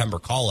potential September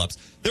call-ups.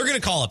 They're going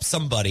to call up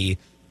somebody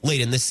late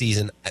in this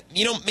season.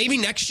 Maybe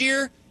next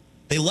year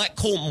they let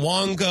Colton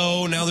Wong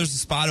go. Now there's a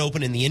spot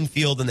open in the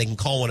infield and they can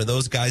call one of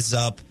those guys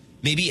up.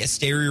 Maybe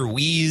Esteury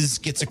Ruiz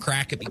gets a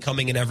crack at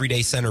becoming an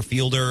everyday center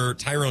fielder.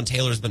 Tyrone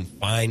Taylor's been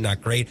fine,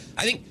 not great.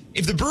 I think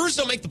if the Brewers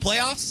don't make the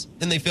playoffs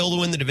and they fail to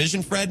win the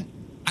division, Fred,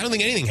 I don't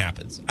think anything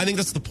happens. I think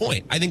that's the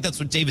point. I think that's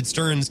what David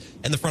Stearns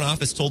and the front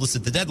office told us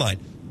at the deadline.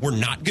 We're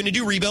not going to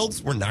do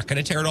rebuilds. We're not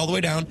going to tear it all the way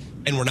down,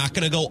 and we're not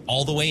going to go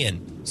all the way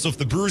in. So if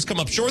the Brewers come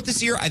up short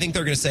this year, I think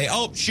they're going to say,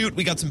 oh, shoot,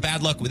 we got some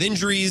bad luck with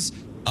injuries.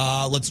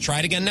 Let's try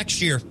it again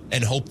next year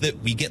and hope that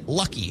we get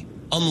lucky.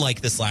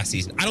 Unlike this last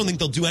season, I don't think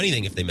they'll do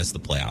anything if they miss the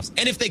playoffs.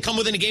 And if they come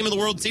within a game of the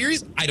World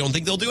Series, I don't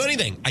think they'll do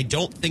anything. I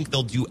don't think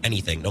they'll do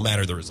anything, no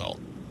matter the result.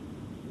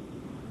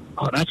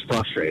 Oh, that's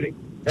frustrating.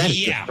 That's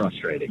just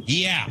frustrating.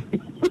 Yeah.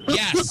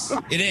 Yes,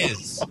 it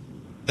is.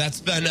 That's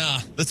been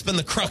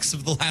the crux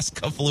of the last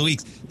couple of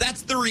weeks.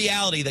 That's the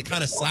reality that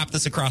kind of slapped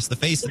us across the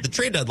face at the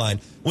trade deadline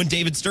when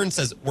David Stern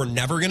says we're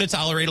never going to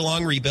tolerate a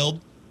long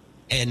rebuild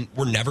and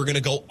we're never going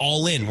to go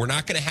all in. We're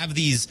not going to have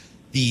these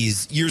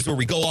years where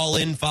we go all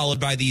in followed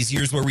by these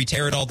years where we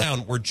tear it all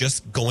down. We're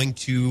just going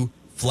to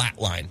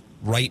flatline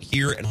right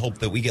here and hope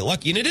that we get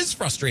lucky. And it is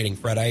frustrating,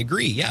 Fred. I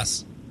agree.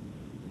 Yes.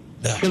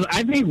 Because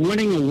I think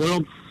winning a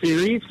World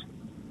Series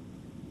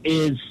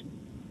is,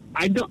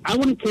 I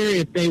wouldn't care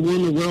if they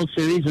won the World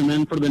Series and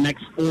then for the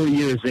next 4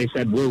 years they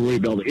said we're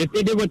rebuilding. If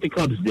they did what the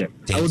Cubs did,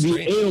 I would be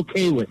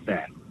A-okay with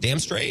that. Damn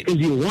straight. Because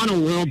you won a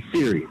World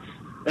Series.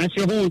 That's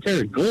your whole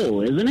entire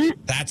goal, isn't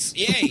it? That's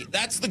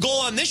the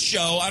goal on this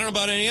show. I don't know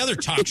about any other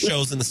talk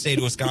shows in the state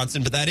of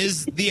Wisconsin, but that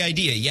is the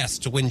idea, yes,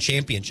 to win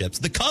championships.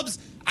 The Cubs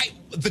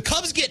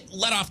get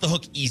let off the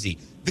hook easy.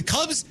 The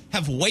Cubs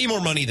have way more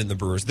money than the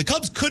Brewers. The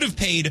Cubs could have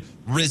paid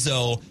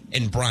Rizzo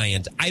and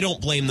Bryant. I don't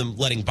blame them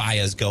letting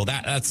Baez go.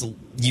 That's a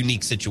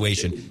unique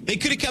situation. They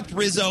could have kept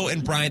Rizzo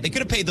and Bryant. They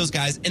could have paid those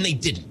guys, and they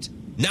didn't.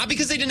 Not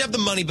because they didn't have the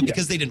money, but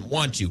because they didn't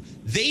want to.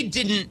 They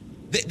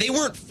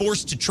weren't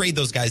forced to trade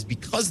those guys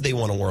because they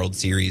won a World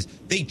Series.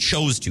 They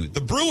chose to.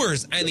 The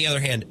Brewers, on the other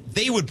hand,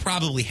 they would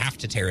probably have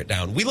to tear it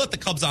down. We let the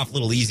Cubs off a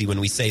little easy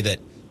when we say that,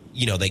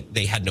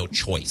 they had no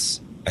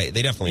choice. Right?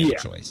 They definitely had a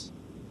choice.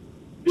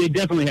 They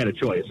definitely had a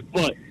choice.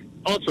 But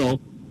also,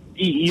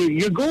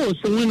 your goal is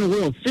to win a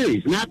World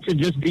Series, not to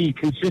just be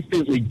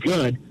consistently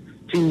good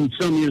to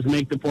some years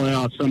make the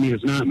playoffs, some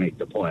years not make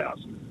the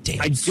playoffs.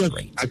 I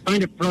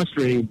find it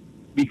frustrating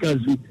because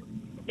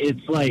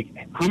it's like,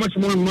 how much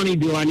more money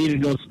do I need to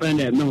go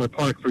spend at Miller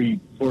Park for them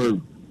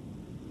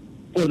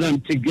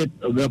to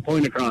get the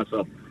point across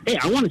of, hey,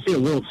 I want to see a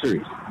World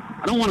Series.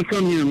 I don't want to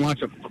come here and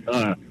watch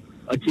a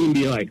team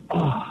be like,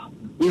 oh,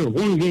 we were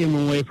one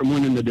game away from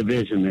winning the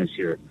division this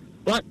year.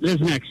 But there's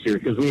next year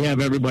because we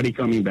have everybody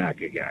coming back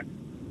again.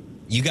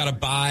 You got to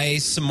buy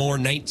some more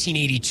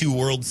 1982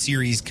 World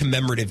Series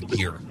commemorative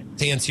gear.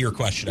 To answer your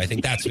question, I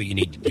think that's what you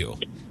need to do.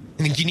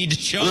 I think you need to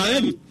show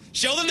them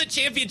that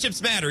championships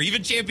matter,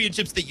 even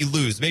championships that you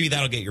lose. Maybe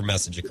that'll get your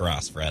message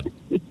across, Fred.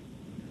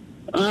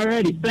 All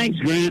righty. Thanks,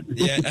 Grant.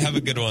 Yeah, have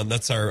a good one.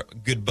 That's our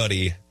good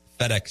buddy,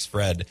 FedEx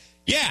Fred.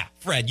 Yeah,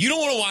 Fred, you don't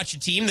want to watch a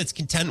team that's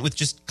content with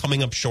just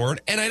coming up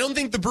short, and I don't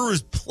think the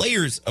Brewers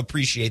players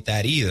appreciate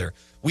that either.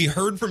 We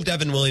heard from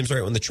Devin Williams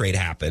right when the trade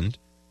happened,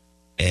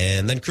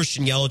 and then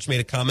Christian Yelich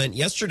made a comment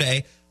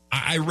yesterday.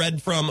 I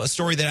read from a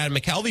story that Adam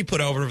McCalvy put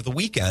over the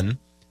weekend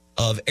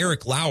of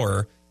Eric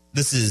Lauer.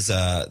 This is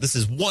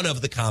one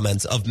of the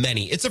comments of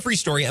many. It's a free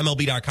story,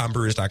 MLB.com,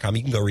 Brewers.com.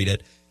 You can go read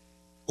it.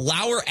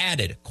 Lauer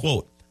added,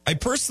 quote, I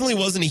personally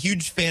wasn't a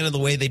huge fan of the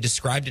way they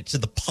described it to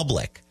the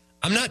public.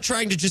 I'm not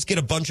trying to just get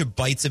a bunch of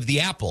bites of the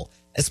apple,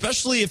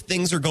 especially if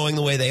things are going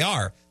the way they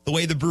are, the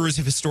way the Brewers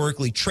have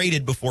historically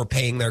traded before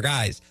paying their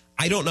guys.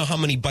 I don't know how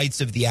many bites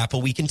of the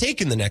apple we can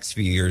take in the next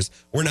few years.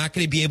 We're not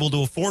going to be able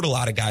to afford a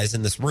lot of guys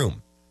in this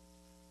room.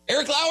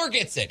 Eric Lauer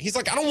gets it. He's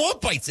like, I don't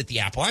want bites at the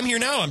apple. I'm here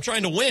now. I'm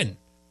trying to win.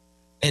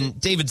 And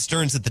David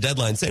Stearns at the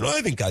deadline saying, I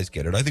think guys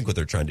get it. I think what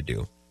they're trying to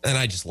do. And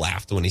I just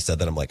laughed when he said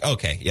that. I'm like,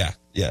 okay, yeah.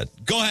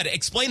 Go ahead.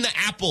 Explain the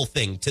apple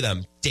thing to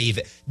them,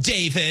 David.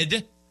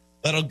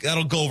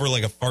 That'll go over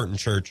like a fart in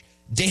church.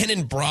 Dan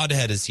in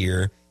Broadhead is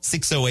here.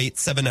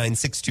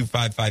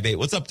 608-796-2558.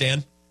 What's up,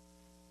 Dan?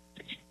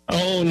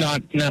 Oh,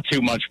 not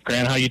too much,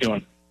 Grant. How you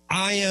doing?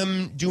 I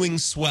am doing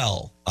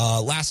swell.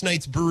 Last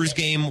night's Brewers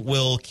game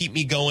will keep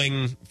me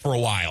going for a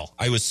while.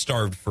 I was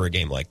starved for a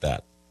game like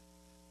that.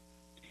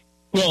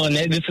 Well, and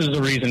this is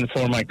the reason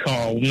for my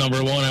call.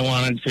 Number one, I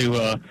wanted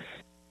to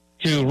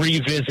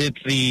revisit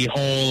the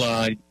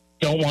whole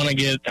don't want to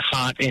get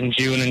hot in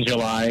June and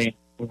July.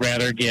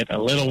 Rather get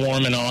a little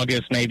warm in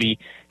August, maybe,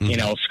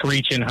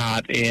 screeching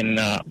hot in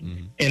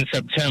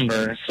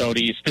September. So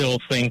do you still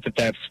think that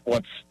that's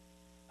what's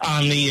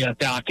on the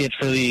docket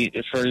for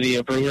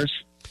the Brewers?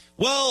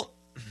 Well,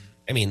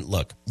 I mean,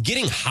 look,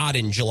 getting hot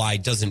in July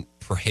doesn't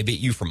prohibit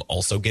you from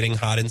also getting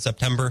hot in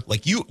September.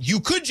 Like you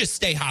could just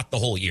stay hot the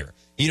whole year.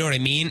 You know what I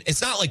mean?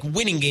 It's not like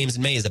winning games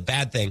in May is a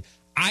bad thing.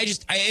 I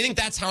think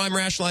that's how I'm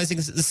rationalizing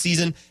this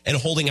season and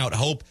holding out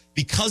hope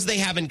because they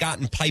haven't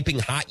gotten piping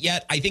hot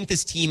yet. I think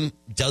this team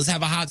does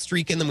have a hot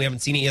streak in them. We haven't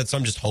seen it yet, so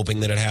I'm just hoping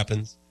that it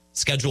happens.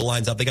 Schedule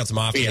lines up. They got some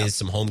off days,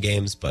 some home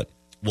games, but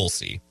we'll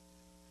see.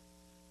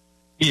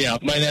 Yeah,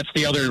 that's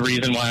the other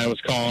reason why I was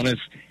calling is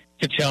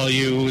to tell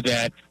you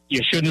that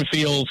you shouldn't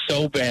feel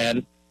so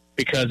bad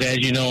because, as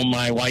you know,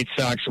 my White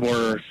Sox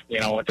were,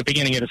 at the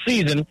beginning of the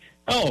season,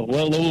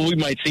 we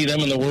might see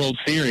them in the World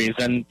Series,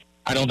 and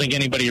I don't think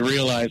anybody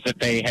realized that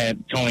they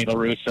had Tony La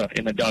Russa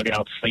in the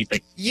dugout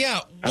sleeping. Yeah,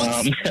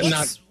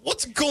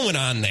 what's going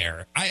on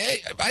there? I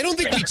don't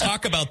think we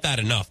talk about that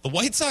enough. The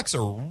White Sox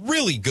are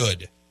really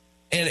good,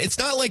 and it's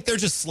not like they're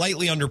just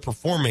slightly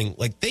underperforming.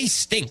 Like, they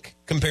stink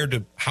compared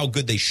to how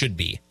good they should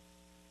be.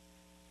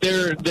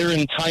 Their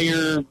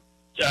entire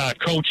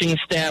coaching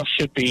staff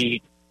should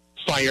be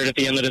fired at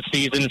the end of the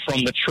season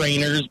from the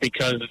trainers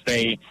because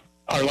they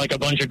are like a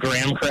bunch of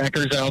graham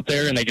crackers out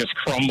there, and they just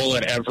crumble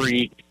at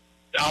every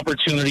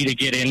opportunity to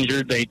get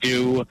injured. They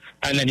do.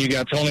 And then you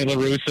got Tony La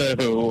Russa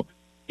who,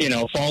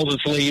 falls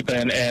asleep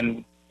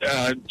and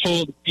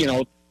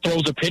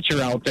throws a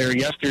pitcher out there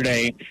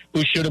yesterday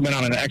who should have been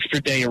on an extra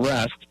day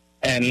rest.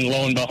 And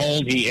lo and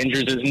behold, he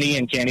injures his knee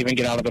and can't even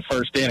get out of the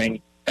first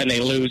inning. And they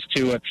lose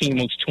to a team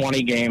who's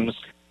 20 games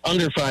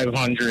under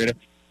 500,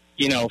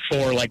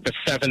 for like the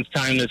seventh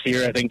time this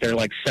year. I think they're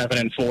like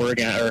 7-4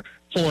 again, or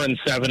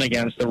 4-7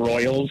 against the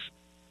Royals.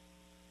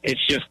 It's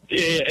just,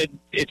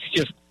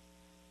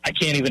 I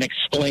can't even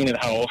explain it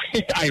how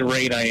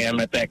irate I am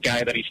at that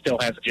guy that he still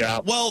has a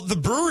job. Well, the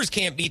Brewers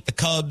can't beat the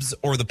Cubs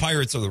or the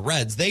Pirates or the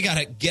Reds. They got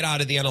to get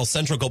out of the NL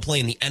Central, go play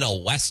in the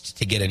NL West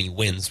to get any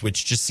wins,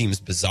 which just seems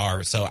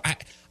bizarre. So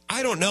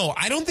I don't know.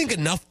 I don't think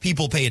enough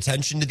people pay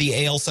attention to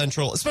the AL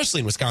Central, especially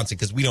in Wisconsin,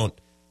 because we don't,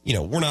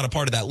 we're not a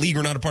part of that league.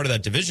 We're not a part of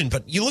that division.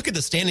 But you look at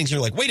the standings,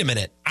 you're like, wait a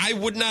minute. I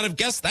would not have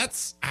guessed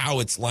that's how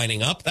it's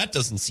lining up. That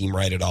doesn't seem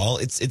right at all.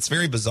 It's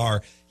very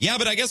bizarre. Yeah,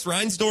 but I guess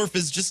Reinsdorf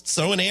is just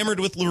so enamored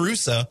with La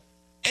Russa.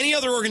 Any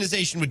other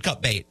organization would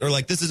cut bait. They're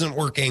like, this isn't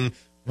working.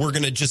 We're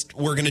going to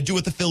do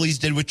what the Phillies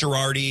did with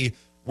Girardi.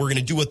 We're going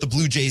to do what the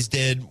Blue Jays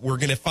did. We're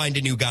going to find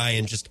a new guy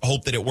and just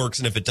hope that it works.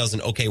 And if it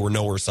doesn't, okay, we're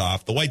no worse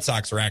off. The White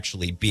Sox are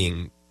actually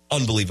being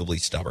unbelievably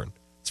stubborn.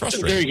 It's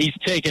frustrating. He's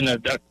taking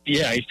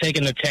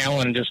the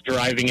talent and just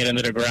driving it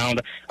into the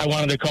ground. I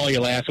wanted to call you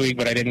last week,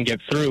 but I didn't get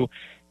through.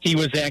 He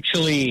was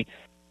actually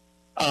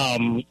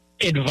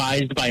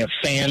advised by a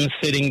fan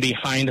sitting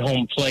behind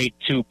home plate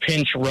to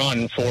pinch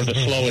run for the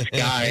slowest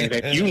guy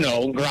that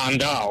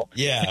Grandal.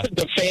 Yeah.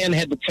 The fan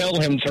had to tell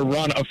him to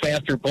run a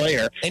faster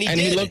player. And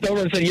he looked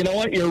over and said, you know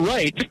what, you're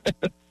right.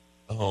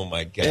 Oh,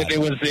 my God. It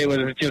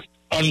was just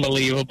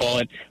unbelievable.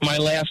 And my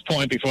last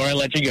point before I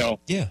let you go.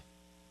 Yeah.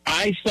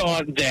 I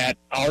thought that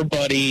our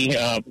buddy,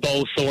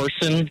 Bo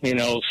Thorson,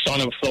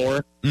 son of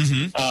Thor,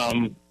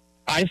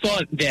 I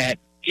thought that,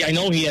 I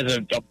know he has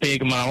a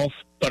big mouth,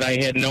 but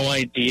I had no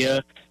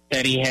idea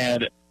that he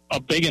had a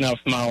big enough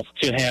mouth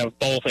to have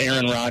both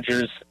Aaron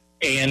Rodgers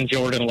and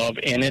Jordan Love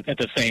in it at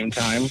the same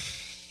time.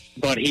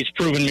 But he's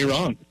proven me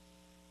wrong.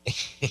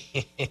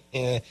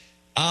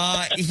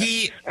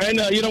 I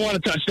know you don't want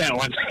to touch that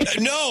one.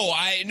 No,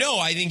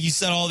 I think you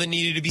said all that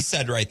needed to be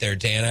said right there,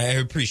 Dan. I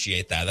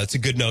appreciate that. That's a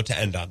good note to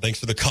end on. Thanks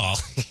for the call.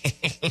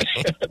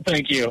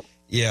 Thank you.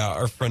 Yeah,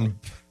 our friend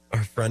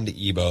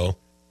Ebo.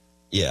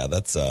 Yeah,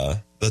 that's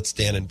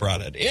Dan and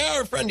Broadhead. Yeah,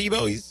 our friend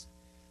Ebo, he's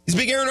a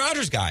big Aaron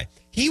Rodgers guy.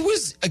 He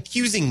was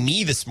accusing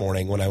me this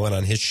morning when I went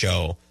on his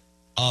show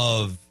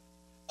of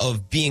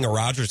being a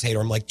Rodgers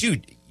hater. I'm like,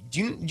 dude,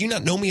 do you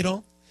not know me at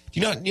all? Do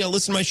you not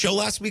listen to my show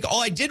last week?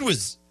 All I did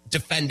was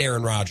defend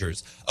Aaron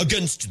Rodgers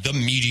against the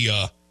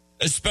media,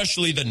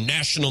 especially the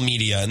national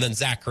media. And then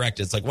Zach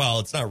corrected. It's like, well,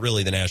 it's not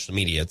really the national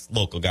media. It's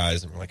local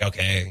guys. And we're like,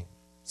 okay,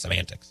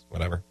 semantics,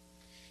 whatever.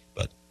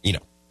 But,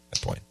 that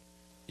point.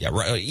 Yeah,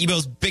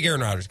 Ebo's big Aaron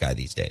Rodgers guy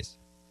these days,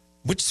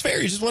 which is fair.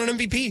 He just won an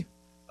MVP.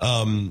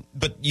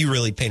 But you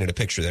really painted a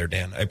picture there,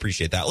 Dan. I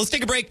appreciate that. Let's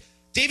take a break.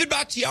 David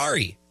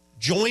Bakhtiari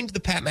joined the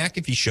Pat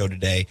McAfee show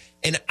today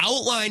and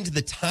outlined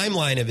the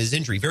timeline of his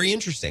injury. Very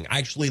interesting. I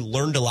actually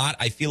learned a lot.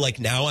 I feel like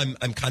now I'm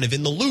kind of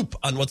in the loop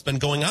on what's been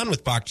going on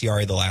with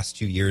Bakhtiari the last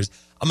 2 years.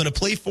 I'm going to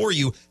play for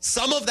you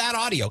some of that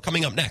audio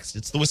coming up next.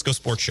 It's the Wisco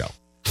Sports Show.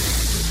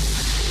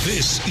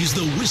 This is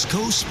the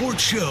Wisco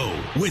Sports Show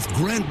with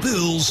Grant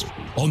Bills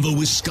on the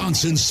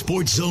Wisconsin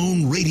Sports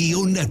Zone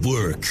Radio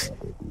Network.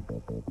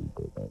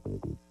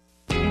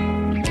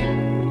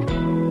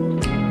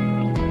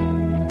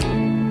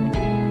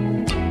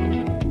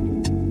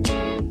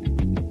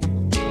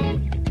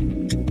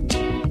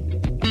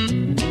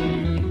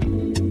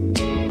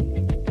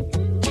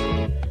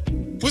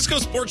 Wisco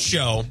Sports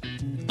Show.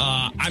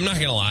 I'm not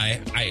gonna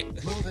lie,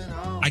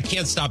 I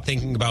can't stop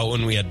thinking about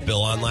when we had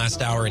Bill on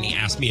last hour and he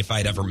asked me if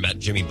I'd ever met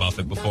Jimmy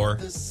Buffett before.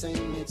 Give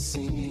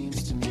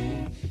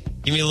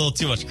me a little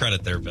too much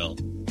credit there, Bill.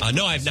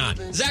 No, I've not.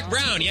 Zach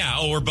Brown, yeah.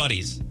 Oh, we're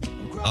buddies.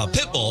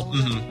 Pitbull,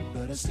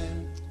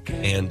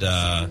 and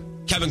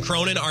Kevin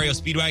Cronin, REO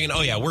Speedwagon.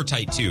 Oh yeah, we're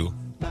tight too.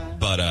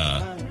 But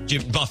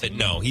Jim Buffett,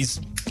 no,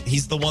 he's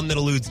the one that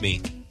eludes me.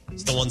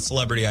 It's the one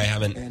celebrity I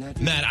haven't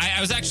met. I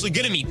was actually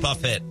going to meet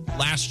Buffett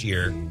last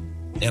year,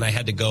 and I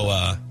had to go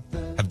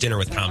have dinner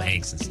with Tom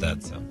Hanks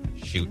instead. So,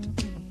 shoot.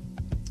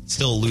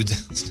 Still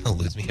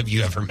eludes me. Have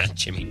you ever met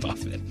Jimmy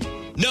Buffett?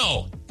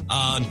 No.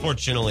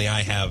 Unfortunately,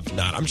 I have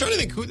not. I'm trying to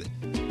think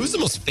who's the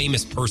most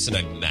famous person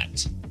I've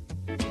met.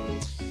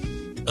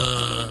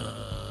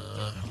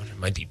 It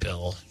might be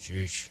Bill.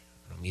 Sheesh.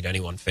 I don't meet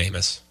anyone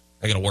famous.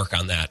 I got to work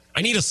on that.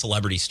 I need a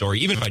celebrity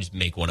story, even if I just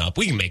make one up.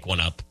 We can make one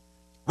up.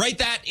 Write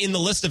that in the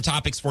list of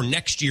topics for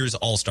next year's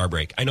All-Star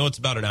break. I know it's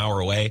about an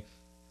hour away,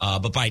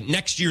 but by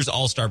next year's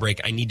All-Star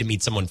break, I need to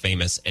meet someone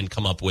famous and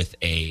come up with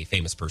a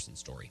famous person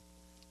story.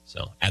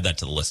 So add that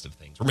to the list of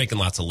things. We're making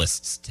lots of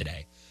lists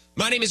today.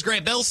 My name is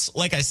Grant Bills.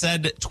 Like I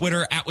said,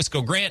 Twitter at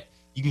Wisco Grant.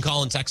 You can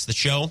call and text the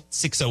show,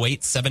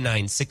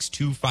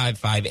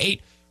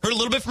 608-796-2558. Heard a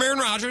little bit from Aaron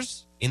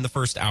Rodgers in the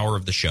first hour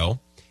of the show,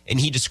 and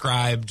he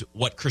described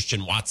what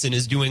Christian Watson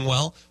is doing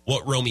well,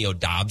 what Romeo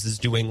Doubs is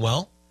doing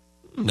well.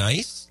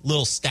 Nice.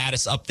 Little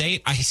status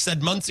update. I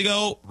said months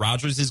ago,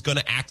 Rodgers is going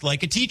to act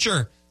like a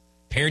teacher.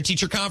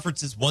 Parent-teacher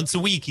conferences once a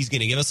week. He's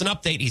going to give us an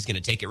update. He's going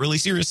to take it really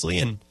seriously,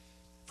 and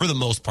for the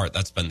most part,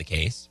 that's been the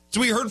case.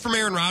 So we heard from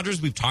Aaron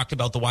Rodgers. We've talked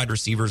about the wide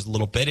receivers a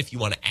little bit. If you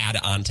want to add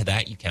on to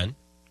that, you can.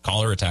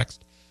 Call or a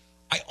text.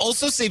 I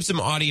also saved some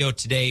audio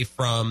today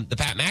from the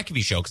Pat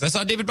McAfee show because I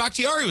saw David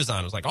Bakhtiari was on.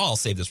 I was like, I'll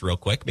save this real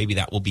quick. Maybe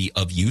that will be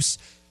of use.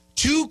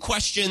 2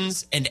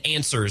 questions and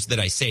answers that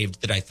I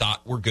saved that I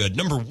thought were good.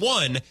 Number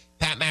 1,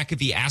 Pat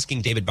McAfee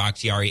asking David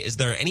Bakhtiari, is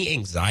there any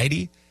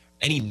anxiety,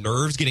 any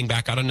nerves getting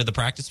back out into the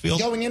practice field?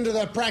 Going into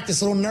the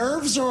practice, little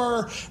nerves,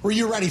 or were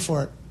you ready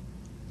for it?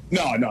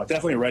 No,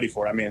 definitely ready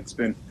for it. I mean, it's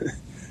been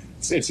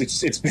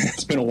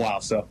a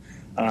while. So,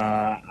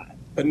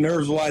 but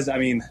nerves wise, I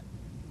mean,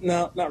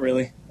 no, not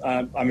really.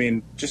 I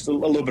mean, just a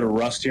little bit of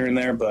rust here and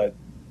there, but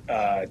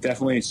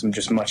definitely some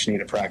just much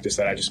needed practice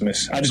that I just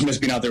miss. I just miss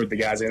being out there with the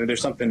guys. And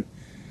there's something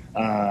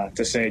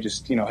to say,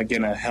 just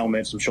getting a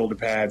helmet, some shoulder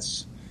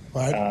pads,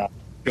 right.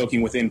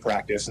 Joking within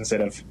practice instead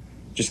of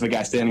just the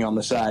guy standing on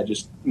the side,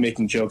 just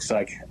making jokes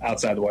like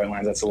outside the white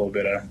lines. That's a little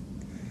bit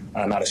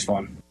not as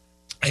fun.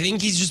 I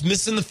think he's just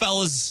missing the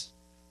fellas,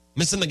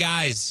 missing the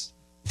guys.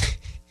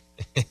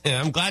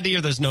 I'm glad to hear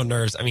there's no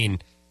nerves. I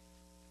mean,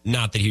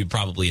 not that he would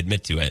probably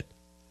admit to it,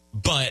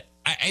 but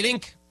I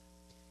think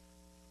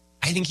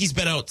he's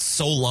been out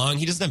so long,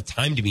 he doesn't have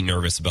time to be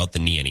nervous about the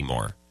knee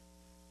anymore,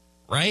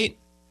 right?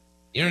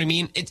 You know what I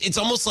mean? It's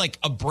almost like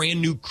a brand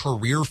new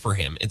career for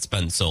him. It's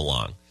been so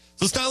long.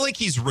 So it's not like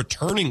he's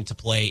returning to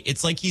play.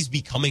 It's like he's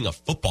becoming a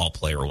football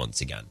player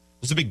once again.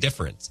 There's a big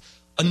difference.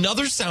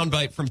 Another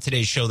soundbite from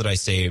today's show that I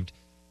saved,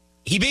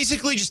 he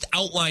basically just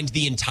outlined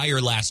the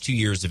entire last 2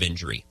 years of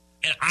injury.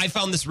 And I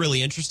found this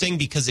really interesting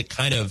because it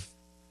kind of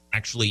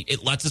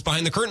it lets us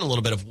behind the curtain a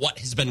little bit of what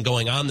has been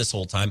going on this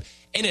whole time.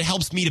 And it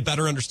helps me to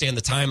better understand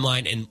the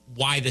timeline and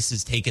why this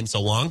has taken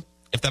so long,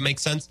 if that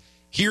makes sense.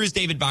 Here is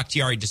David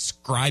Bakhtiari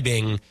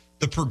describing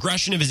the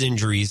progression of his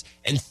injuries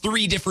and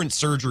 3 different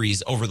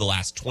surgeries over the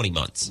last 20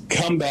 months.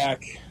 Come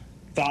back,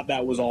 thought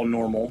that was all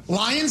normal.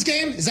 Lions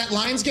game? Is that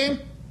Lions game?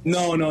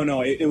 No.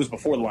 It was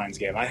before the Lions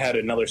game. I had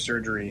another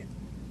surgery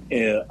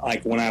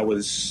like when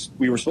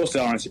we were supposed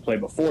to honestly play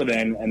before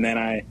then, and then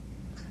I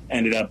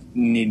ended up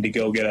needing to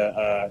go get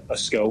a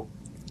scope.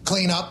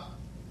 Clean up.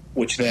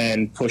 Which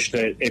then pushed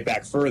it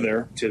back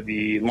further to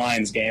the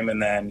Lions game,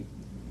 and then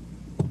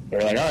they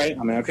were like, all right,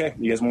 I mean, okay,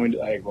 you guys want me to,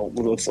 like, well,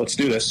 let's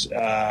do this.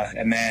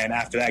 And then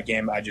after that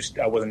game, I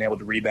wasn't able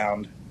to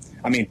rebound.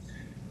 I mean,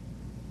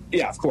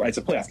 yeah, of course, it's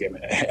a playoff game.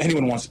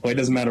 Anyone wants to play. It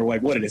doesn't matter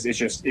like what it is. It's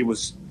just it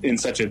was in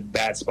such a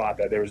bad spot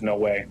that there was no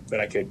way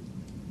that I could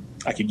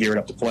gear it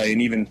up to play.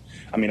 And even,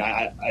 I mean,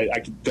 I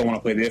don't want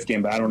to play the if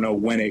game, but I don't know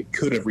when it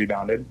could have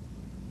rebounded.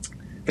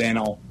 Then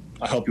I'll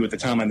help you with the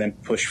timeline, then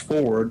push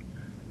forward.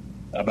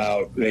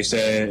 They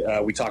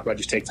said, we talked about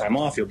just take time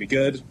off, you'll be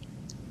good.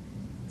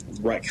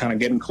 Right, kind of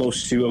getting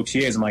close to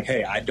OTAs. I'm like,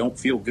 hey, I don't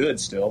feel good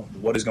still.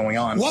 What is going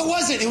on? What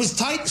was it? It was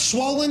tight,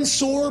 swollen,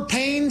 sore,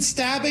 pain,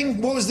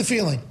 stabbing? What was the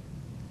feeling?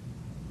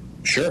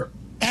 Sure.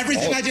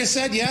 Everything I just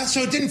said, yeah?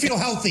 So it didn't feel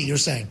healthy, you're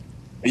saying?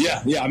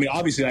 Yeah. I mean,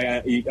 obviously,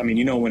 I mean,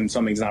 you know when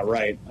something's not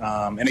right.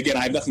 And again,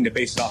 I have nothing to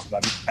base it off of.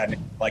 I've had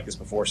anything like this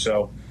before,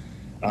 so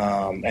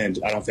and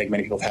I don't think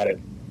many people have had it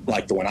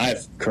like the one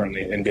I've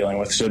currently been dealing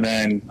with. So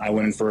then I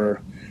went in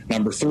for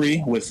number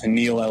 3 with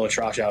Neil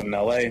Elitrash out in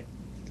L.A.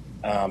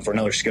 For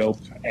another scope,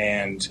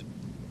 and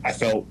I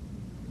felt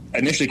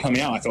initially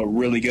coming out, I felt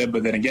really good,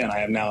 but then again, I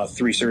have now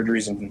 3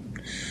 surgeries in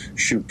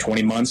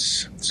 20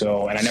 months.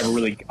 So, and I never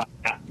really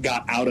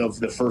got out of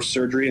the first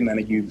surgery, and then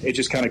it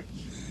just kind of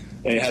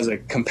it has a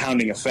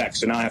compounding effect.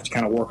 So now I have to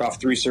kind of work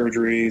off 3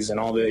 surgeries and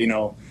all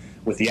the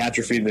with the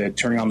atrophy, the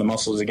turning on the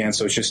muscles again.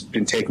 So it's just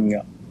been taking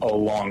a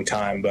long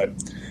time, but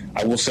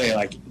I will say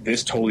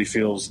this totally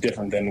feels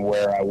different than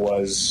where I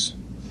was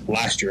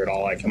last year at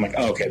all. I'm like,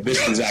 oh, okay,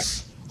 this is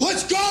actually.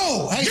 Let's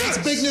go! Hey, yes!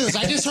 That's big news.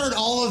 I just heard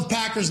all of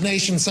Packers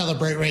Nation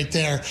celebrate right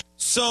there.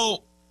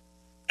 So,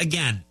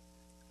 again,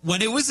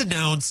 when it was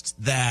announced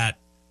that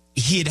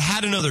he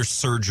had another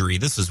surgery,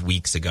 this was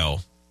weeks ago,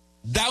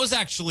 That was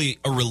actually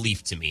a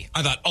relief to me.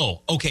 I thought,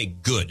 oh, okay,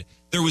 good.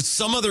 There was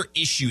some other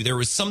issue. There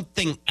was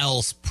something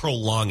else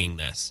prolonging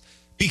this.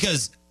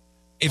 Because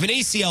if an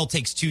ACL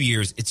takes 2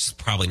 years, it's just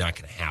probably not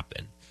going to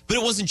happen. But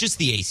it wasn't just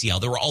the ACL.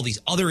 There were all these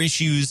other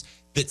issues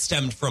that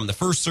stemmed from the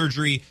first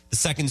surgery, the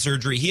second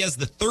surgery. He has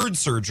the third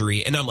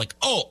surgery. And I'm like,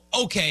 oh,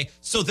 okay.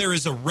 So there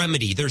is a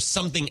remedy. There's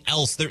something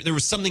else. There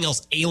was something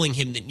else ailing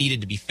him that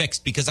needed to be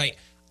fixed because I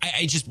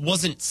just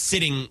wasn't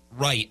sitting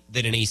right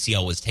that an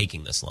ACL was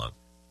taking this long.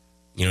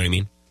 You know what I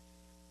mean?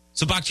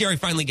 So Bakhtiari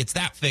finally gets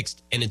that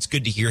fixed, and it's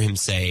good to hear him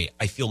say,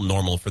 I feel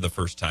normal for the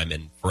first time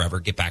in forever.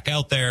 Get back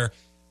out there,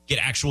 get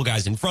actual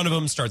guys in front of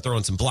him, start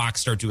throwing some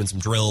blocks, start doing some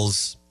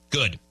drills.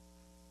 Good.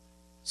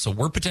 So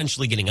we're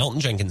potentially getting Elgton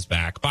Jenkins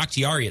back.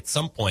 Bakhtiari at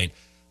some point.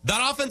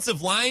 That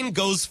offensive line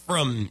goes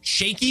from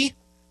shaky,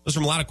 goes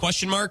from a lot of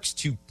question marks,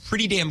 to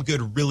pretty damn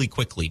good really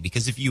quickly.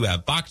 Because if you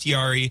have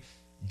Bakhtiari,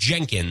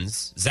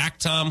 Jenkins, Zach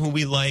Tom, who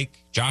we like,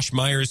 Josh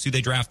Myers, who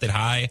they drafted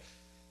high,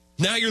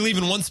 now you're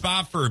leaving one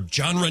spot for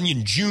John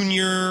Runyon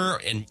Jr.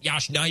 and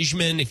Josh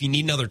Nijman if you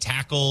need another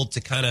tackle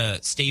to kind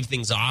of stave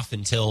things off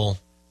until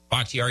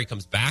Bakhtiari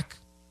comes back.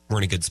 We're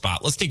in a good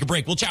spot. Let's take a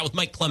break. We'll chat with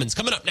Mike Clemens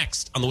coming up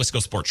next on the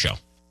Wisco Sports Show.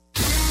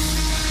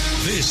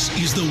 This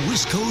is the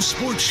Wisco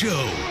Sports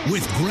Show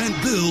with Grant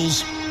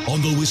Bills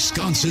on the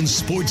Wisconsin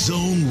Sports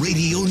Zone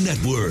Radio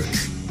Network.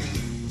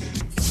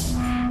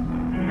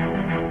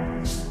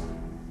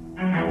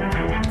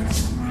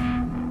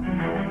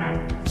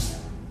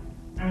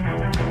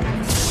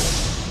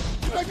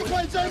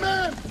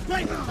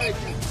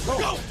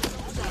 Go!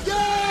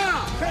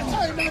 Yeah!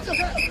 Hey, man,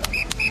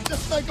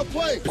 just make a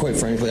play. Quite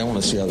frankly, I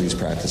want to see how these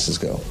practices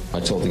go. I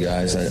told the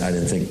guys I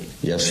didn't think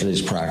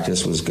yesterday's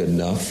practice was good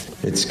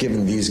enough. It's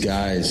given these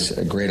guys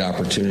a great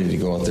opportunity to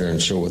go out there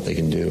and show what they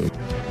can do.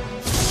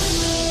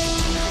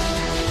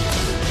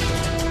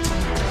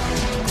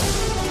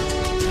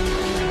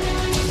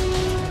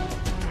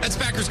 That's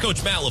Packers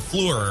coach Matt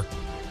LaFleur.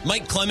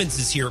 Mike Clemens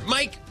is here.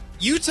 Mike,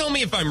 you tell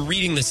me if I'm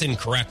reading this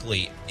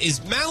incorrectly.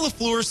 Is Matt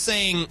LaFleur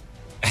saying,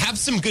 have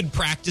some good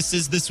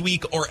practices this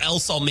week or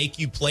else I'll make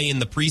you play in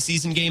the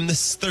preseason game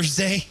this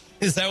Thursday?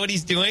 Is that what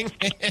he's doing?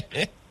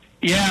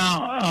 Yeah.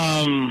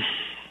 I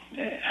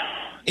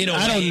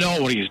don't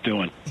know what he's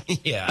doing.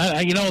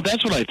 Yeah.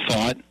 That's what I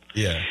thought.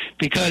 Yeah.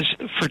 Because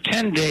for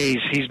 10 days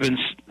he's been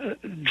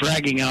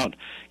dragging out,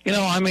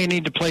 I may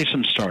need to play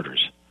some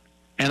starters.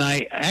 And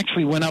I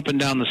actually went up and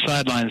down the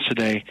sidelines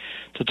today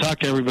to talk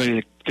to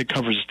everybody that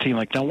covers his team.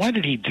 Like, now, why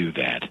did he do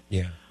that?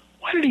 Yeah.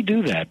 Why did he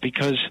do that?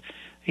 Because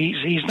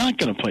he's not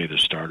going to play the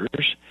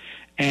starters.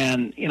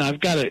 And, I've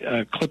got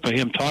a clip of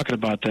him talking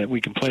about that we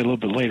can play a little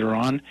bit later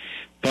on.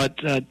 But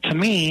to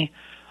me,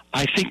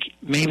 I think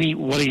maybe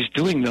what he's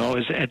doing, though,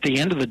 is at the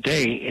end of the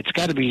day, it's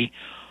got to be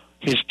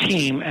his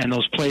team and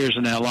those players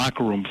in that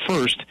locker room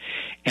first.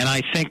 And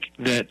I think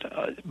that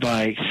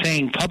by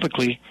saying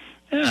publicly,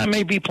 I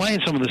may be playing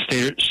some of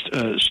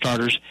the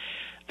starters,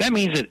 that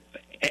means that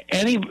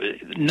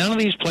none of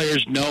these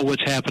players know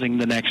what's happening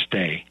the next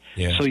day.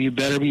 Yeah. So you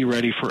better be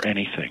ready for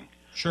anything.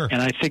 Sure.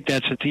 And I think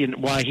that's at the end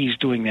why he's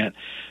doing that.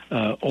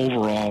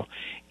 Overall,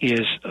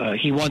 is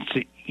he wants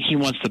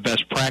the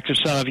best practice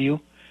out of you,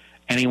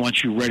 and he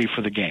wants you ready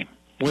for the game,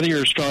 whether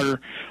you're a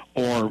starter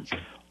or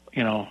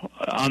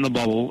on the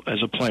bubble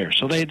as a player.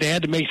 So they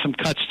had to make some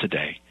cuts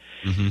today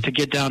to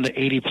get down to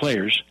 80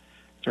 players.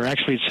 They're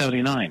actually at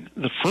 79.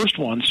 The first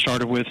one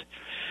started with,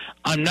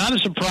 I'm not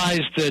as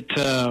surprised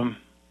that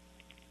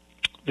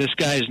this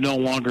guy is no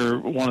longer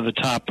one of the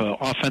top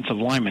offensive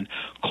linemen.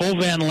 Cole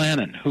Van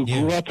Lanen, who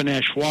grew up in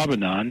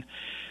Ashwaubenon,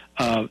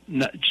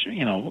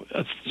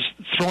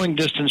 throwing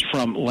distance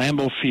from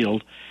Lambeau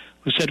Field,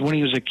 who said when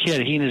he was a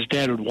kid, he and his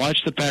dad would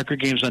watch the Packer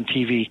games on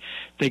TV.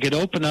 They could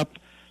open up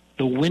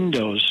the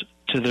windows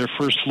to their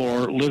first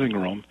floor living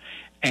room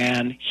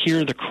and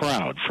hear the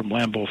crowd from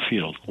Lambeau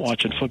Field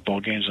watching football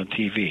games on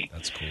TV.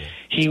 That's cool.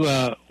 He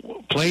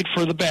played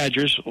for the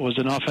Badgers, was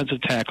an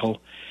offensive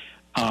tackle.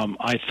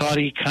 I thought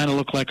he kind of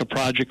looked like a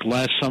project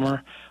last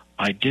summer.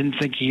 I didn't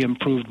think he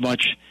improved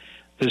much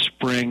this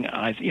spring.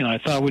 I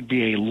thought it would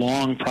be a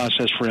long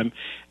process for him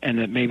and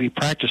that maybe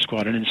practice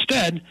squad. And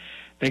instead,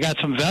 they got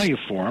some value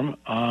for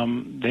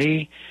him.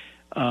 They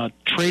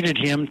traded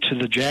him to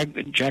the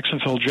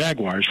Jacksonville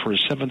Jaguars for a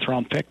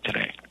 7th-round pick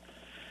today.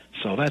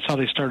 So that's how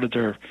they started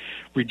their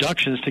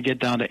reductions to get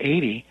down to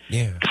 80.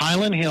 Yeah.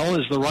 Kylan Hill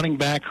is the running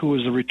back who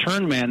was the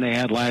return man they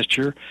had last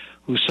year,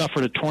 who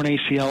suffered a torn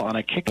ACL on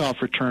a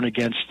kickoff return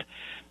against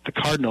the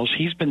Cardinals.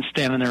 He's been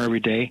standing there every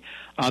day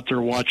out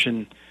there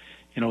watching,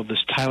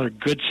 this Tyler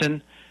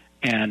Goodson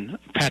and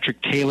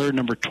Patrick Taylor,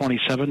 number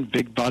 27,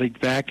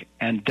 big-bodied back,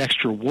 and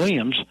Dexter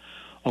Williams,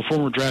 a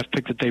former draft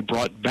pick that they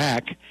brought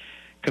back,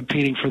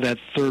 competing for that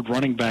third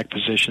running back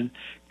position.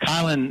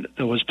 Kylan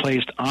was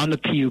placed on the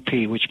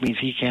PUP, which means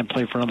he can't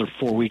play for another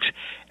 4 weeks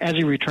as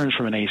he returns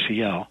from an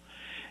ACL.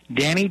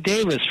 Danny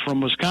Davis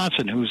from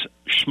Wisconsin, who's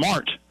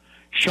smart,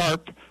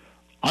 sharp,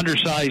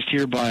 undersized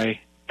here by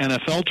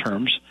NFL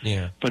terms,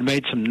 but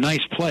made some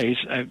nice plays,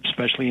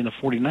 especially in the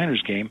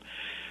 49ers game.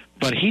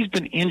 But he's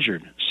been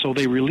injured, So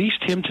they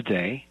released him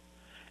today,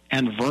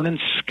 and Vernon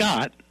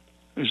Scott,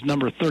 who's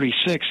number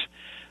 36,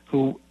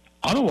 who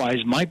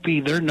otherwise might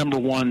be their number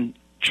one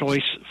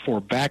choice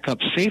for backup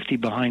safety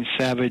behind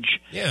Savage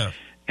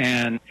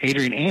and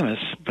Adrian Amos.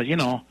 But,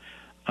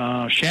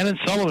 Shannon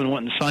Sullivan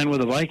went and signed with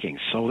the Vikings.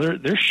 So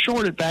they're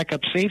short at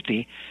backup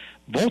safety.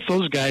 Both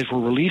those guys were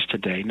released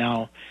today.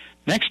 Now,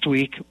 next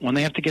week, when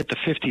they have to get to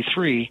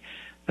 53,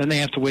 then they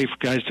have to wait for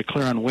guys to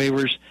clear on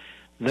waivers.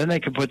 Then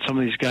they could put some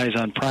of these guys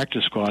on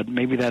practice squad.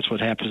 Maybe that's what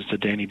happens to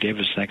Danny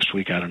Davis next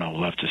week. I don't know.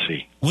 We'll have to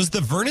see. Was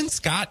the Vernon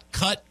Scott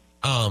cut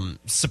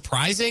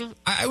surprising?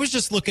 I was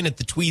just looking at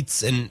the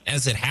tweets and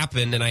as it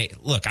happened, and I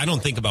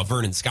don't think about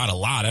Vernon Scott a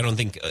lot. I don't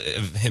think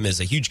of him as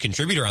a huge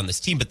contributor on this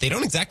team, but they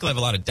don't exactly have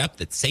a lot of depth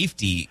at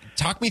safety.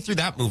 Talk me through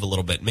that move a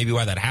little bit, maybe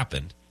why that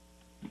happened.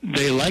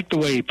 They like the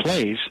way he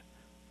plays,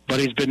 but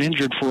he's been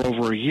injured for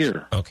over a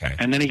year. Okay.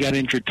 And then he got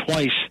injured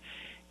twice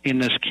in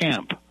this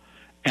camp.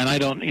 And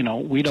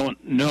we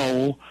don't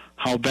know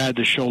how bad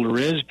the shoulder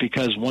is,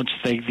 because once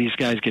these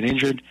guys get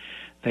injured,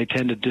 they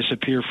tend to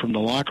disappear from the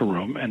locker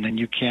room, and then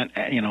you can't,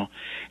 and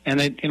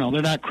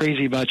they're not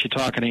crazy about you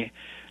talking to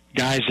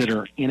guys that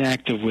are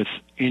inactive with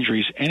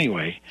injuries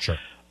anyway. Sure.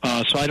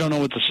 So I don't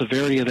know what the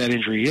severity of that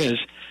injury is.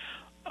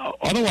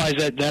 Otherwise,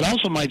 that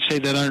also might say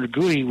that under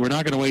Goody, we're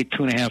not going to wait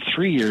 2.5,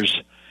 3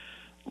 years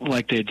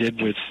like they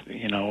did with,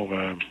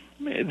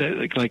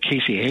 like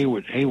Casey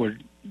Hayward, 4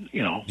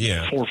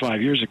 or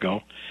 5 years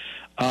ago.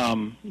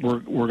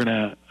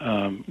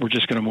 We're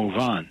just gonna move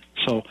on.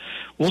 So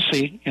we'll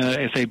see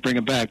if they bring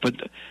him back. But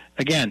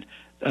again,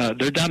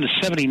 they're down to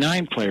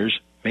 79 players.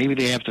 Maybe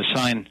they have to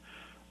sign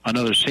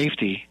another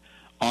safety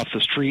off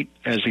the street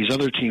as these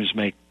other teams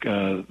make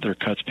their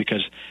cuts,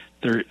 because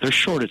they're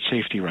short at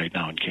safety right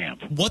now in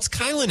camp. What's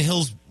Kylan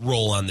Hill's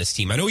role on this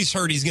team? I know he's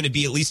going to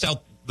be at least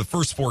out the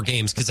first 4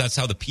 games because that's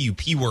how the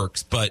PUP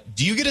works. But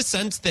do you get a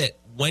sense that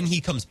when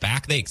he comes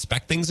back, they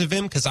expect things of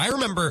him? Because I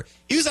remember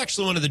he was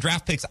actually one of the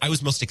draft picks I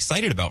was most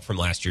excited about from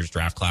last year's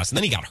draft class. And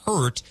then he got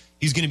hurt.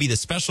 He's going to be the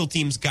special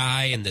teams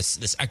guy and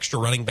this extra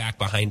running back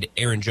behind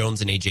Aaron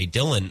Jones and A.J.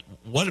 Dillon.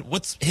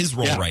 What's his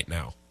role right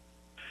now?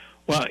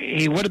 Well,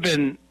 he would have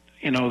been,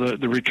 the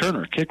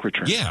returner, kick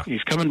returner. Yeah.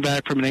 He's coming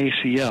back from an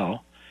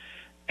ACL.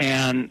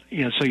 And,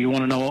 so you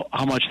want to know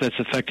how much that's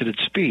affected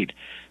its speed.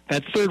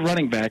 That third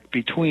running back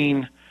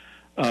between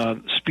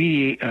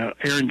speedy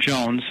Aaron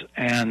Jones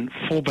and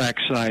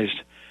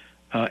fullback-sized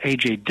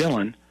A.J.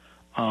 Dillon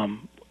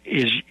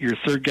is your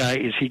third guy.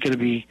 Is he going to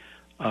be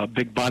a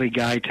big body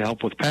guy to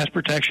help with pass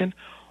protection,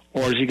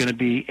 or is he going to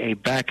be a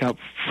backup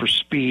for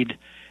speed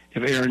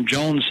if Aaron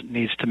Jones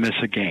needs to miss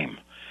a game?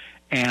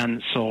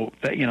 And so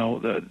that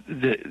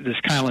this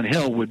Kylan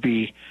Hill would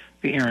be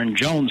the Aaron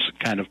Jones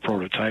kind of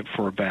prototype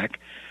for a back.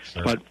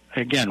 Sure. But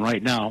again,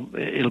 right now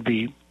it'll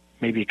be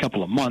maybe a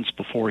couple of months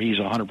before he's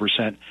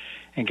 100%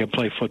 and can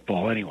play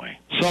football anyway.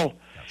 So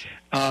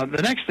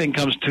the next thing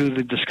comes to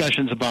the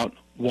discussions about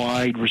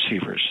wide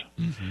receivers.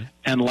 Mm-hmm.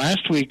 And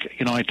last week,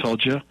 I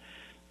told you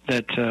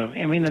that,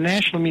 the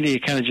national media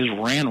kind of just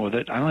ran with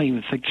it. I don't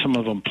even think some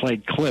of them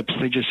played clips.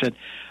 They just said,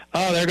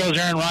 oh, there goes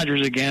Aaron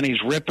Rodgers again.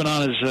 He's ripping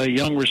on his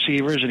young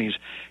receivers, and he's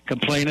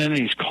complaining, and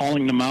he's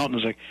calling them out. And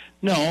it's like,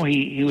 no,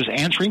 he was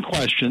answering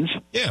questions.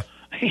 Yeah.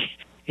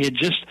 He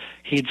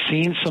had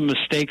seen some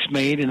mistakes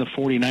made in the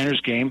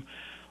 49ers game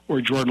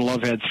where Jordan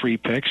Love had 3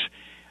 picks.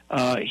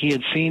 He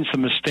had seen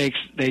some mistakes.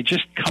 They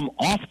just come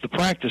off the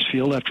practice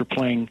field after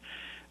playing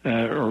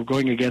or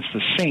going against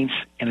the Saints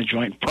in a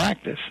joint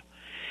practice.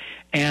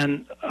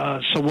 And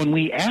so when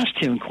we asked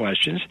him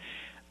questions,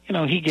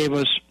 he gave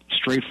us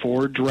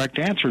straightforward, direct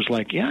answers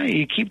like, yeah,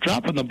 you keep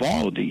dropping the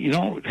ball. You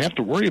don't have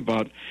to worry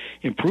about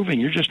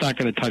improving. You're just not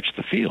going to touch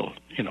the field.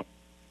 You're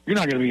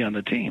not going to be on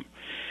the team.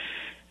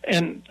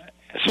 And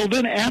so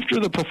then after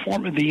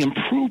the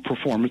improved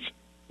performance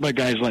by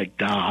guys like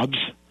Dobbs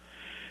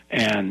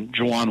and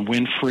Juwan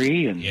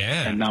Winfrey,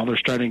 and now they're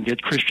starting to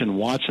get Christian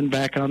Watson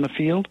back on the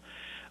field,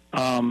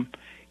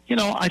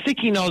 I think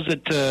he knows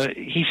that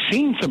he's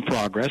seen some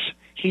progress.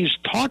 He's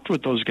talked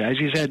with those guys.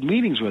 He's had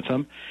meetings with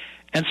them.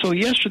 And so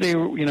yesterday,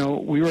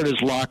 we were at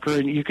his locker,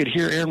 and you could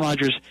hear Aaron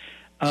Rodgers,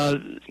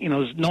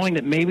 knowing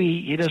that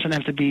maybe he doesn't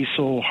have to be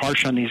so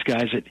harsh on these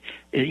guys, that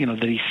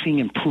he's seeing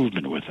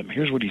improvement with them.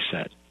 Here's what he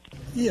said.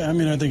 Yeah,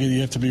 I think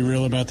you have to be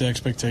real about the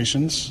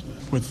expectations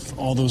with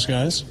all those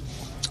guys,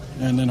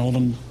 and then hold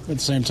them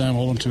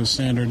to a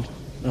standard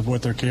of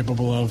what they're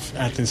capable of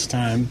at this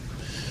time,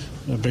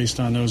 based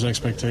on those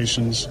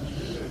expectations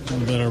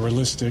that are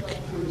realistic.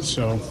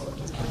 So,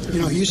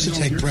 it used to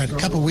take Brett a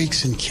couple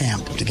weeks in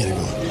camp to get it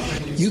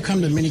going. You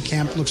come to mini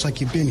camp, looks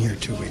like you've been here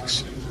 2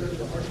 weeks.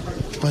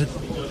 But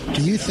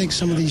do you think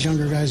some of these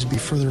younger guys would be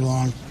further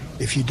along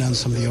if you'd done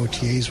some of the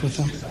OTAs with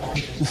them?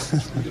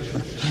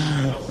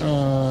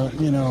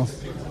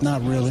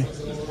 Not really.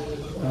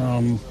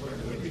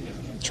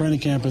 Training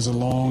camp is a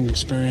long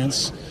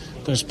experience.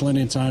 There's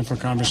plenty of time for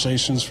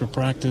conversations, for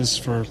practice,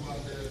 for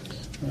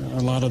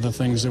a lot of the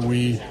things that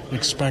we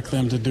expect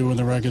them to do in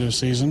the regular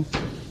season.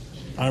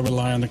 I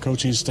rely on the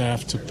coaching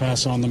staff to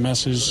pass on the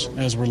message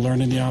as we're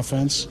learning the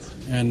offense.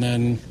 And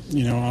then,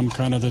 I'm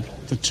kind of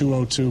the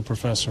 202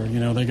 professor.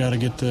 They got to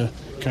get the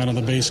kind of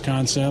the base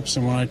concepts.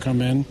 And when I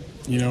come in,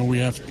 we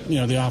have,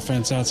 the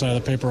offense outside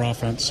of the paper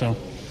offense. So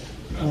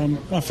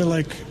I feel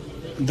like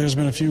there's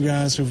been a few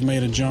guys who've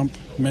made a jump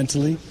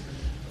mentally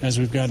as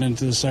we've gotten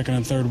into the second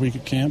and third week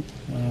of camp.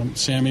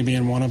 Sammy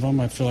being one of them.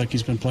 I feel like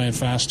he's been playing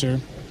faster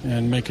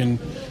and making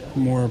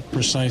more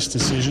precise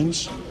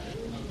decisions.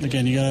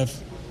 Again, you got to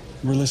have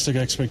realistic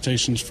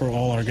expectations for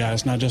all our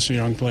guys, not just the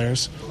young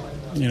players.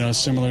 A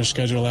similar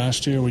schedule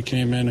last year. We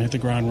came in and hit the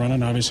ground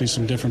running. Obviously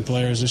some different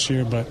players this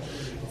year, but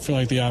I feel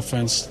like the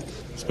offense,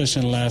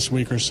 especially in the last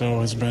week or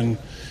so, has been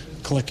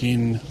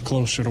clicking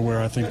closer to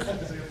where I think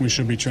we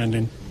should be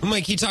trending.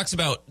 Mike, he talks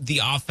about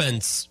the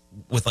offense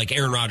with like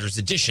Aaron Rodgers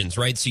additions,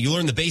 right? So you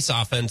learn the base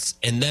offense,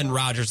 and then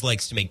Rodgers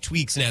likes to make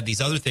tweaks and add these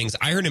other things.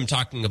 I heard him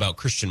talking about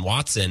Christian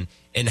Watson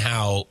and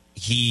how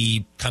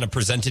he kind of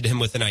presented him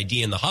with an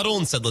idea in the huddle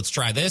and said, let's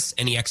try this,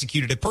 and he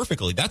executed it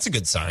perfectly. That's a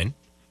good sign.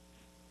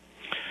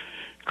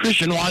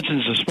 Christian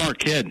Watson's a smart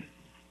kid.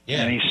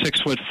 Yeah. And he's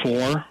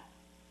 6'4",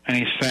 and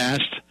he's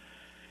fast.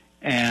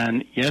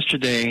 And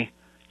yesterday,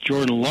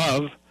 Jordan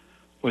Love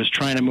was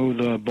trying to move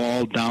the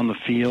ball down the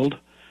field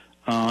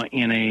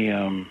in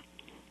a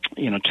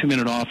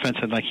 2-minute offense,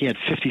 and like he had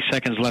 50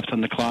 seconds left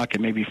on the clock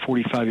and maybe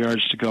 45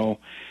 yards to go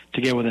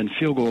to get within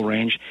field goal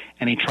range,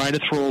 and he tried to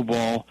throw a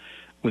ball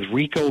with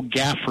Rico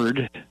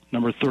Gafford,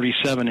 number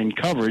 37, in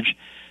coverage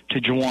to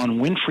Juwan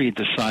Winfrey at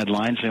the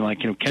sidelines. They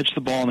catch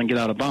the ball and then get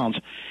out of bounds.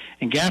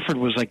 And Gafford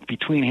was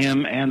between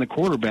him and the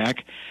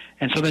quarterback,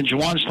 and so then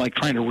Juwan's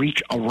trying to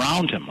reach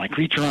around him,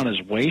 reach around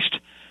his waist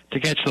to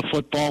catch the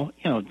football.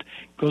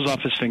 Goes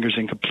off his fingers,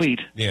 incomplete.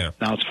 Yeah.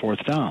 Now it's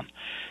fourth down.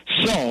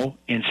 So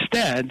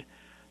instead,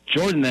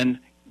 Jordan then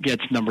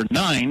gets number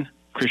 9,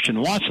 Christian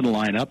Watson,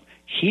 line up.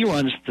 He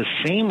runs the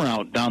same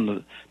route down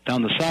the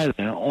side of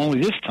it,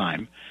 only this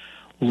time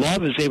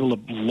Love is able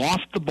to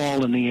loft the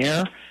ball in the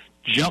air,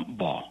 jump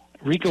ball.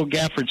 Rico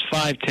Gafford's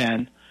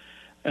 5'10",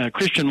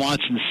 Christian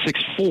Watson's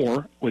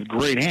 6'4", with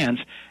great hands,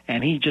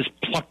 and he just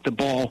plucked the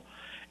ball.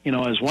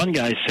 As one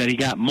guy said, he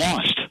got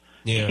mossed.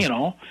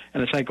 Yeah.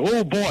 And it's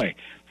oh boy,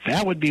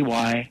 that would be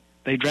why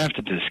they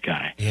drafted this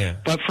guy. Yeah.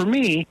 But for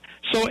me,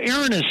 so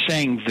Aaron is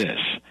saying this.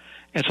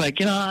 It's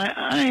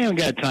I haven't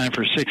got time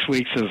for 6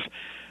 weeks of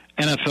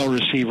NFL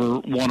receiver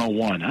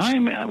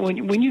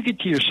 101. When you get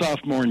to your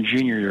sophomore and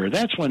junior year,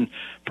 that's when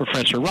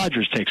Professor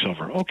Rodgers takes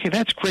over. Okay,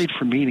 that's great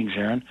for meetings,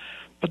 Aaron.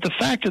 But the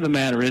fact of the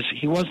matter is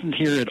he wasn't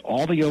here at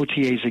all the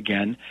OTAs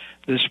again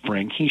this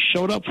spring. He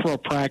showed up for a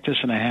practice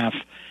and a half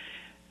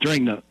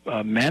during the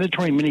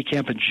mandatory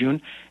minicamp in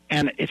June,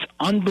 and it's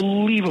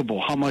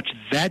unbelievable how much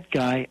that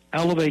guy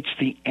elevates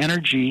the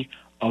energy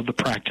of the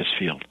practice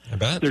field. I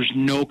bet. There's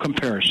no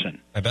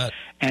comparison. I bet.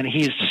 And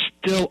he is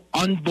still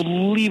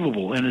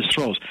unbelievable in his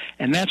throws.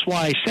 And that's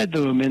why I said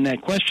to him in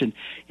that question,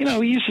 he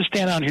used to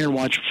stand out here and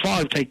watch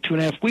Favre take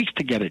 2.5 weeks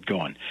to get it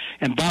going.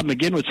 And Bob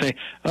McGinn would say,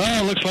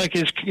 it looks like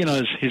his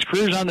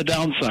career's on the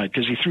downside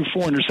because he threw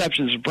 4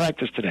 interceptions in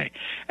practice today.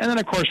 And then,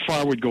 of course,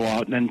 Favre would go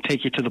out and then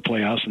take you to the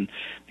playoffs and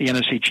the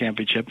NFC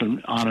Championship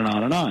and on and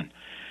on and on.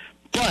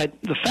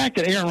 But the fact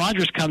that Aaron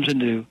Rodgers comes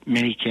into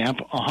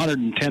minicamp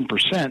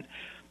 110%,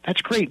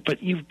 that's great,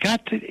 but you've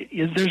got to,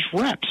 there's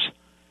reps.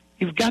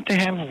 You've got to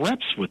have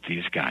reps with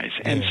these guys.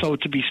 And so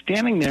to be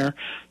standing there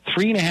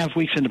 3.5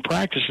 weeks into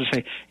practice and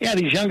say, yeah,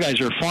 these young guys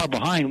are far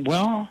behind,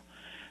 well,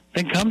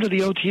 then come to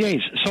the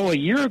OTAs. So a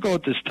year ago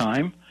at this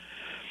time,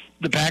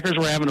 the Packers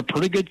were having a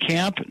pretty good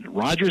camp.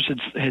 Rodgers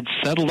had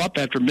settled up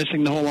after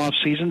missing the whole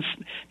offseason,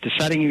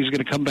 deciding he was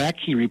going to come back.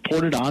 He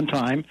reported on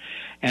time,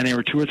 and they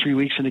were 2 or 3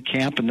 weeks into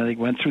camp, and then they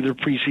went through their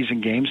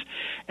preseason games.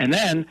 And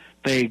then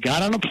they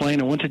got on a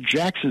plane and went to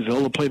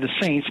Jacksonville to play the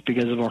Saints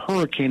because of a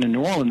hurricane in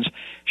New Orleans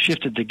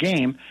shifted the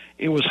game.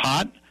 It was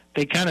hot.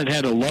 They kind of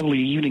had a lovely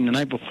evening the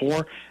night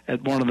before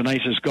at one of the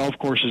nicest golf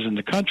courses in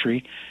the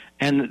country,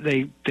 and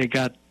they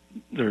got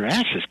their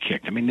asses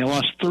kicked. I mean, they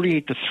lost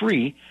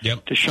 38-3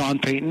 to Sean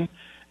Payton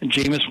and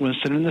Jameis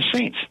Winston and the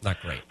Saints. Not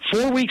great.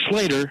 4 weeks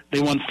later, they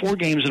won 4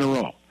 games in a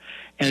row.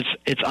 And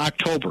it's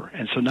October.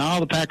 And so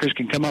now the Packers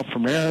can come up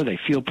from there. They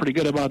feel pretty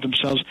good about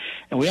themselves.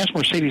 And we asked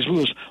Mercedes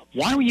Lewis,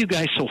 why were you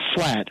guys so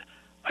flat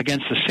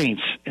against the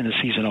Saints in the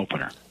season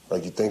opener?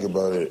 Like, you think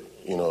about it,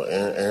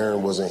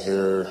 Aaron wasn't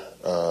here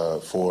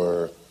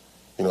for,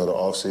 the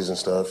off-season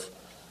stuff.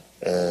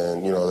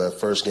 And, that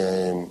first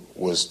game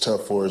was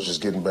tough for us,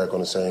 just getting back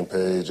on the same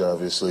page,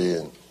 obviously.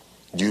 And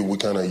we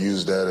kind of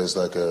used that as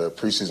like a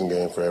preseason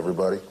game for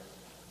everybody.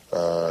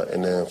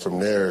 And then from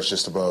there, it's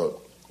just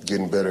about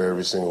getting better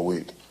every single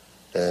week.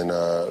 And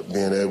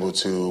being able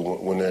to,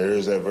 when there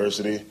is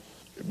adversity,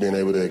 being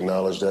able to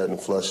acknowledge that and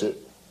flush it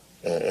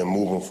and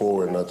moving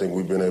forward. And I think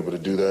we've been able to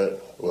do that.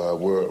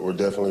 We're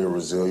definitely a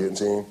resilient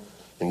team.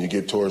 And you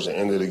get towards the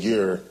end of the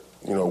year,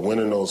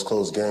 winning those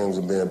close games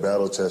and being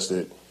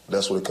battle-tested,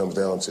 that's what it comes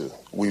down to.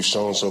 We've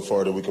shown so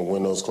far that we can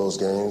win those close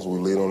games. We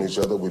lean on each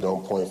other. We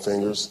don't point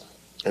fingers.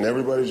 And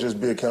everybody just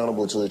be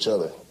accountable to each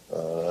other.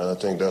 And I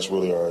think that's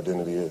really our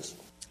identity is.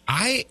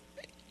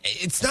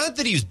 It's not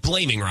that he was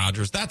blaming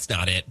Rodgers. That's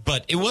not it.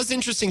 But it was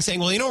interesting saying,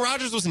 well,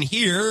 Rodgers wasn't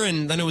here,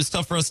 and then it was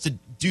tough for us to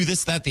do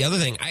this, that, the other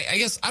thing. I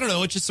guess, I don't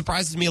know. It just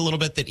surprises me a little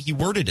bit that he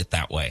worded it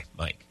that way,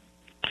 Mike.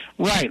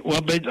 Right.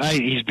 Well, but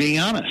he's being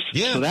honest.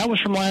 Yeah. So that was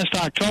from last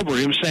October.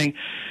 He was saying,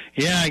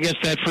 I guess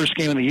that first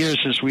game of the year,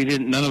 since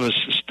none of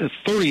us,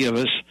 30 of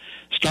us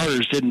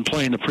starters didn't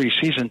play in the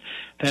preseason,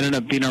 that ended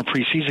up being our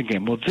preseason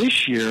game. Well,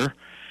 this year,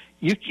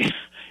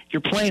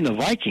 you're playing the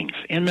Vikings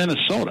in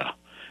Minnesota.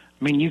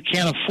 I mean, you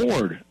can't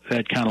afford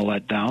that kind of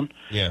letdown.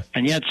 Yeah.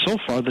 And yet, so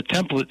far, the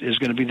template is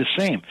going to be the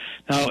same.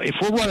 Now, if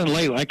we're running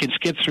late, I can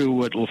skip through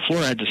what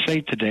LaFleur had to say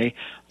today,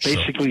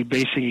 basically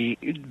basing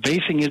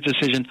his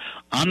decision.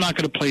 I'm not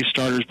going to play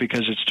starters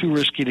because it's too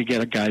risky to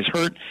get guys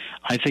hurt.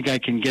 I think I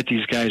can get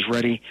these guys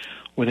ready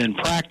within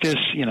practice,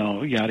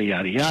 yada,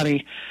 yada, yada.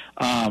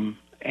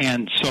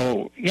 And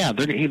so,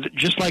 they're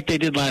just like they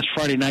did last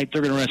Friday night,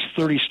 they're going to rest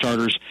 30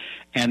 starters,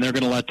 and they're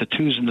going to let the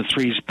 2s and the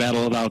 3s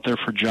battle it out there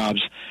for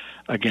jobs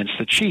against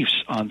the Chiefs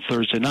on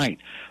Thursday night.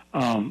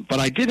 But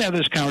I did have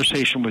this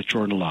conversation with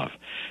Jordan Love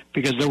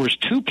because there was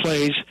 2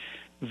 plays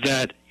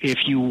that if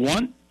you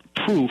want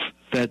proof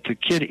that the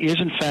kid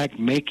is in fact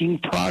making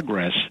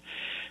progress,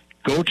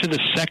 go to the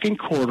second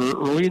quarter,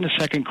 early in the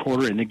second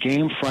quarter in the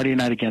game Friday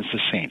night against the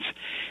Saints.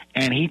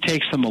 And he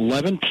takes them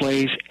 11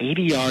 plays,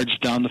 80 yards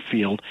down the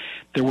field.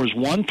 There was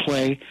one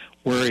play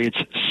where it's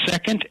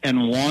 2nd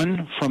and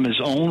 1 from his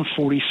own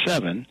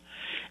 47,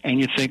 and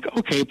you think,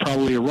 okay,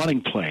 probably a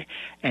running play.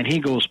 And he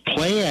goes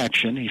play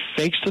action. He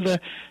fakes to the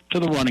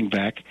running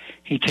back.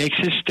 He takes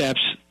his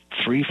steps,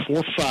 3,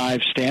 4,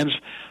 5, stands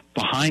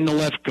behind the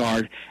left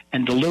guard,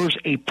 and delivers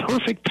a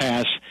perfect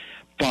pass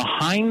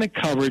behind the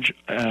coverage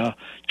to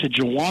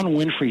Juwann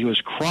Winfree, who has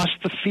crossed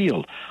the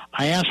field.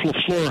 I asked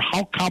LaFleur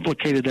how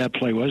complicated that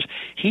play was.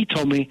 He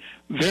told me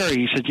very.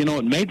 He said,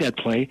 what made that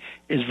play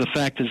is the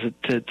fact is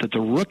that the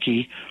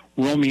rookie,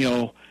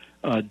 Romeo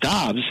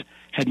Doubs,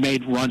 had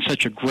run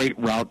such a great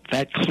route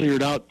that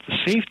cleared out the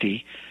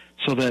safety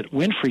so that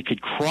Winfree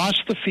could cross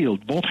the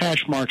field, both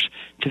hash marks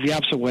to the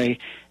opposite way,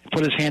 and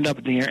put his hand up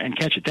in the air and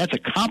catch it. That's a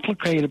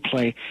complicated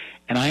play,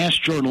 and I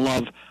asked Jordan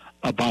Love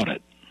about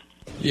it.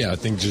 Yeah, I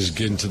think just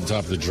getting to the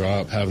top of the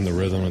drop, having the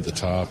rhythm at the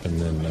top, and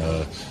then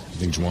I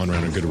think Juwann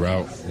ran a good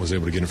route, was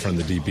able to get in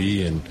front of the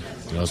DB, and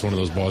it's one of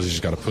those balls you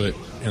just got to put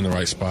in the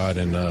right spot,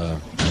 and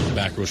the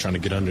backer was trying to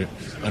get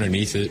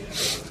underneath it.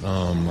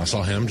 I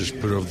saw him just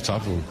put it over the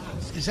top of him.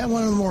 Is that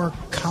one of the more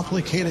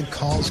complicated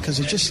calls? Because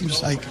it just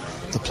seems like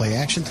the play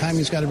action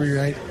timing's got to be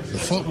right, the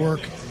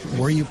footwork,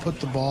 where you put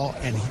the ball,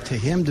 and to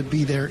him to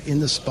be there in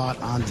the spot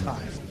on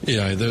time.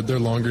 Yeah, they're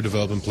longer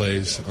developing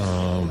plays.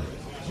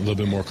 A little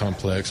bit more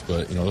complex,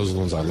 but those are the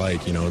ones I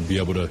like. Be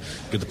able to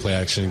get the play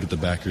action, get the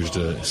backers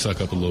to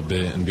suck up a little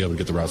bit, and be able to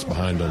get the routes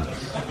behind them.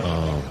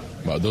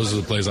 But those are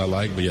the plays I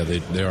like. But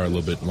they are a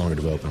little bit longer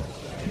developing.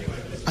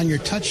 On your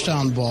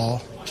touchdown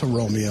ball to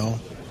Romeo,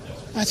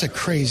 that's a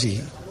crazy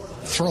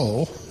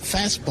throw,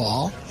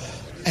 fastball,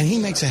 and he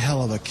makes a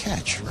hell of a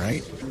catch,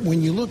 right?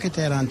 When you look at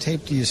that on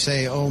tape, do you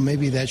say, oh,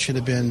 maybe that should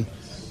have been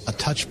a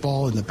touch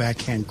ball in the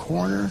backhand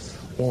corner?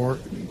 Or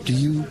do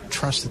you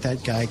trust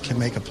that guy can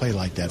make a play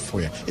like that for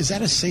you? Is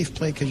that a safe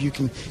play? Because you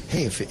can,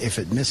 if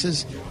it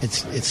misses,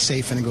 it's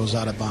safe and it goes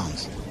out of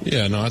bounds.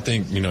 Yeah, no, I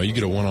think, you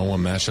get a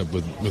one-on-one matchup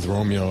with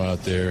Romeo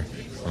out there.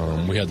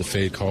 We had the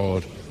fade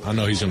called. I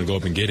know he's going to go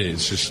up and get it.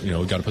 It's just, we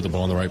got to put the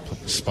ball in the right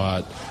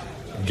spot,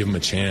 give him a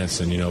chance.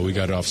 And, we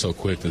got it off so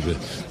quick that the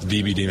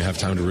DB didn't have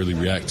time to really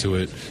react to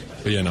it.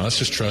 But, let's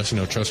just trust.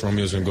 Trust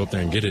Romeo's going to go up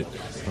there and get it.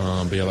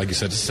 But, like you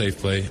said, it's a safe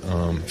play.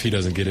 If he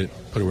doesn't get it,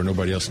 put it where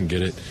nobody else can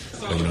get it.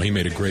 But, he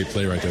made a great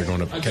play right there,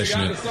 going up,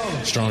 catching it,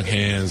 strong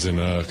hands,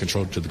 and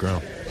controlled it to the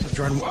ground.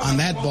 Jordan, on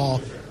that ball,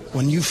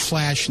 when you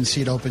flash and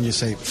see it open, you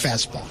say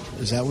fastball.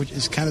 Is that what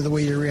is kind of the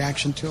way your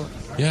reaction to it?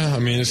 Yeah,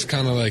 it's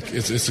kind of like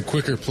it's a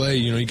quicker play.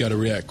 You got to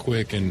react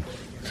quick and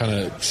kind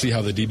of see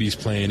how the DB's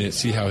playing it,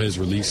 see how his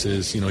release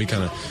is. He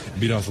kind of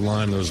beat off the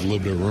line. There was a little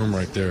bit of room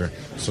right there.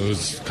 So it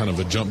was kind of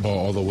a jump ball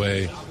all the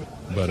way.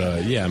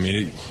 But,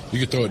 you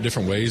could throw it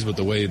different ways, but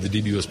the way the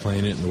DB was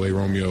playing it and the way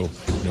Romeo,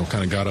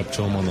 kind of got up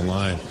to him on the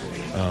line,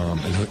 and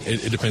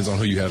it depends on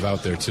who you have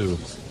out there, too.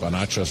 But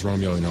I trust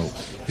Romeo,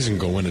 he's going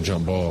to go win a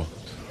jump ball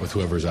with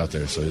whoever's out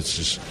there. So it's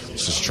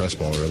just trust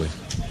ball, really.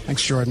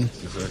 Thanks, Jordan.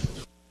 Yes, sir.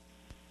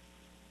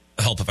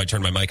 Help if I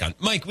turn my mic on.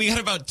 Mike, we got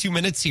about 2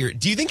 minutes here.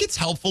 Do you think it's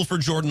helpful for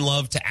Jordan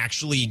Love to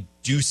actually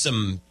do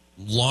some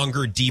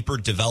longer, deeper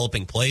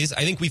developing plays?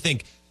 I think we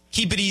think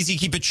keep it easy,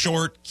 keep it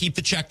short, keep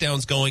the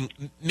checkdowns going.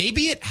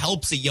 Maybe it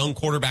helps a young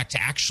quarterback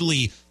to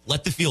actually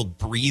let the field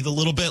breathe a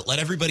little bit, let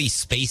everybody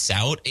space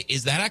out.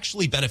 Is that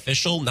actually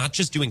beneficial, not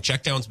just doing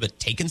checkdowns, but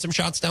taking some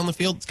shots down the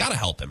field? It's got to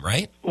help him,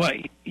 right? Well,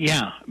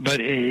 yeah, but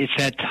it's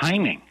that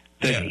timing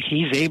that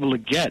he's able to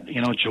get,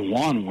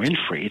 Juwann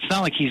Winfree. It's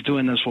not like he's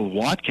doing this with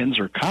Watkins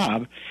or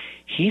Cobb.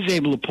 He's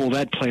able to pull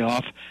that play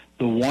off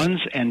the 1s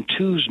and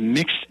 2s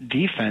mixed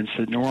defense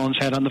that New Orleans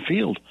had on the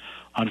field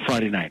on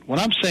Friday night. What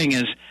I'm saying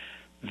is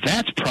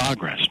that's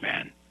progress,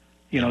 man.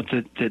 You know,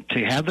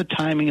 to have the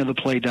timing of the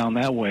play down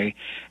that way,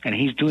 and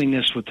he's doing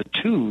this with the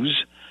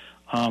twos,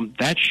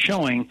 that's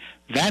showing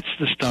that's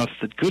the stuff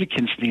that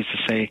Gutekunst needs to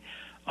say,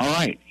 all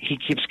right, he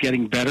keeps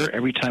getting better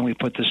every time we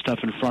put this stuff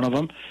in front of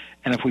him,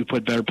 and if we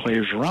put better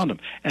players around him.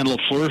 And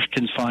LaFleur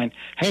can find,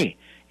 hey,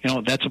 you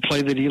know, that's a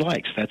play that he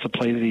likes. That's a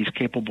play that he's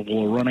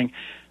capable of running.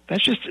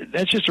 That's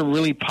just a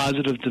really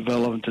positive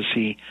development to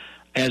see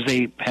as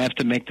they have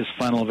to make this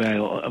final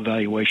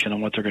evaluation on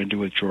what they're going to do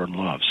with Jordan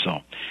Love. So,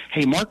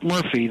 hey, Mark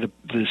Murphy,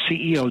 the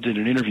CEO, did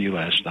an interview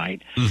last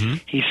night. Mm-hmm.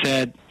 He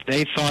said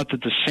they thought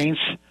that the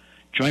Saints'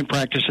 joint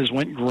practices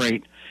went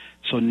great.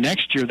 So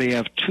next year they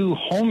have 2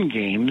 home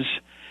games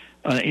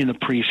in the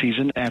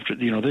preseason. After,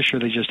 you know, this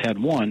year they just had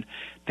 1.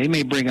 They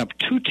may bring up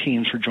 2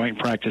 teams for joint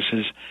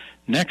practices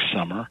next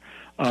summer.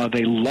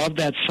 They love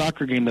that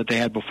soccer game that they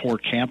had before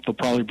camp. They'll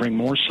probably bring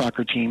more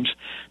soccer teams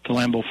to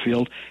Lambeau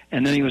Field.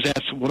 And then he was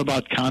asked, what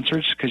about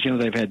concerts? Because, you know,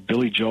 they've had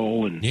Billy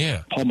Joel and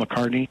Paul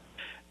McCartney.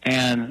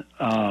 And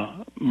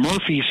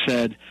Murphy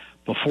said,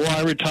 before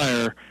I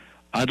retire,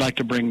 I'd like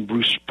to bring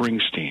Bruce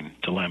Springsteen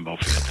to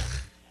Lambeau Field.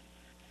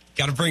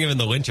 Got to bring him in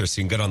the winter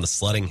so you can get on the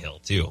sledding hill,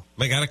 too.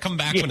 I got to come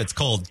back when it's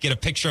cold, get a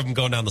picture of him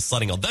going down the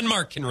sledding hill. Then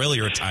Mark can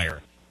really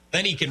retire.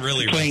 Then he can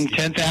really playing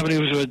 10th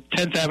Avenue with a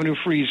 10th Avenue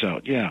freeze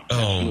out. Yeah.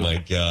 Oh my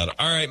God!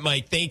 All right,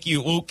 Mike. Thank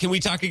you. Well, can we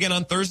talk again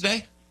on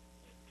Thursday?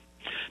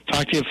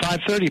 Talk to you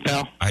at 5:30,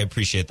 pal. I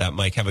appreciate that,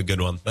 Mike. Have a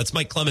good one. That's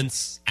Mike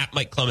Clemens at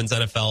Mike Clemens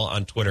NFL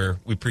on Twitter.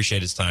 We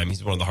appreciate his time.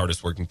 He's one of the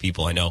hardest working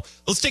people I know.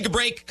 Let's take a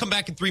break. Come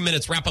back in 3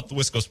 minutes. Wrap up the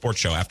Wisco Sports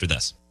Show after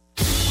this.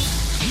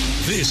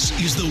 This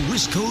is the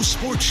Wisco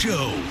Sports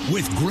Show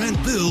with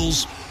Grant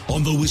Bills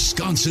on the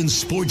Wisconsin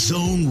Sports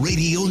Zone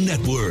Radio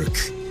Network.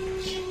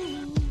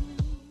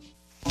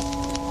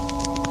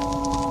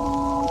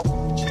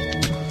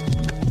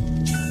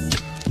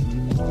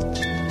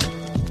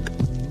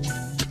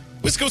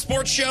 Wisco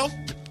Sports Show.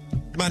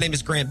 My name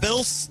is Grant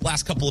Bills.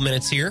 Last couple of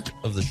minutes here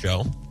of the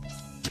show.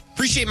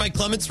 Appreciate Mike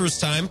Clemens for his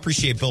time.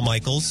 Appreciate Bill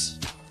Michaels,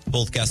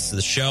 both guests of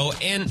the show.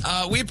 And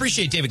we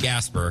appreciate David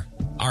Gasper,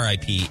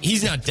 R.I.P.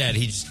 He's not dead.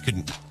 He just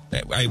couldn't.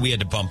 We had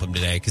to bump him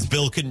today because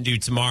Bill couldn't do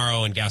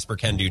tomorrow and Gasper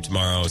can do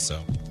tomorrow.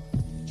 So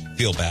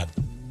feel bad.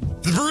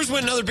 The Brewers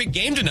win another big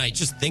game tonight.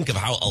 Just think of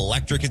how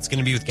electric it's going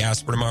to be with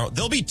Gasper tomorrow.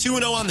 They'll be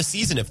 2-0 on the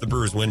season if the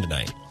Brewers win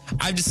tonight.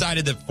 I've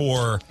decided that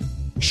for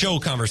show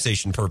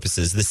conversation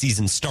purposes, the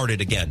season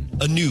started again,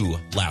 anew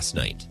last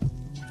night.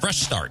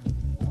 Fresh start.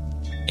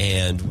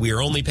 And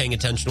we're only paying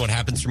attention to what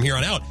happens from here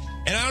on out.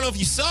 And I don't know if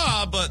you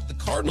saw, but the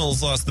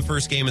Cardinals lost the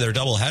first game of their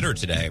doubleheader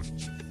today.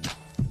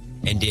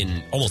 And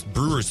in almost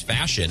Brewers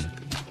fashion,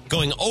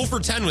 going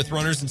 0-for-10 with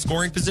runners in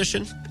scoring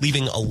position,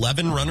 leaving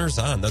 11 runners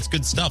on. That's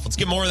good stuff. Let's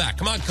get more of that.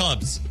 Come on,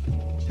 Cubs.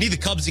 Need the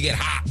Cubs to get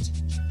hot.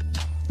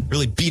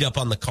 Really beat up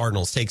on the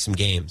Cardinals, take some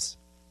games.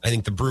 I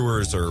think the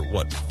Brewers are,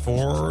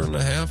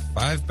 4.5,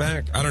 5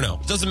 back? I don't know.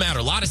 Doesn't matter.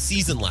 A lot of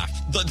season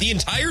left. The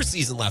entire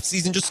season left.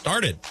 Season just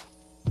started.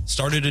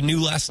 Started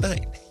anew last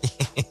night.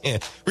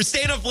 We're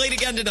staying up late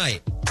again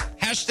tonight.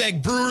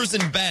 Hashtag Brewers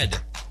in bed.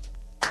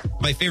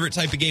 My favorite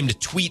type of game to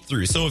tweet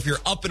through. So if you're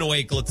up and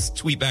awake, let's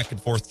tweet back and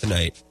forth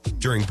tonight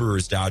during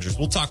Brewers-Dodgers.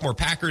 We'll talk more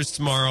Packers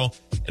tomorrow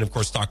and, of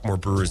course, talk more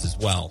Brewers as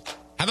well.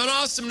 Have an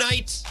awesome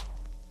night.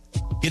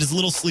 Get as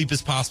little sleep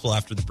as possible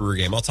after the Brewer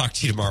game. I'll talk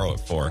to you tomorrow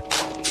at 4.